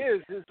the guy.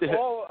 thing is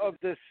all of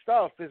this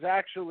stuff is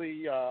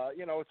actually,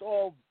 it's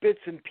all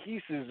bits and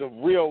pieces of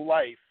real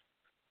life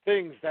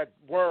things that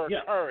were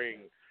occurring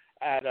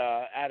at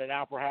an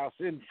opera house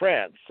in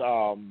France.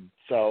 The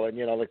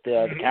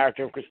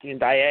character of Christine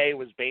Daae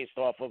was based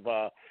off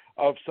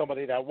of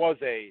somebody that was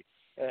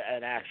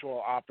an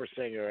actual opera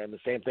singer, and the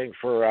same thing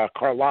for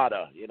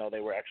Carlotta. They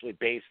were actually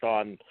based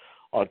on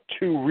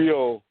two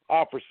real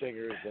opera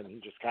singers, and he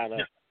just kind of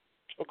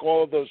took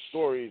all of those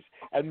stories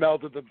and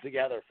melded them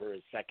together for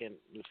his second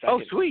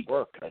sweet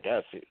work, I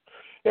guess. He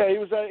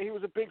was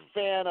a big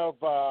fan of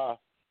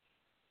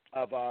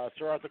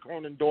Sir Arthur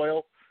Conan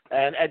Doyle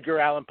and Edgar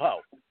Allan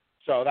Poe.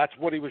 So that's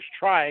what he was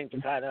trying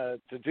to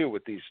do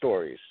with these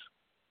stories.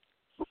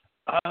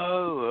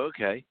 Oh,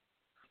 okay.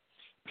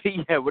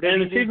 Yeah, whatever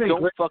you do,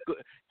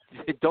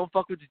 don't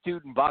fuck with the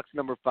dude in box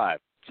number 5.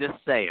 Just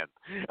saying.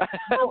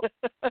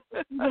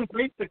 It's even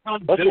great to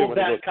kind of build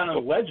that kind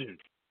of legend.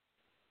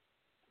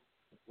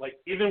 Like,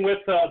 even with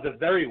the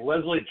very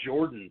Leslie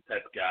Jordan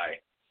type guy,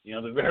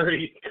 the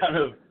very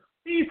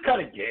he's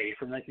kind of gay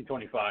from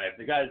 1925.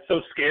 The guy that's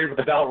so scared with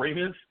the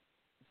ballerinas.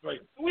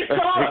 Like, we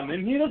saw him,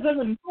 and he doesn't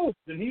even move,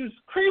 and he was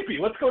creepy.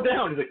 Let's go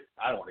down. He's like,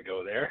 I don't want to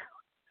go there.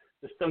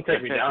 Just don't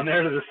take me down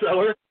there to the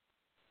cellar.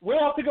 We'll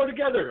have to go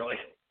together. Like,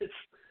 it's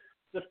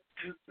just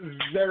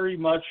very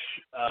much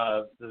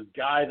the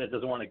guy that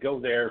doesn't want to go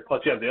there.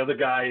 Plus, you have the other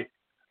guy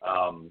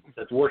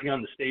that's working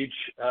on the stage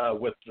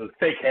with the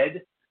fake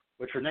head,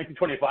 which for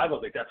 1925, I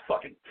was like, that's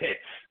fucking tits.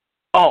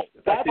 Oh,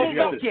 that's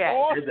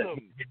awesome.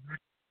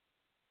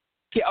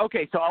 Yeah,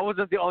 okay, so I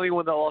wasn't the only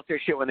one that lost their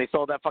shit when they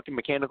saw that fucking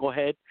mechanical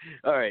head.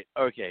 All right,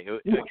 okay,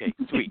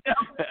 sweet.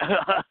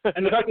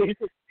 And the fact that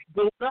he's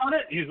built on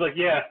it, he's like,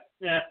 yeah,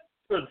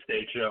 for the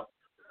stage show.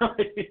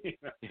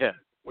 Yeah.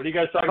 What are you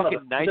guys talking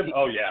about?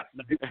 Oh, yeah.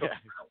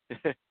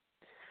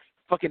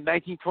 Fucking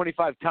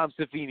 1925 Tom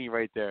Savini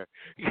right there.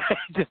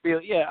 Just be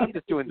like, I'm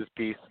just doing this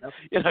piece.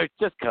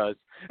 Just cuz.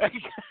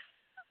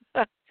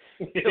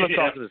 It looks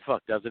awesome as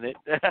fuck, doesn't it?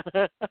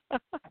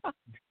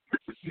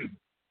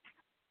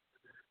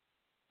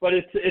 But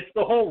it's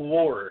the whole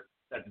lore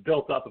that's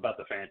built up about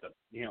the Phantom.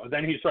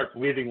 Then he starts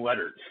weaving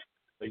letters.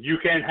 Like, you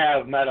can't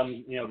have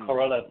Madame,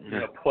 Carlotta,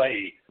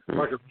 play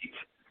Marguerite.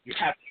 You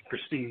have to have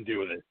Christine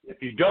do it.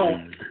 If you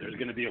don't, there's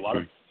going to be a lot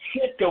of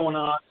shit going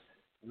on.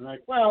 And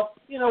like, well,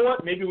 you know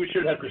what? Maybe we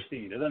should have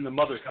Christine. And then the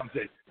mother comes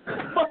in. What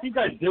the fuck are you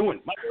guys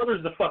doing? My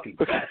brother's the fucking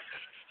best.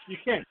 You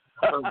can't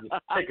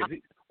take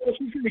it. Well,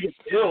 she's going to get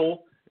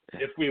ill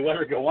if we let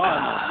her go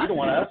on. We don't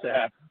want us to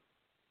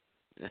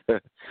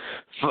have.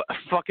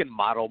 Fucking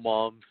model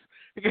moms.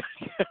 You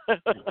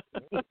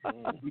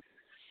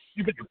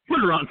better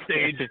put her on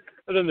stage,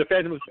 and then the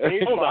Phantom was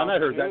hold on, I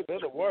heard that. They're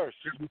the worst.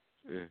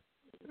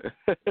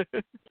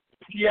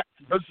 Yeah,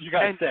 that's what you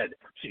guys said.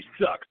 She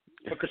sucks.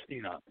 Put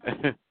Christine on.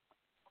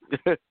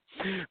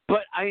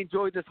 But I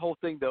enjoyed this whole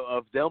thing, though,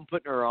 of them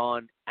putting her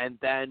on and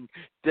then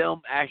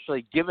them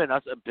actually giving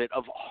us a bit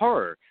of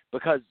horror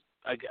because,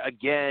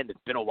 again,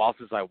 it's been a while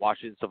since I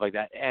watched it and stuff like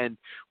that. And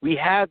we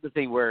have the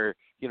thing where,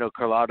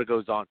 Carlotta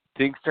goes on,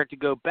 things start to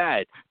go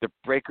bad. The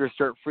breakers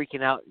start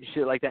freaking out and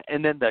shit like that.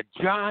 And then the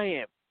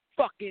giant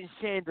fucking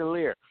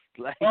chandelier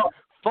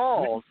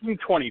falls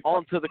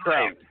onto the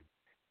crowd.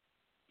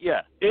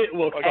 Yeah. It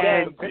looks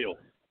real.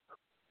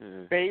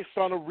 Based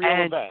on a real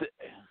event.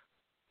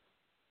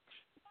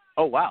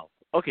 Oh, wow.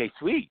 Okay,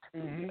 sweet.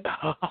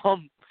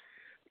 Mm-hmm.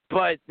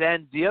 But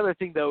then the other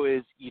thing, though,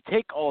 is you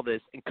take all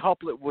this and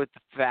couple it with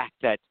the fact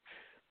that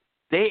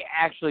they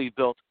actually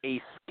built a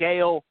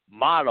scale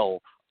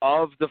model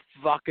of the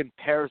fucking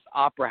Paris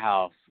Opera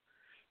House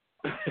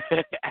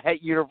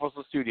at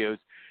Universal Studios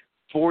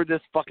for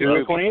this fucking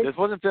movie. This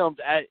wasn't filmed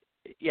at,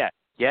 yeah.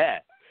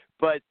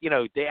 But,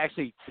 they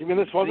actually... You mean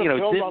this wasn't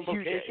filmed on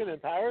location in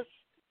Paris?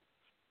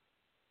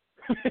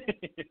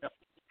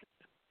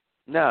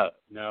 No,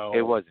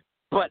 it wasn't.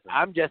 But awesome.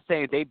 I'm just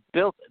saying they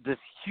built this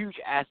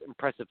huge-ass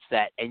impressive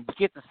set, and you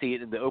get to see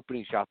it in the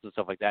opening shots and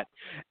stuff like that.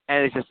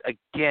 And it's just,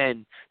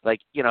 again,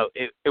 like,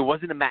 it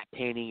wasn't a matte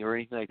painting or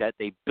anything like that.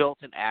 They built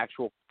an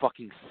actual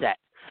fucking set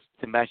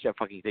to match that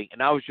fucking thing.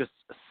 And I was just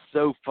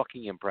so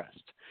fucking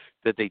impressed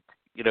that they,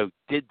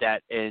 did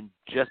that and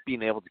just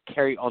being able to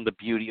carry on the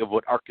beauty of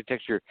what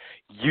architecture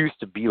used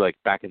to be like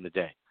back in the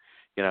day.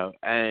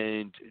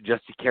 And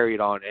just to carry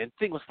it on. And the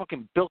thing was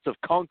fucking built of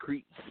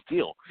concrete and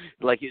steel.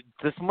 Like,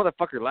 this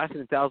motherfucker lasted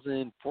in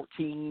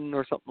 2014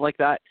 or something like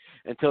that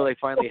until they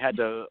finally had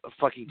to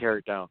fucking tear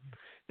it down.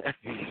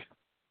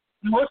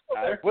 Most of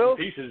their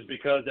pieces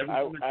because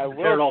everyone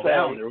tear it all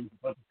down.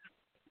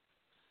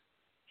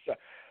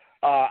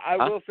 I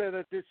will say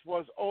that this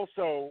was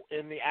also,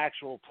 in the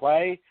actual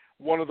play,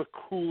 one of the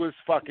coolest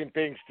fucking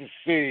things to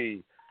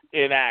see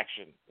in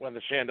action when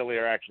the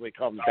chandelier actually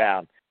comes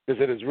down.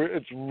 Because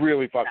it's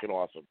really fucking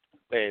awesome.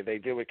 They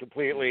do it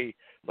completely,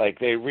 like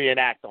they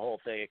reenact the whole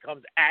thing. It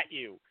comes at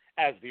you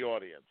as the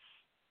audience.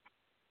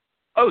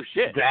 Oh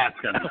shit! That's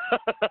gonna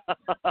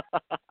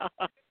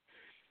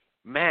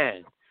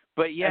man.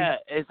 But yeah,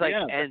 it's like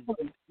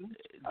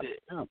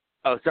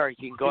oh, sorry,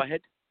 you can go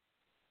ahead.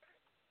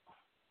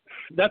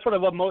 That's what I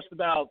love most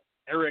about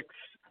Eric's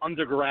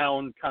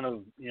underground kind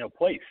of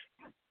place,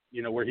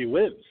 where he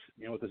lives,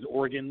 with his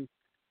organ.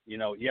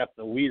 You have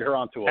to lead her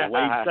onto a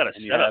lake.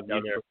 And you have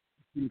down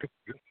there.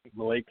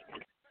 The lake.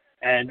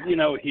 And,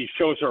 he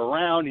shows her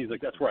around. He's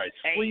like, that's where I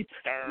sleep,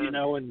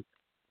 and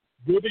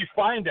you'll be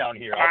fine down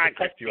here. I'll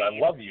protect you. I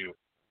love you.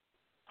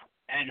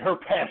 And her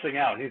passing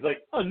out. He's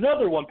like,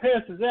 another one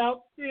passes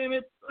out. Damn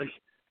it. Like,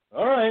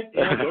 all right,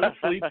 go to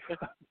sleep.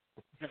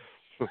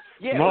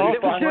 Yeah, on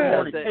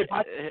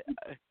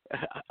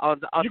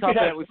top of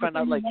that, we found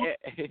out, like,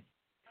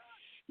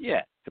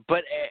 yeah,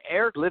 but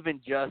Eric living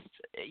just,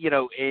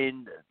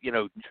 in,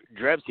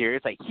 Drebs here,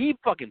 it's like he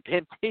fucking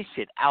pimped his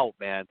shit out,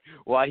 man,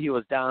 while he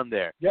was down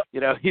there.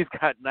 Yep. He's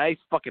got nice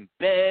fucking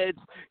beds,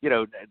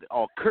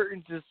 all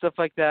curtains and stuff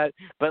like that.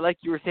 But like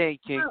you were saying,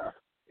 King,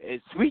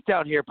 it's sweet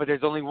down here, but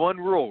there's only one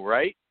rule,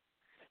 right?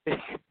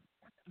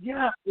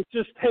 Yeah, it's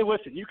just, hey,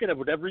 listen, you can have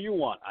whatever you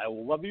want. I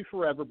will love you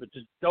forever, but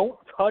just don't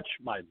touch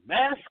my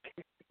mask,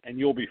 and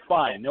you'll be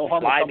fine. No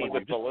harm will come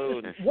with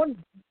balloons.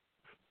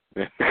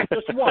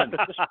 Just one.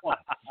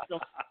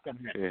 Don't come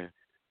here.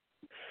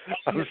 Yeah.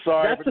 I'm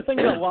sorry. That's the thing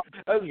that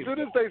as soon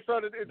as they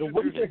started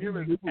introducing him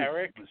as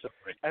Eric,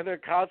 and they're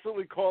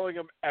constantly calling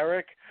him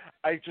Eric,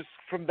 I just,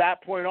 from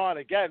that point on,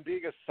 again,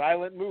 being a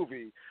silent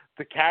movie,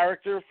 the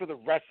character for the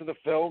rest of the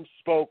film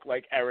spoke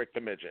like Eric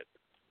the Midget.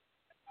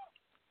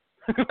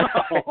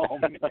 Oh,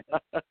 man.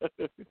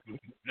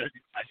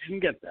 I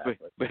didn't get that.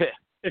 But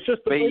it's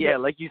just. But yeah,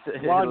 like you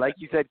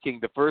said, King.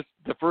 The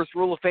first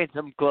rule of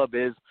Phantom Club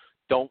is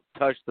don't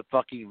touch the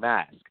fucking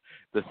mask.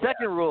 The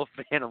second rule of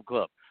Phantom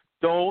Club: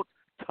 don't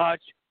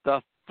touch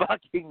the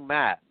fucking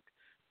mask.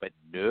 But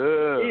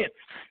no,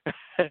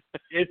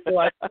 it's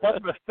like tell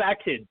a fat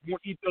kid, don't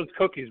eat those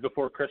cookies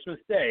before Christmas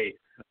Day,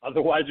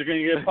 otherwise you're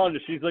gonna get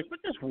punished. She's like, but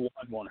just one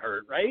won't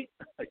hurt, right?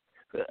 Like,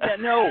 yeah,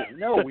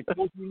 no, we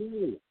told you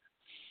no.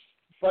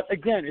 But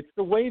again, it's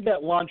the way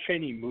that Lon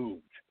Chaney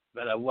moved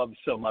that I loved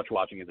so much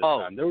watching it this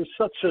time. There was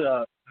such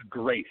a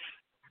grace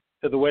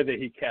to the way that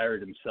he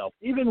carried himself.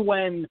 Even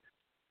when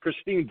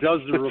Christine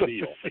does the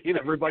reveal,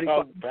 everybody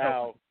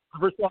bow.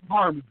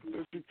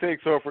 She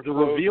takes off her the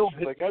clothes. Reveal.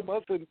 Like, I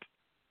mustn't.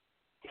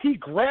 He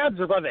grabs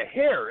her by the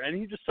hair and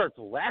he just starts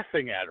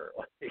laughing at her.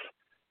 Like,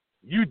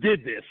 you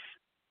did this.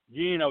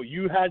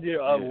 You had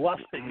a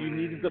lust that you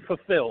needed to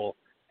fulfill,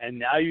 and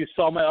now you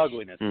saw my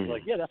ugliness. He's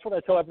like, yeah, that's what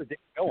I tell every day.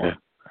 Go on.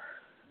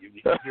 You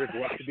need your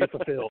lust to be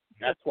fulfilled.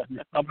 That's why you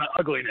saw my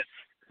ugliness.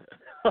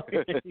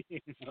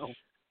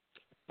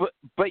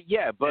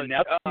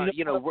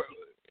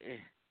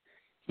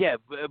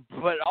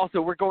 But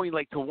also we're going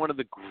like to one of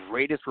the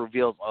greatest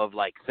reveals of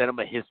like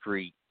cinema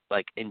history,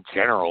 like in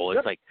general.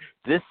 It's like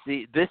this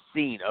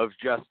scene of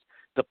just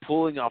the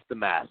pulling off the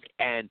mask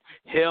and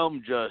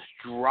him just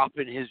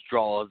dropping his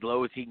jaw as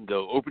low as he can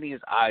go, opening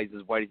his eyes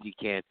as wide as he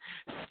can,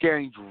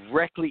 staring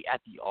directly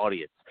at the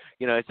audience.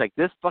 It's like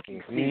this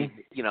fucking scene,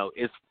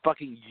 is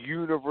fucking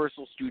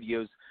Universal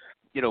Studios,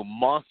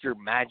 monster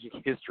magic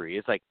history.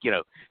 It's like,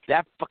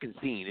 that fucking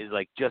scene is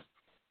like just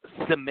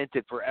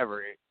cemented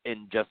forever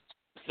in just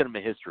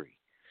cinema history.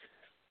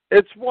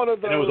 It's one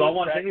of those. And it was all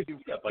one thing.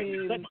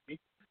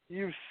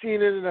 You've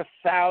seen it in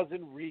 1,000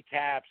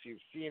 recaps. You've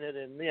seen it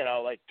in,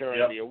 like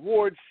during the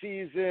awards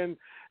season.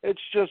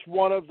 It's just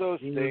one of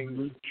those things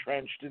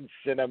entrenched in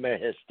cinema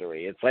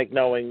history. It's like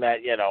knowing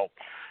that,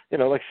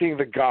 like seeing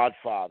The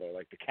Godfather,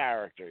 like the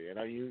character,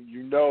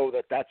 you know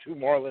that's who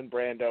Marlon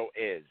Brando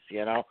is,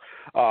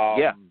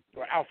 or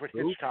Alfred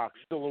Hitchcock's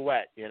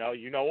silhouette, you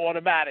know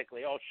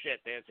automatically, oh shit,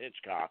 there's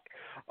Hitchcock.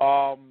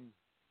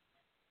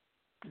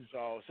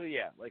 So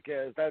yeah, like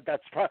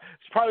that's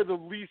probably the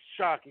least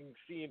shocking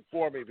scene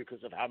for me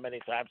because of how many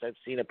times I've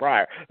seen it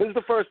prior. This is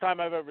the first time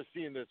I've ever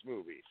seen this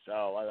movie,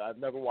 so I've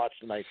never watched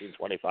the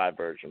 1925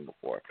 version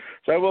before.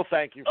 So I will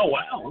thank you for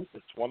that.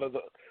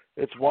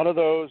 It's one of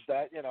those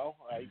that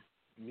I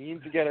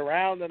mean to get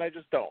around and I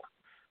just don't.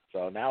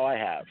 So now I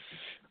have.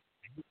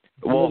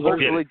 Well,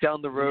 hopefully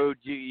down the road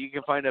you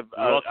can find a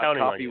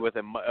copy with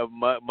a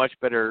much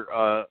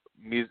better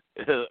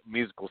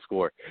musical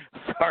score.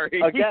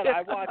 Sorry. Again,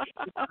 I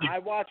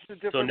watched a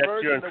different version. So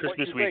next year on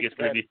Christmas week, it's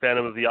going to be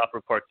Phantom of the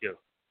Opera Part 2.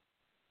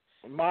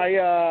 My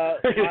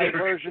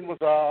version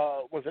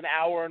was an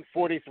hour and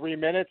 43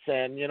 minutes,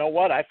 and you know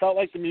what? I felt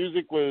like the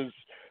music was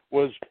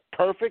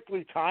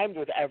perfectly timed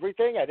with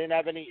everything. I didn't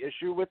have any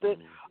issue with it.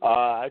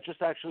 I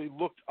just actually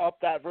looked up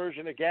that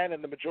version again,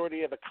 and the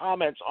majority of the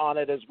comments on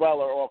it as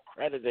well are all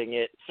crediting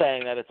it,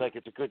 saying that it's a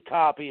good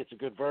copy, it's a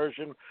good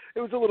version.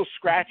 It was a little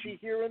scratchy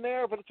here and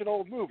there, but it's an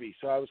old movie,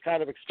 so I was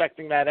kind of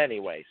expecting that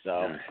anyway.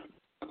 So.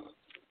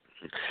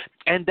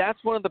 And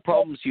that's one of the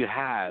problems you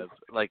have,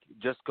 like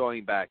just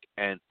going back,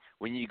 and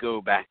when you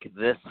go back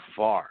this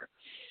far,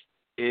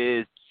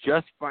 is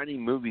just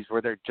finding movies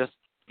where they're just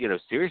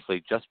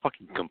seriously, just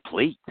fucking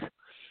complete.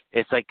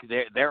 It's like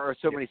there are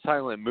so many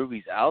silent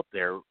movies out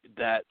there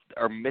that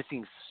are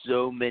missing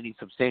so many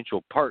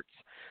substantial parts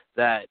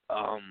that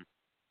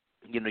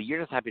you're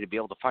just happy to be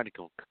able to find a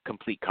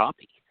complete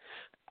copy.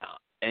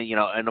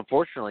 And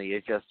unfortunately,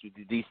 it's just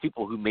these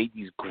people who made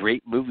these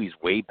great movies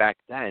way back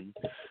then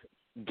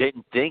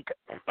didn't think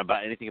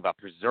about anything about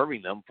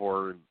preserving them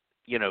for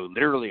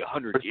literally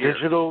 100 years.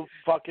 Digital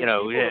fucking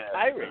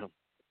pirate.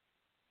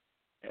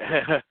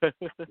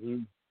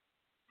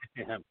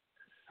 Yeah.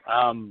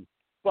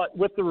 But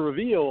with the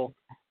reveal,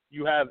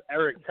 you have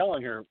Eric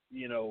telling her,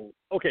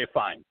 okay,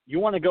 fine. You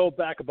want to go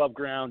back above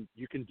ground,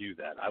 you can do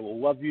that. I will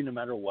love you no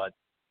matter what.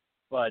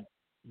 But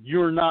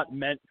you're not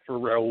meant for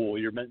Raoul.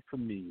 You're meant for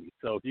me.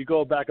 So if you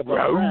go back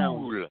above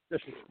ground,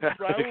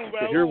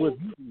 you're with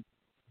me.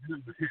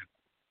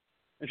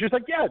 And she's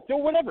like, yeah, do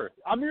whatever.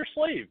 I'm your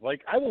slave.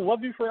 Like, I will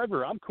love you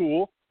forever. I'm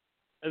cool.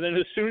 And then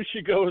as soon as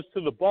she goes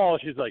to the ball,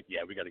 she's like,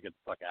 yeah, we got to get the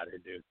fuck out of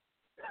here, dude.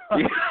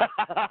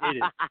 It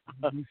is.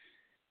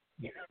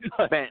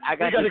 Man, I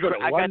got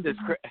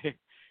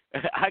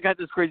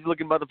this crazy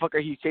looking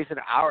motherfucker. He's chasing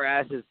our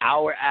asses.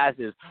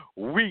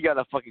 We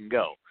gotta fucking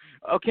go.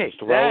 Okay,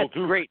 that's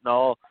great and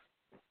all.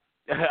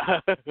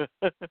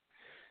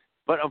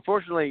 But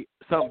unfortunately,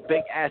 some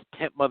big ass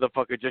pimp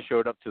motherfucker just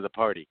showed up to the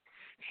party.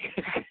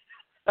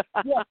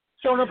 Yeah,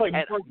 showing up like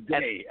one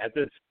day at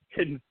this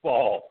hidden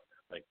ball.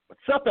 Like,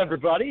 what's up,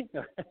 everybody?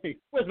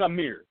 Where's my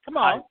mirror? Come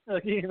on.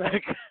 Check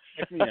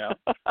me out.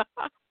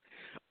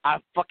 I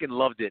fucking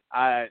loved it.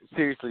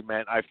 Seriously,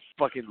 man, I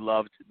fucking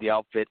loved the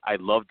outfit. I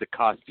loved the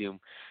costume.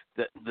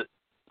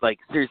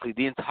 Seriously,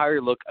 the entire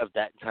look of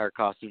that entire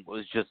costume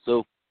was just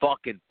so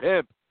fucking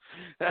pimp.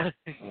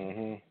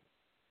 Mm-hmm.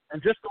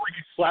 And just the way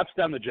he slaps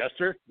down the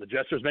jester. The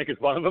jester's making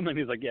fun of him, and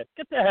he's like, "Yeah,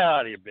 get the hell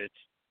out of here, bitch.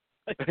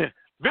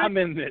 I'm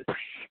in this.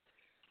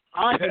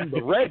 I'm in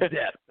the Red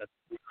Death. That's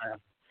what I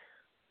am.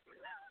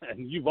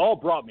 And you've all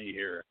brought me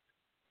here."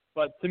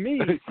 But to me,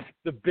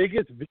 the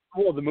biggest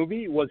visual of the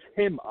movie was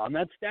him on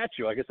that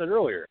statue, like I said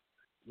earlier.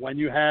 When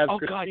you have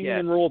Christine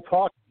and Raoul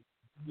talking,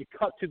 you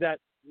cut to that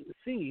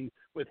scene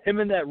with him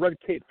in that red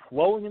cape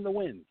flowing in the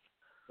wind.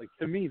 Like,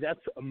 to me,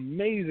 that's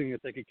amazing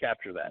that they could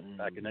capture that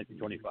back in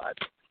 1925.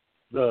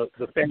 The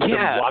fans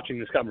watching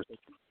this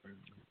conversation.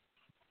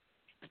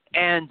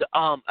 And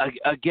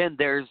again,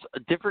 there's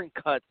different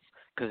cuts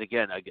because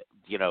again,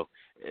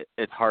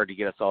 it's hard to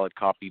get a solid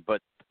copy,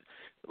 but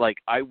like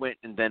I went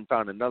and then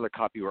found another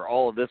copy where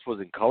all of this was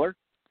in color,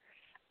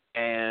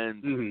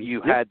 and you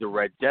had the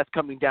Red Death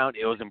coming down.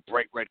 It was in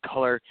bright red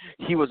color.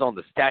 He was on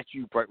the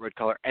statue, bright red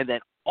color, and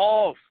then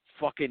all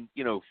fucking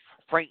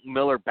Frank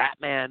Miller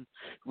Batman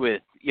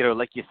with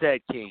like you said,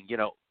 King,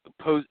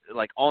 pose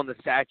like on the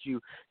statue,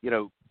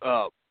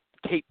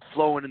 cape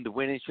flowing in the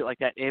wind and shit like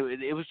that.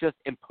 It was just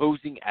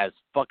imposing as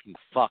fucking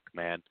fuck,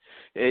 man.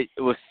 It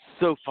was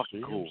so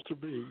fucking cool. Seems to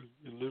be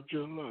you lived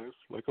your life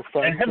like a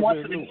Frank. And him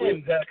watching the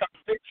wind, that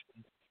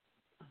conversation.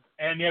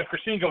 And you have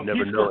Christine going,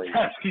 he's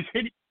grotesque, he's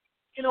hideous.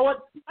 You know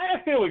what? I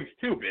have feelings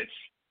too, bitch.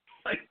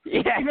 Like,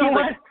 yeah, you know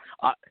what?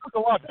 That's a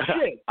lot of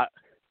shit.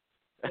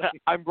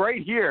 I'm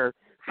right here.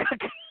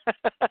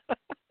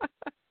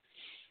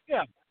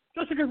 Yeah.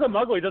 Just because I'm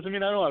ugly doesn't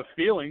mean I don't have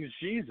feelings.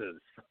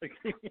 Jesus. Like,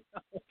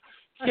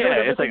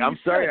 yeah, it's like, I'm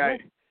sorry, I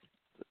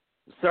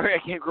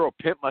can't grow a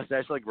pimp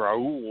mustache like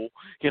Raoul,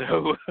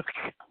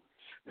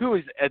 who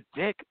is a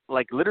dick,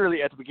 like,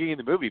 literally at the beginning of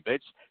the movie,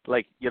 bitch.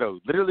 Like,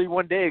 literally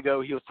one day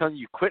ago, he was telling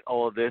you quit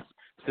all of this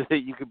so that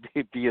you could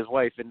be his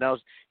wife, and now,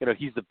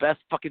 he's the best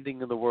fucking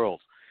thing in the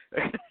world.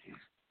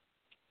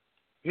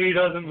 He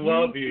doesn't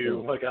love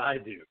you like I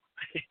do.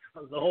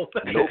 The whole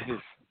thing.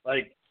 Nope.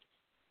 Like,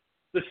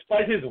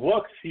 despite his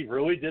looks, he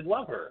really did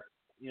love her.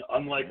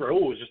 Unlike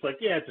Raoul, was just like,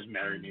 yeah, just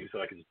marry me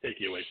so I can just take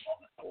you away from all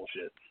that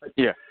bullshit. Like,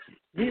 yeah.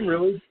 He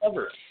really loved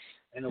her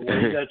in a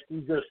way that he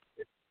just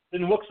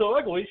didn't look so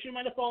ugly. She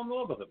might have fallen in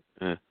love with him.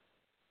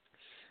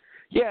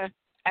 Yeah,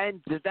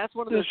 and that's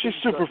one of the. She's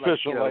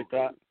superficial like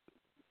that.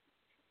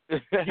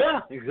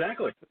 Yeah,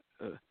 exactly.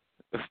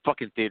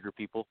 Fucking theater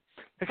people,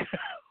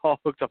 all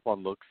hooked up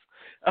on looks.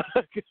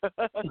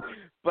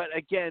 But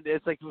again,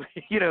 it's like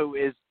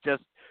it's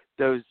just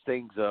those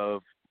things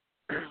of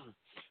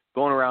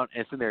going around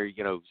and sitting there,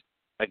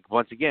 like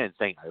once again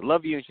saying I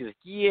love you, and she's like,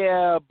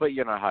 yeah, but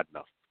you're not hot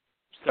enough.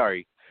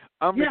 Sorry,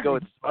 I'm gonna go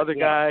with this other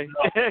guy.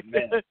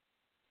 It's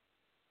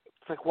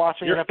like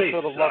watching an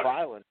episode of Love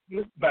Island.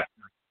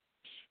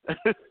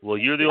 Well,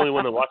 you're the only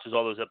one that watches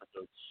all those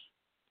episodes.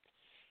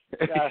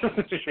 Yeah,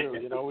 that's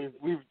true.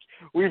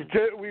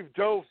 We've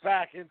dove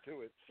back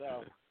into it,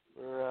 so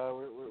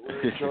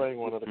we're enjoying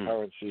one of the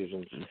current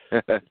seasons.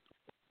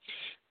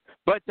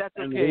 But that's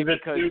okay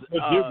because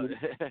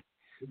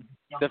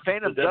the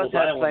Phantom does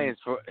have plans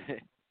for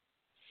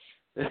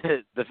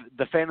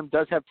the Phantom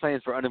does have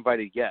plans for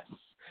uninvited guests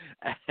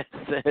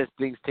as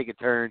things take a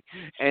turn,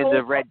 and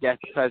the Red Death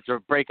decides to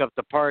break up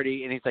the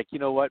party, and he's like, you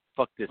know what?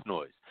 Fuck this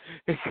noise.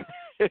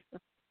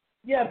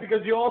 Yeah,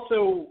 because you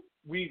also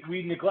we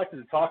neglected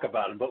to talk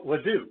about him, but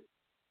Ledoux,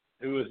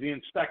 who was the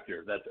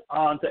inspector that's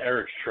on to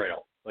Eric's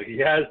trail, Like, he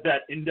has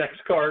that index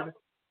card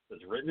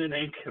that's written in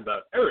ink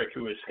about Eric,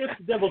 who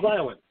escaped Devil's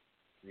Island.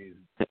 He's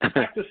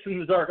practicing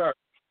the dark arts,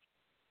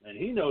 and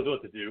he knows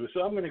what to do,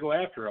 so I'm going to go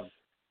after him.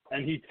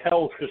 And he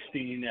tells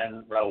Christine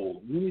and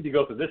Raoul, you need to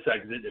go through this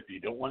exit if you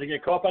don't want to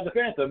get caught by the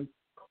Phantom,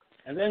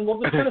 and then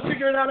we'll just kind of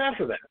figure it out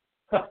after that.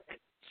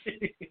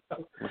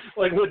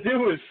 Like,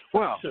 Ledoux is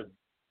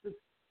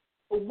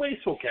a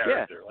wasteful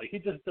character. Yeah. Like, he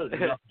just does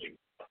nothing.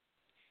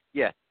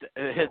 Yeah.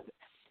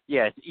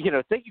 Yeah,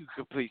 thank you,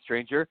 complete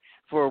stranger,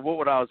 for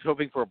what I was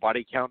hoping for a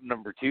body count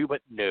number 2,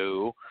 but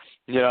no.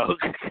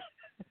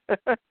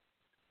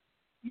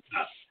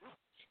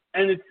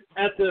 And it's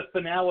at the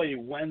finale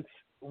once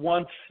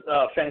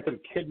Phantom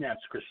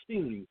kidnaps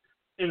Christine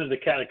into the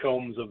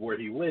catacombs of where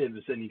he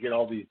lives, and you get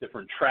all these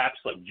different traps,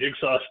 like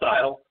Jigsaw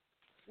style,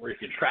 where you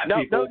can trap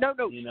people.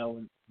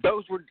 No.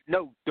 Those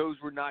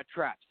were not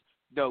traps.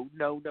 No.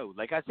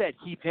 Like I said,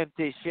 he pimped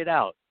his shit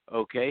out.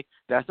 Okay,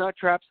 that's not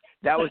traps.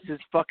 That was his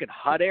fucking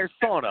hot air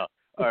sauna.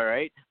 All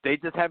right, they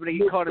just happened to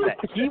get caught in that.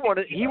 He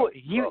wanted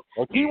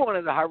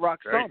the hot rock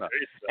sauna,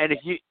 and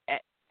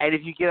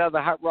if you get out of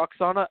the hot rock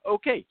sauna,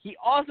 okay. He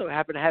also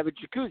happened to have a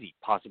jacuzzi,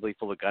 possibly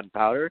full of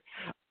gunpowder.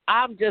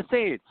 I'm just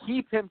saying,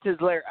 he pimped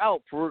his lair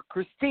out for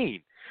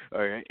Christine.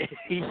 All right,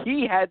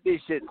 he had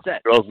this shit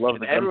set. Girls love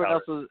the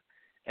gunpowder.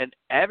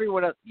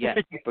 Everyone else, yeah,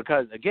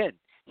 because again,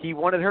 he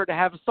wanted her to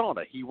have a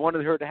sauna. He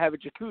wanted her to have a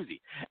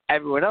jacuzzi.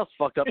 Everyone else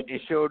fucked up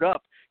and showed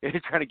up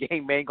trying to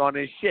gangbang on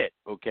his shit,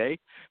 okay?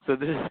 So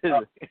this is...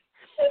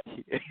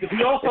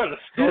 He also had a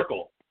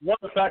snorkel. One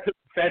of the fact that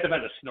Phantom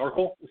had a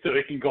snorkel so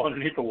he can go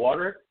underneath the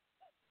water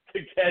to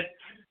get,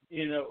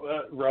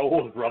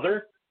 Raoul's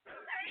brother.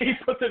 He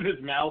puts it in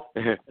his mouth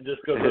and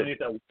just goes underneath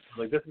that water.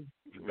 Like, this is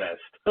the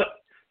best.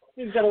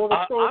 He's got a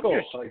little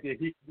snorkel.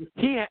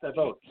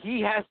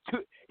 He has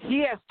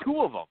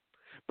two of them.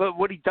 But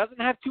what he doesn't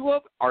have 2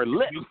 of are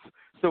lips.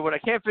 So what I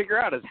can't figure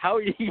out is how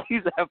he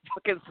used that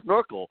fucking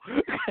snorkel.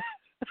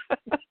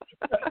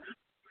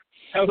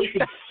 How he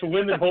can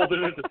swim and hold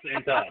it at the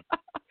same time.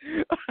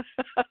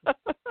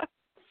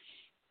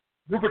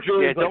 Rupert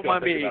Julien, don't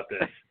mind me. About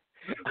this.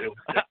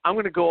 I'm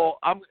gonna go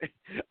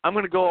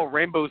all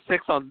Rainbow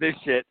Six on this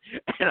shit,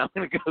 and I'm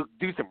gonna go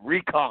do some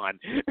recon.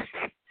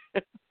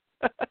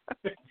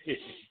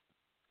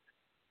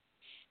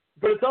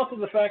 But it's also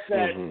the fact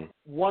that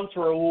once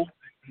Raoul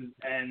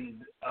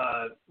and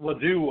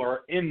Ledoux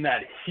are in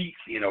that heat,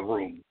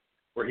 room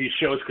where he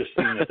shows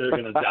Christine that they're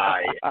going to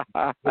die.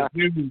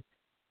 Ledoux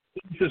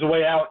leads his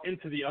way out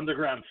into the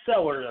underground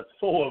cellar that's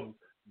full of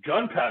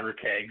gunpowder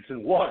kegs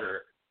and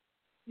water.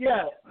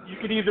 Yeah, you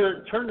could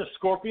either turn the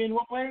Scorpion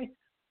one way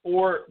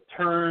or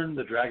turn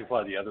the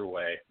Dragonfly the other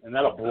way, and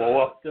that'll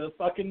blow up the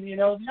fucking, the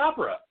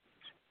opera.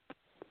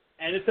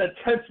 And it's that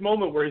tense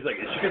moment where he's like,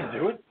 is she going to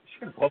do it? Is she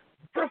going to blow up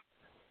the opera?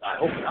 I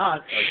hope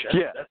not. Like,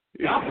 that's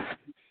the opera.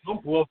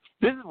 Don't blow.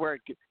 This is where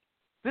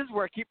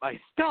I keep my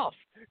stuff.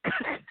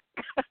 I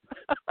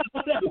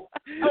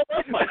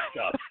like my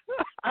stuff.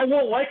 I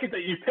won't like it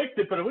that you picked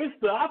it, but at least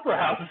the opera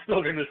house is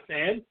still going to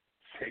stand.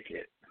 Take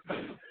it.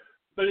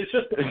 But it's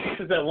just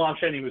that Lon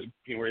Chaney was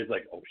making where he's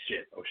like, oh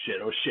shit.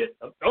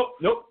 Oh,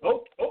 nope.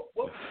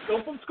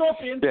 Go from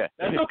Scorpion. Yeah.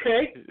 That's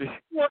okay.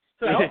 Works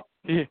out.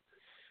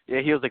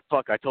 Yeah, he was like,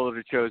 fuck, I told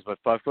her to choose, but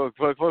fuck,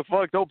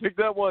 don't pick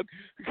that one.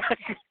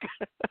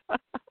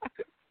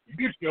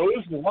 You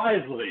chose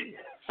wisely.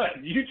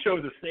 You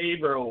chose to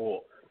save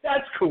Raoul.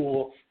 That's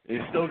cool.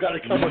 You still got to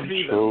come with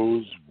me, though.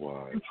 You chose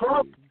wisely.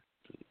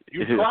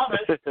 You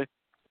promised.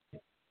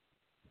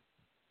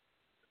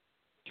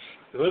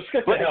 So let's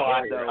get the hell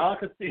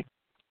out of here.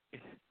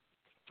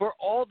 For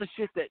all the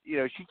shit that,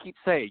 she keeps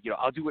saying,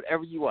 I'll do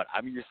whatever you want.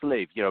 I'm your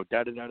slave,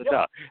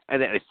 da-da-da-da-da.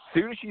 And then as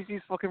soon as she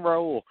sees fucking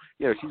Raoul,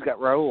 she's got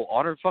Raoul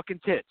on her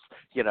fucking tits,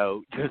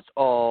 just,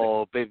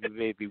 oh,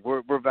 baby,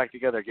 we're back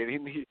together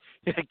again.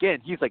 Again,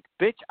 he's like,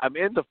 bitch, I'm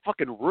in the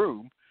fucking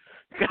room.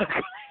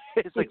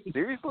 It's like,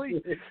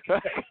 seriously?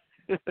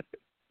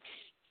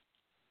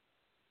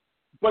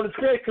 But it's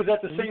great because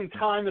at the same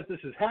time that this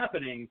is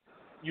happening,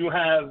 you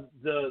have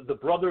the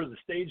brother of the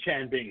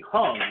stagehand being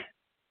hung,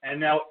 and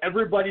now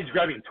everybody's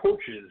grabbing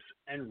torches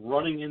and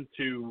running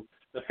into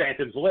the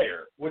Phantom's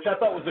lair, which I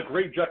thought was a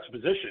great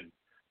juxtaposition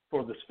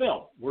for this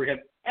film, where you have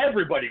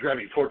everybody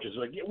grabbing torches.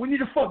 Like, yeah, we need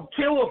to fucking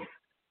kill him.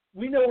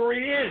 We know where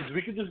he is.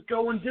 We can just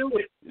go and do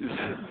it.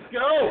 Let's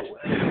go.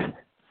 And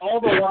all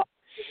the while,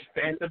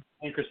 Phantom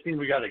and Christine,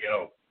 we got to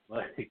go.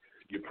 Like,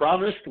 you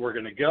promised, we're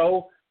going to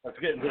go. Let's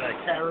get into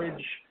that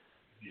carriage.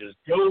 You just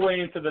go away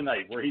into the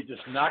night, where he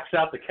just knocks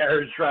out the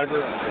carriage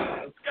driver and says,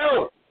 let's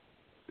go.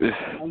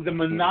 And the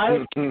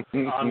maniac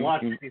on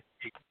watching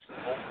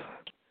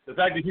the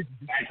fact that he's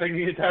dancing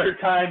the entire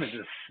time and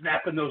just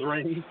snapping those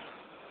rings.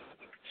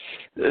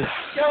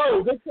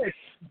 Go, this guy's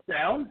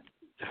down.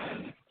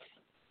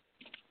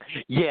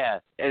 Yeah,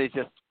 and it's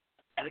just,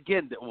 and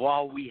again,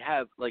 while we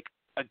have, like,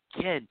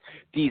 again,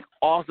 these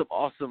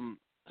awesome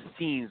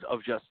scenes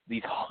of just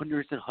these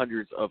hundreds and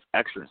hundreds of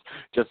extras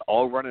just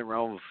all running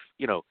around with,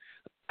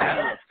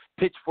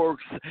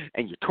 pitchforks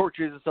and your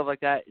torches and stuff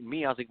like that. And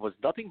me, I was like, was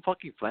nothing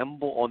fucking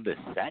flammable on the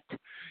set?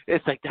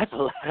 It's like, that's a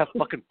lot of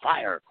fucking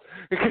fire.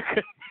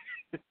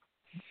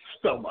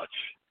 So much.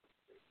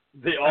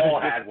 They all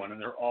had one,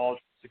 and they're all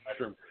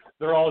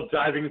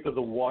diving into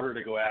the water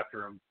to go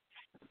after him.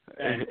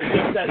 And it's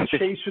just that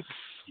chase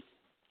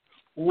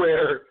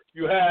where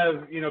you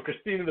have,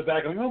 Christine in the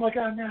back going, oh my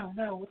God,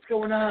 no, what's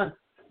going on?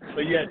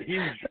 But yet he's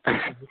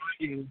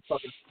riding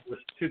fucking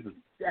to the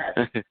death.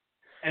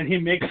 And he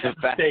makes a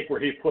mistake where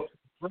he flips,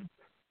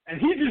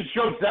 and he just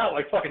jumps out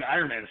like fucking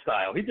Iron Man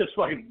style. He just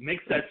fucking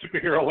makes that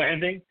superhero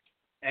landing,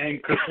 and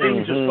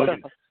Christine just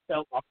fucking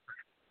fell off.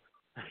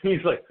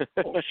 He's like,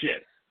 oh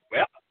shit,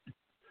 well,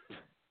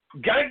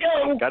 gotta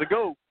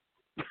go.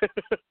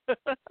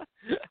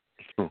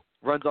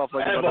 Runs off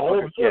like a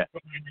motherfucker. Yeah.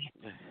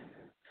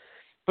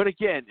 But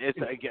again, it's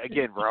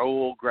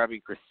Raul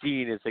grabbing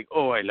Christine. It's like,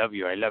 oh, I love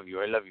you,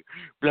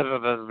 blah blah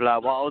blah blah.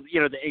 While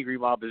the angry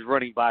mob is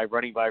running by,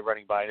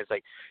 and it's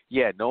like,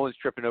 yeah, no one's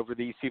tripping over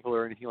these people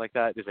or anything like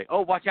that. It's like,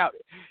 oh, watch out,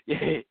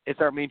 it's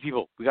our main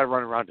people. We got to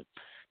run around them.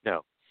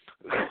 No.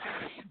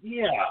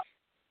 Yeah.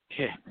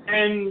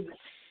 And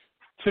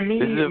to me,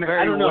 this is a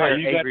very aware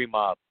angry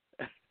mob.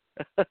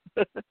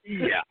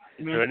 Yeah.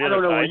 I don't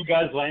know where you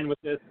guys land with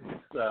this.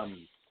 Go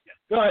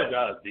ahead,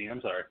 Dean.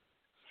 I'm sorry.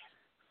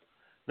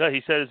 No,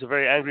 he said it's a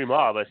very angry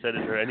mob. I said,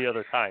 is there any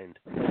other kind?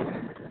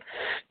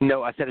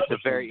 No, I said it's a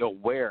very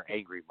aware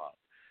angry mob.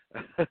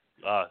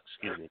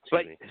 Excuse me.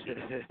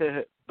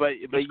 But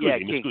yeah,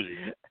 King.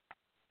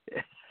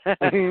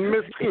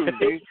 Miss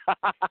Cousy.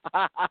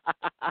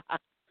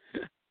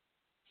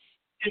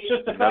 It's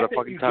just the fact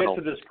that you get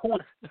to this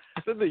point.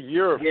 It's in the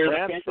year of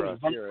France for us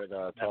here at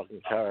Talking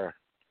Terror.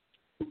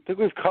 I think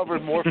we've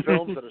covered more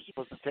films that are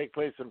supposed to take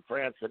place in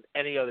France than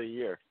any other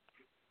year.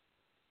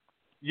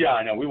 Yeah,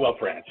 I know. We love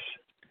France.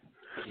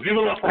 We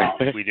love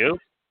France. We do?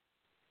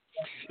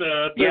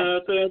 The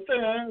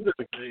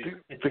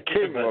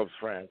king loves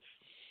France.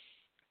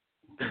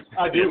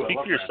 I do. Speak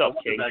for yourself,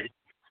 King. I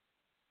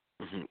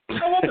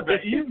love the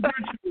best. You've been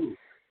to,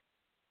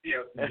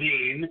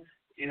 Dean,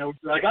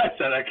 like I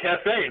said, at a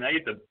cafe, and I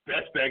eat the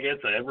best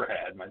baguettes I ever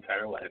had in my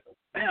entire life.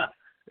 Yeah,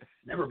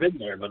 never been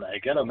there, but I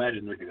gotta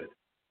imagine they're good.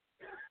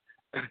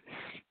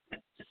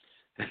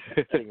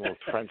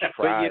 French fries.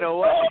 But you know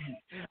what?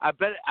 I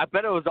bet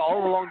it was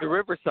all along the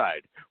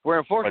riverside, where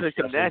unfortunately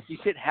some nasty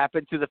shit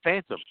happened to the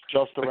Phantom.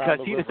 Just around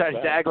because he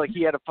decided to act like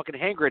he had a fucking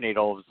hand grenade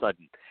all of a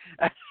sudden.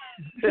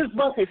 It's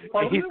my favorite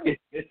part of the movie.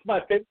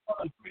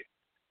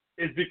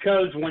 It's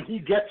because when he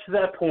gets to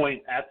that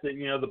point at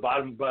the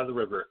bottom by the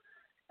river,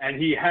 and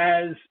he's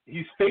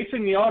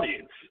facing the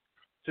audience,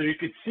 so you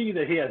could see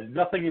that he has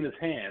nothing in his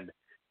hand,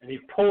 and he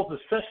pulls his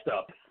fist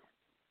up.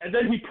 And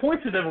then he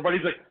points at everybody.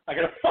 He's like, I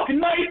got a fucking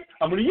knife.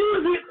 I'm going to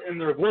use it. And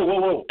they're like,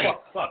 whoa.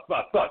 Fuck.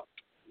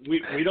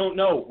 We don't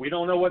know. We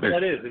don't know what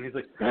that is. And he's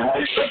like,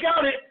 I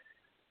got it.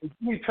 And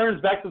he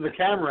turns back to the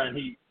camera and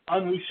he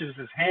unleashes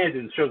his hand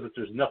and shows that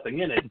there's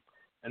nothing in it.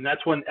 And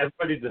that's when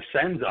everybody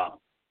descends on him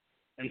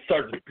and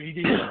starts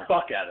beating the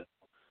fuck at him.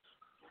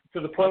 To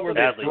the point where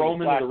they throw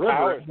him into the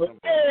river. Like,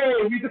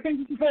 hey, we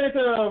defeated the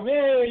Phantom.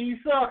 Hey, he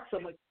sucks.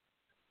 I'm like,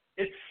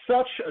 it's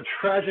such a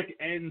tragic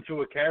end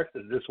to a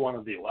character this one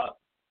of the 11.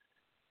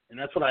 And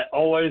that's what I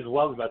always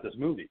loved about this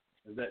movie,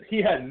 is that he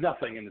had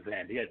nothing in his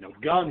hand. He had no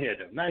gun. He had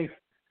no knife.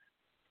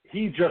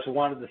 He just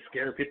wanted to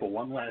scare people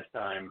one last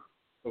time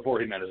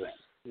before he met his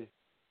end.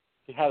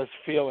 He had his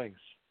feelings.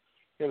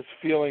 He had his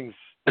feelings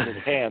in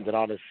his hand and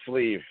on his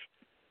sleeve,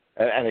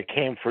 and it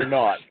came for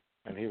naught,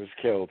 and he was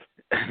killed.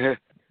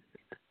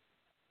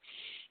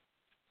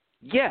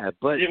 Yeah,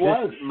 but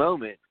this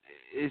moment,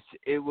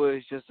 it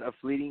was just a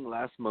fleeting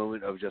last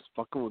moment of just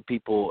fucking with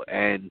people,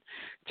 and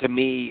to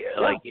me,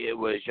 like, it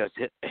was just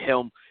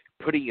him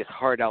putting his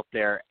heart out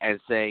there and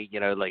saying,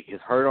 like,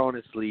 his heart on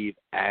his sleeve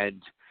and,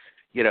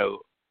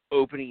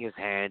 opening his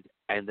hand,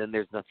 and then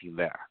there's nothing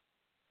there.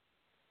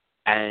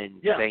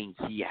 And saying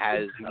he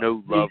has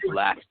no love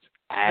left,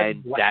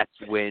 and that's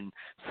when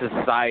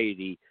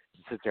society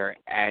sits there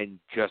and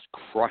just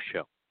crush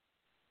him.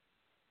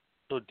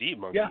 So deep,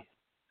 Monkey. Yeah.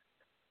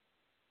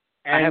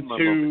 And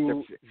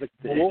to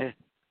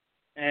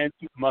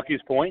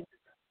Mucky's point,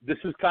 this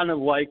is kind of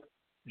like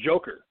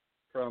Joker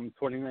from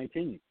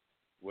 2019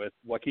 with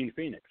Joaquin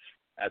Phoenix.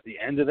 At the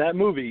end of that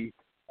movie,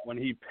 when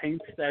he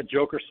paints that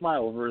Joker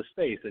smile over his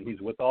face and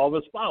he's with all of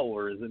his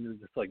followers, and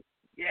it's just like,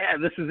 yeah,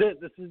 this is it.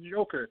 This is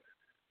Joker.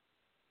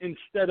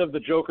 Instead of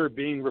the Joker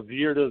being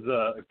revered as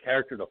a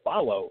character to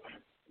follow,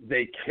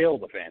 they kill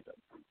the Phantom.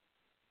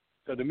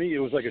 So to me, it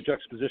was like a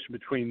juxtaposition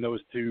between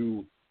those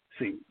two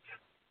scenes.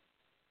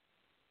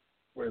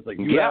 Where it's like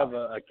you have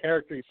a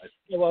character you might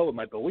follow, you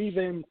might believe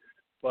in,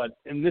 but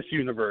in this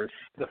universe,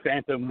 the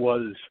Phantom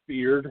was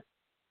feared,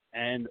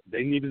 and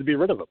they needed to be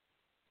rid of him.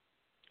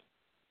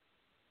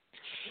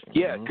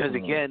 Yeah, because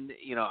again,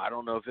 I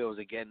don't know if it was,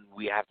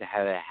 we have to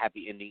have a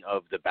happy ending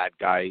of the bad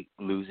guy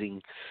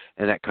losing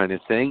and that kind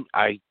of thing.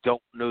 I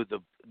don't know the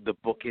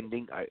book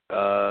ending.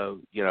 Well,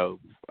 we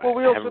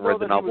also know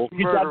that he was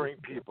murdering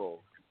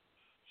people.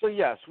 So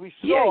yes, we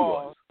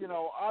saw,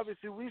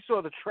 obviously we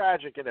saw the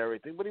tragic and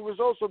everything, but he was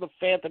also the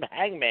Phantom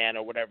Hangman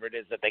or whatever it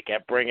is that they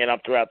kept bringing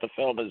up throughout the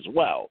film as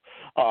well.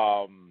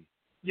 So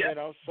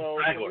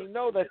we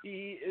know that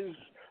he is,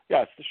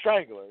 the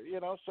Strangler.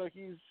 So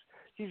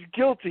he's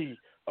guilty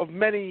of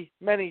many,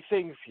 many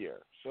things here.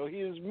 So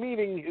he is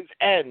meeting his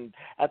end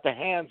at the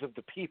hands of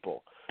the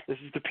people. This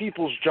is the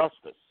people's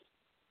justice.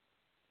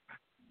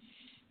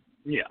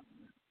 Yeah.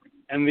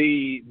 And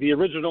the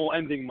original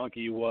ending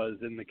monkey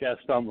was in the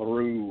Gaston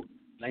Leroux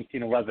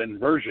 1911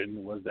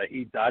 version was that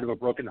he died of a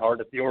broken heart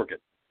at the organ.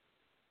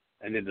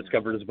 And they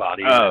discovered his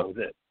body and that was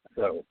it.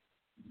 So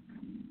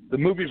the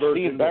movie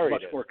version was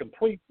much more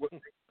complete with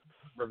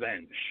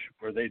revenge,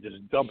 where they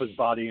just dump his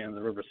body in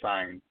the River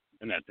Seine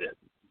and that's it.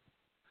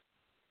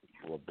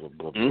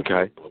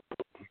 Okay.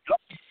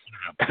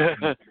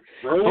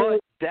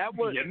 But that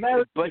was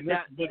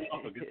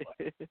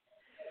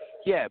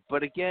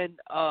but again,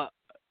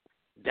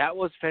 that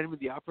was Phantom of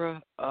the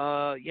Opera.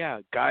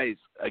 Guys,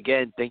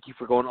 again, thank you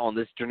for going on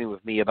this journey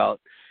with me about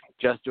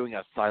just doing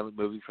a silent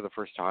movie for the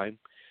first time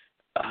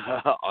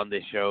on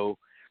this show.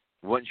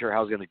 Wasn't sure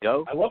how it was going to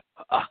go. I love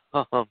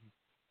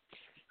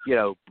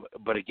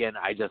but again,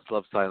 I just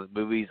love silent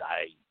movies.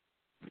 I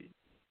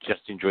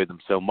just enjoy them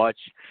so much,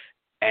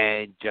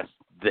 and just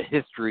the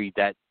history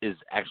that is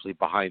actually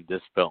behind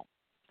this film.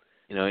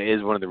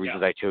 Is one of the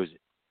reasons I chose it.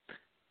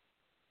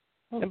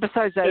 And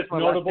besides that, it's my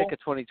last pick of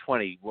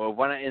 2020. Well,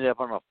 why not end up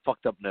on a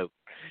fucked up note?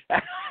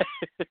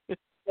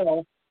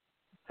 Well,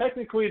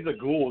 technically, the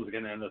Ghoul is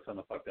going to end us on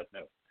a fucked up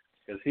note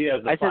because he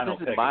has the final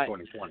pick of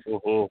 2020.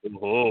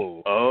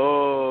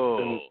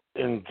 Oh,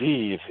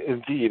 indeed.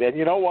 And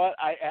you know what?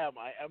 I am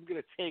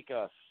going to take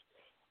us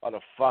on a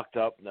fucked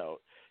up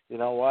note. You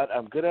know what?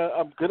 I'm gonna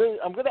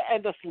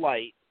end us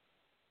light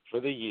for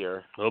the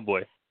year. Oh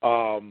boy.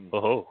 I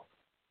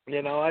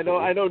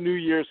know New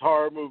Year's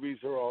horror movies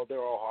they're all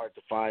hard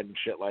to find and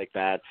shit like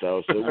that.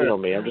 So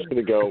me, I'm just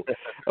gonna go.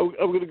 I'm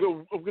gonna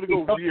go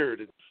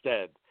weird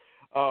instead.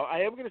 I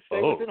am gonna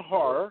stay within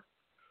horror,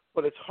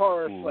 but it's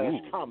horror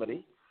 /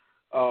 comedy.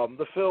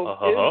 The film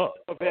is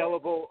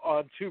available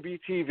on Tubi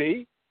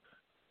TV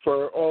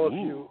for all of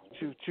you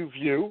to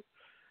view.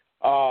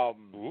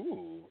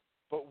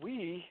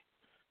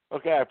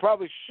 But I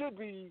probably should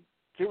be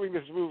doing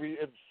this movie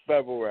in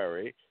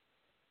February.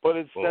 But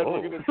instead,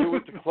 we're going to do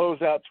it to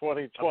close out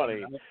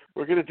 2020.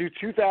 We're going to do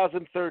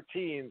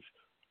 2013's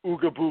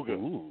Ooga Booga.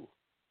 Ooh.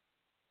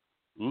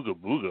 Ooga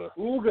Booga.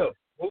 Ooga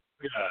Booga.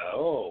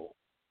 Oh.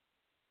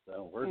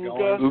 So we're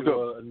going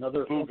to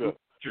another Ooga.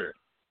 Sure.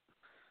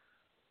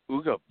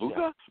 Ooga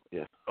Booga?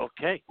 Yeah.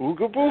 Okay.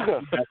 Ooga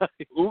Booga.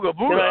 Ooga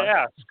Booga. Can I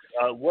ask,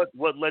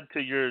 what led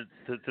to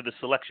the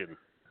selection?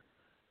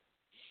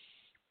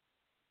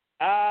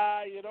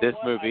 This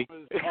movie.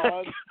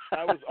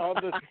 I was on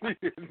this.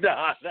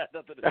 Nah, that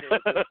nothing to do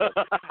with this.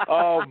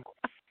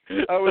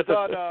 I was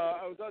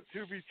on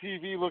Tubi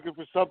TV looking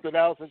for something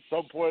else at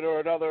some point or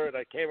another, and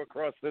I came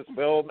across this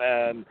film,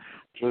 and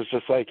it was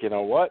just like, you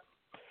know what?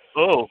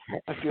 Oh,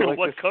 I feel like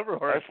what cover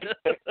art?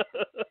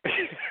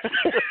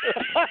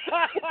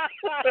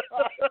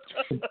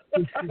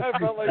 I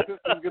felt like this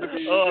was going to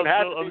be.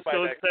 I'm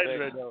so excited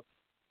right now.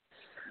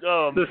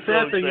 Oh, the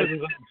sad thing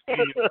is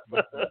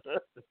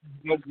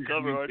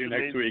cover art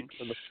next week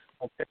from the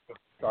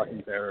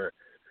Talking Terror.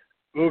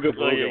 Ooga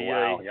Booga,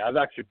 wow. Yeah, I've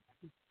actually.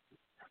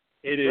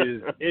 It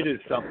is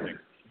something.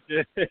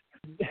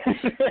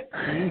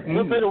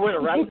 Little bit of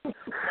winter, right?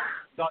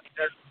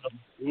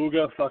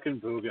 Ooga fucking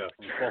Booga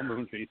from Full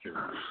Moon Features.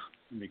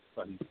 Makes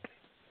fun.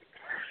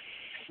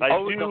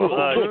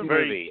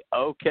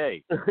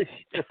 Okay.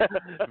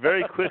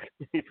 Very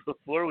quickly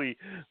before we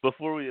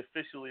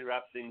officially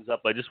wrap things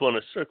up, I just want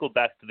to circle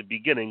back to the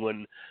beginning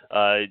when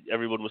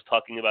everyone was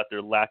talking about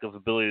their lack of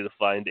ability to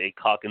find a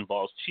cock and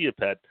balls chia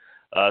pet.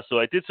 So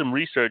I did some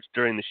research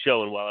during the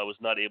show, and while I was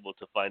not able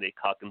to find a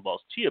cock and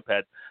balls chia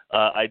pet,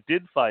 I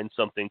did find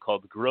something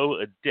called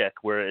Grow a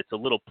Dick, where it's a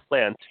little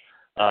plant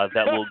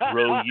that will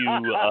grow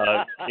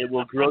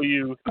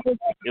you.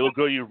 It will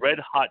grow you red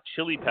hot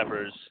chili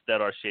peppers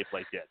that are shaped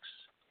like dicks.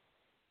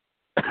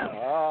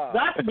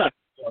 That's not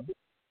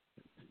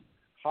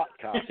hot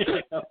cock.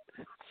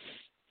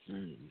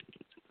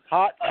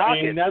 Hot cocking.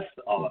 I mean, that's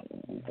wow.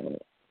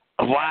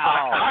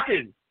 Hot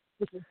cocking.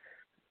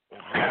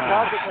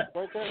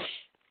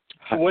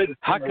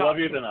 Hot love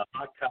you than a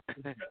hot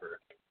cocking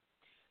pepper.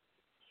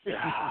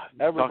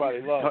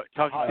 Everybody loves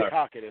hot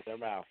cocking in their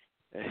mouth.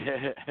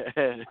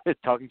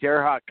 Talking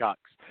Terror hot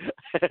cocks.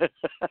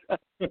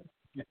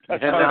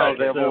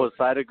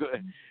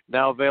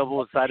 now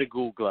available inside of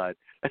Google Glide.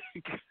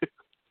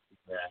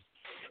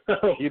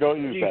 You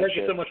don't use that Thank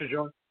shit. you so much for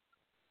joining.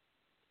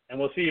 And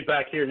we'll see you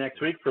back here next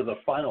week for the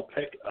final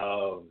pick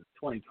of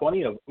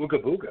 2020 of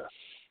Ooga Booga.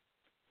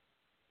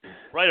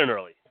 Right and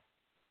early.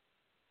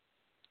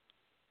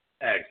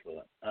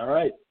 Excellent. All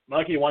right.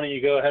 Monkey, why don't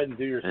you go ahead and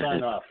do your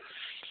sign off?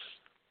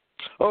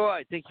 All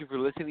right. Thank you for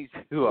listening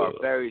to our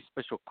very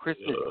special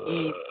Christmas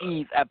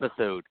Eve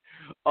episode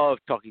of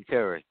Talking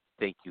Terror.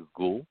 Thank you,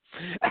 Ghoul.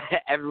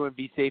 Everyone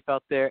be safe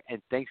out there,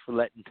 and thanks for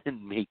letting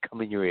me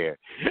come in your ear.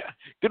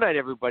 Good night,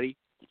 everybody.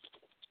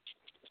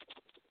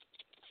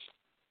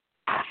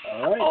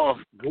 All right. Oh,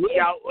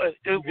 yeah, wait.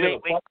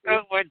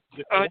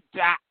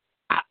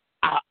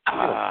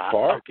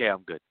 Okay,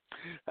 I'm good.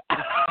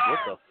 What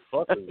the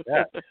fuck is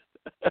that?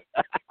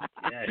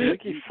 Yeah,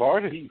 he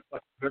farted. He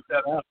fucking ripped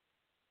that out.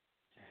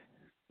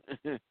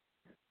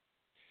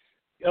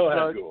 Go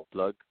ahead, Ghoul.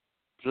 Plug.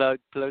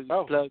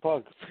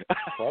 Plug.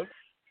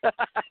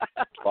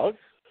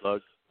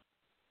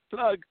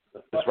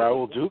 That's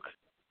Raoul Duke.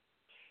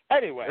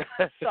 Anyway,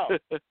 so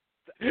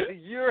the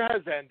year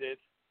has ended.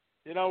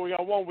 You know, we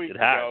got 1 week to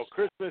go.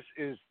 Christmas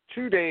is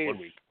 2 days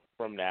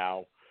from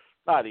now.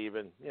 Not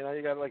even. You know,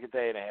 you got like a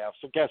day and a half.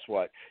 So guess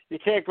what? You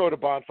can't go to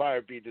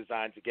Bonfire Bee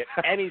Designs to get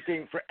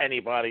anything for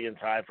anybody in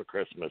time for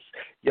Christmas.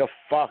 You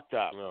fucked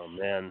up. Oh,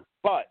 man.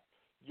 But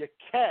you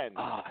can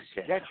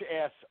get your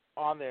ass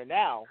on there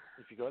now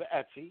if you go to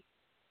Etsy,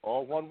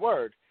 all one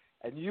word,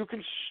 and you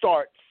can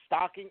start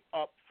stocking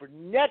up for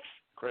next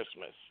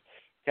Christmas.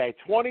 Okay,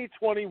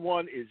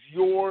 2021 is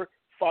your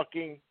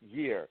fucking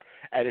year.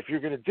 And if you're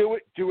going to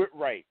do it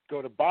right.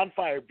 Go to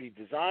Bonfire Bee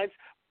Designs,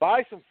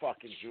 buy some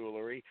fucking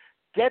jewelry,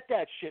 get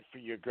that shit for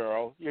your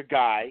girl, your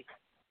guy,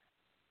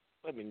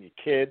 I mean your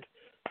kid.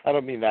 I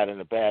don't mean that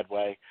in a bad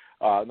way,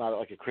 not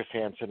like a Chris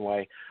Hansen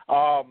way.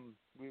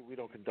 We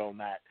don't condone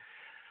that.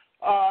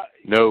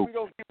 No. We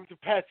don't give them to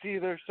pets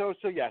either. So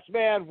yes,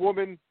 man,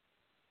 woman,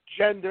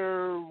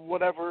 gender,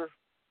 whatever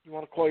you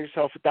want to call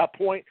yourself at that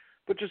point.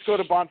 But just go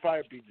to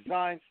Bonfire Bee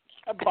Designs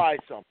and buy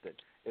something.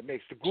 It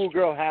makes the Ghoul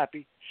Girl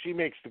happy. She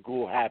makes the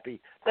Ghoul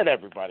happy. Then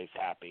everybody's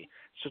happy.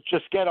 So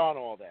just get on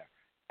all there.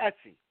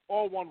 Etsy,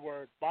 all one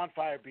word,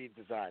 Bonfire Bee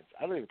Designs.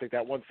 I don't even think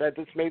that one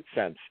sentence made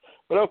sense.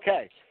 But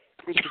okay,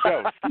 good to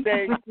go.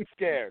 Stay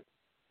scared.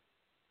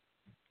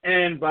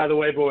 And by the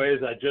way,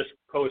 boys, I just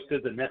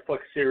posted the Netflix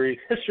series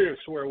History of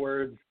Swear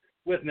Words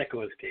with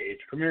Nicolas Cage,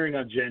 premiering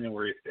on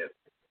January 5th.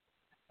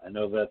 I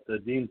know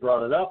that Dean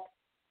brought it up.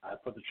 I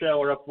put the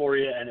trailer up for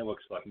you, and it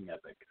looks fucking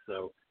epic.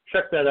 So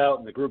check that out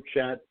in the group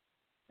chat.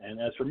 And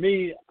as for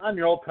me, I'm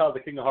your old pal, the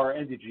King of Horror,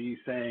 NDG,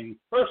 saying,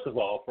 first of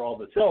all, for all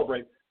that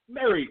celebrate,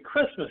 Merry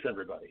Christmas,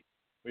 everybody.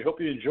 We hope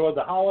you enjoyed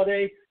the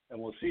holiday, and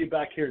we'll see you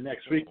back here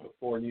next week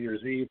before New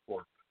Year's Eve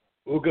for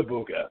Ooga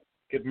Booga.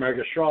 Keep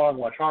America strong,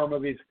 watch horror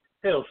movies.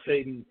 Hail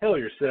Satan, hail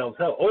yourselves,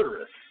 hail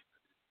Odorous.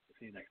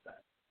 See you next time.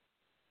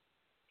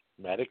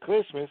 Merry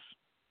Christmas.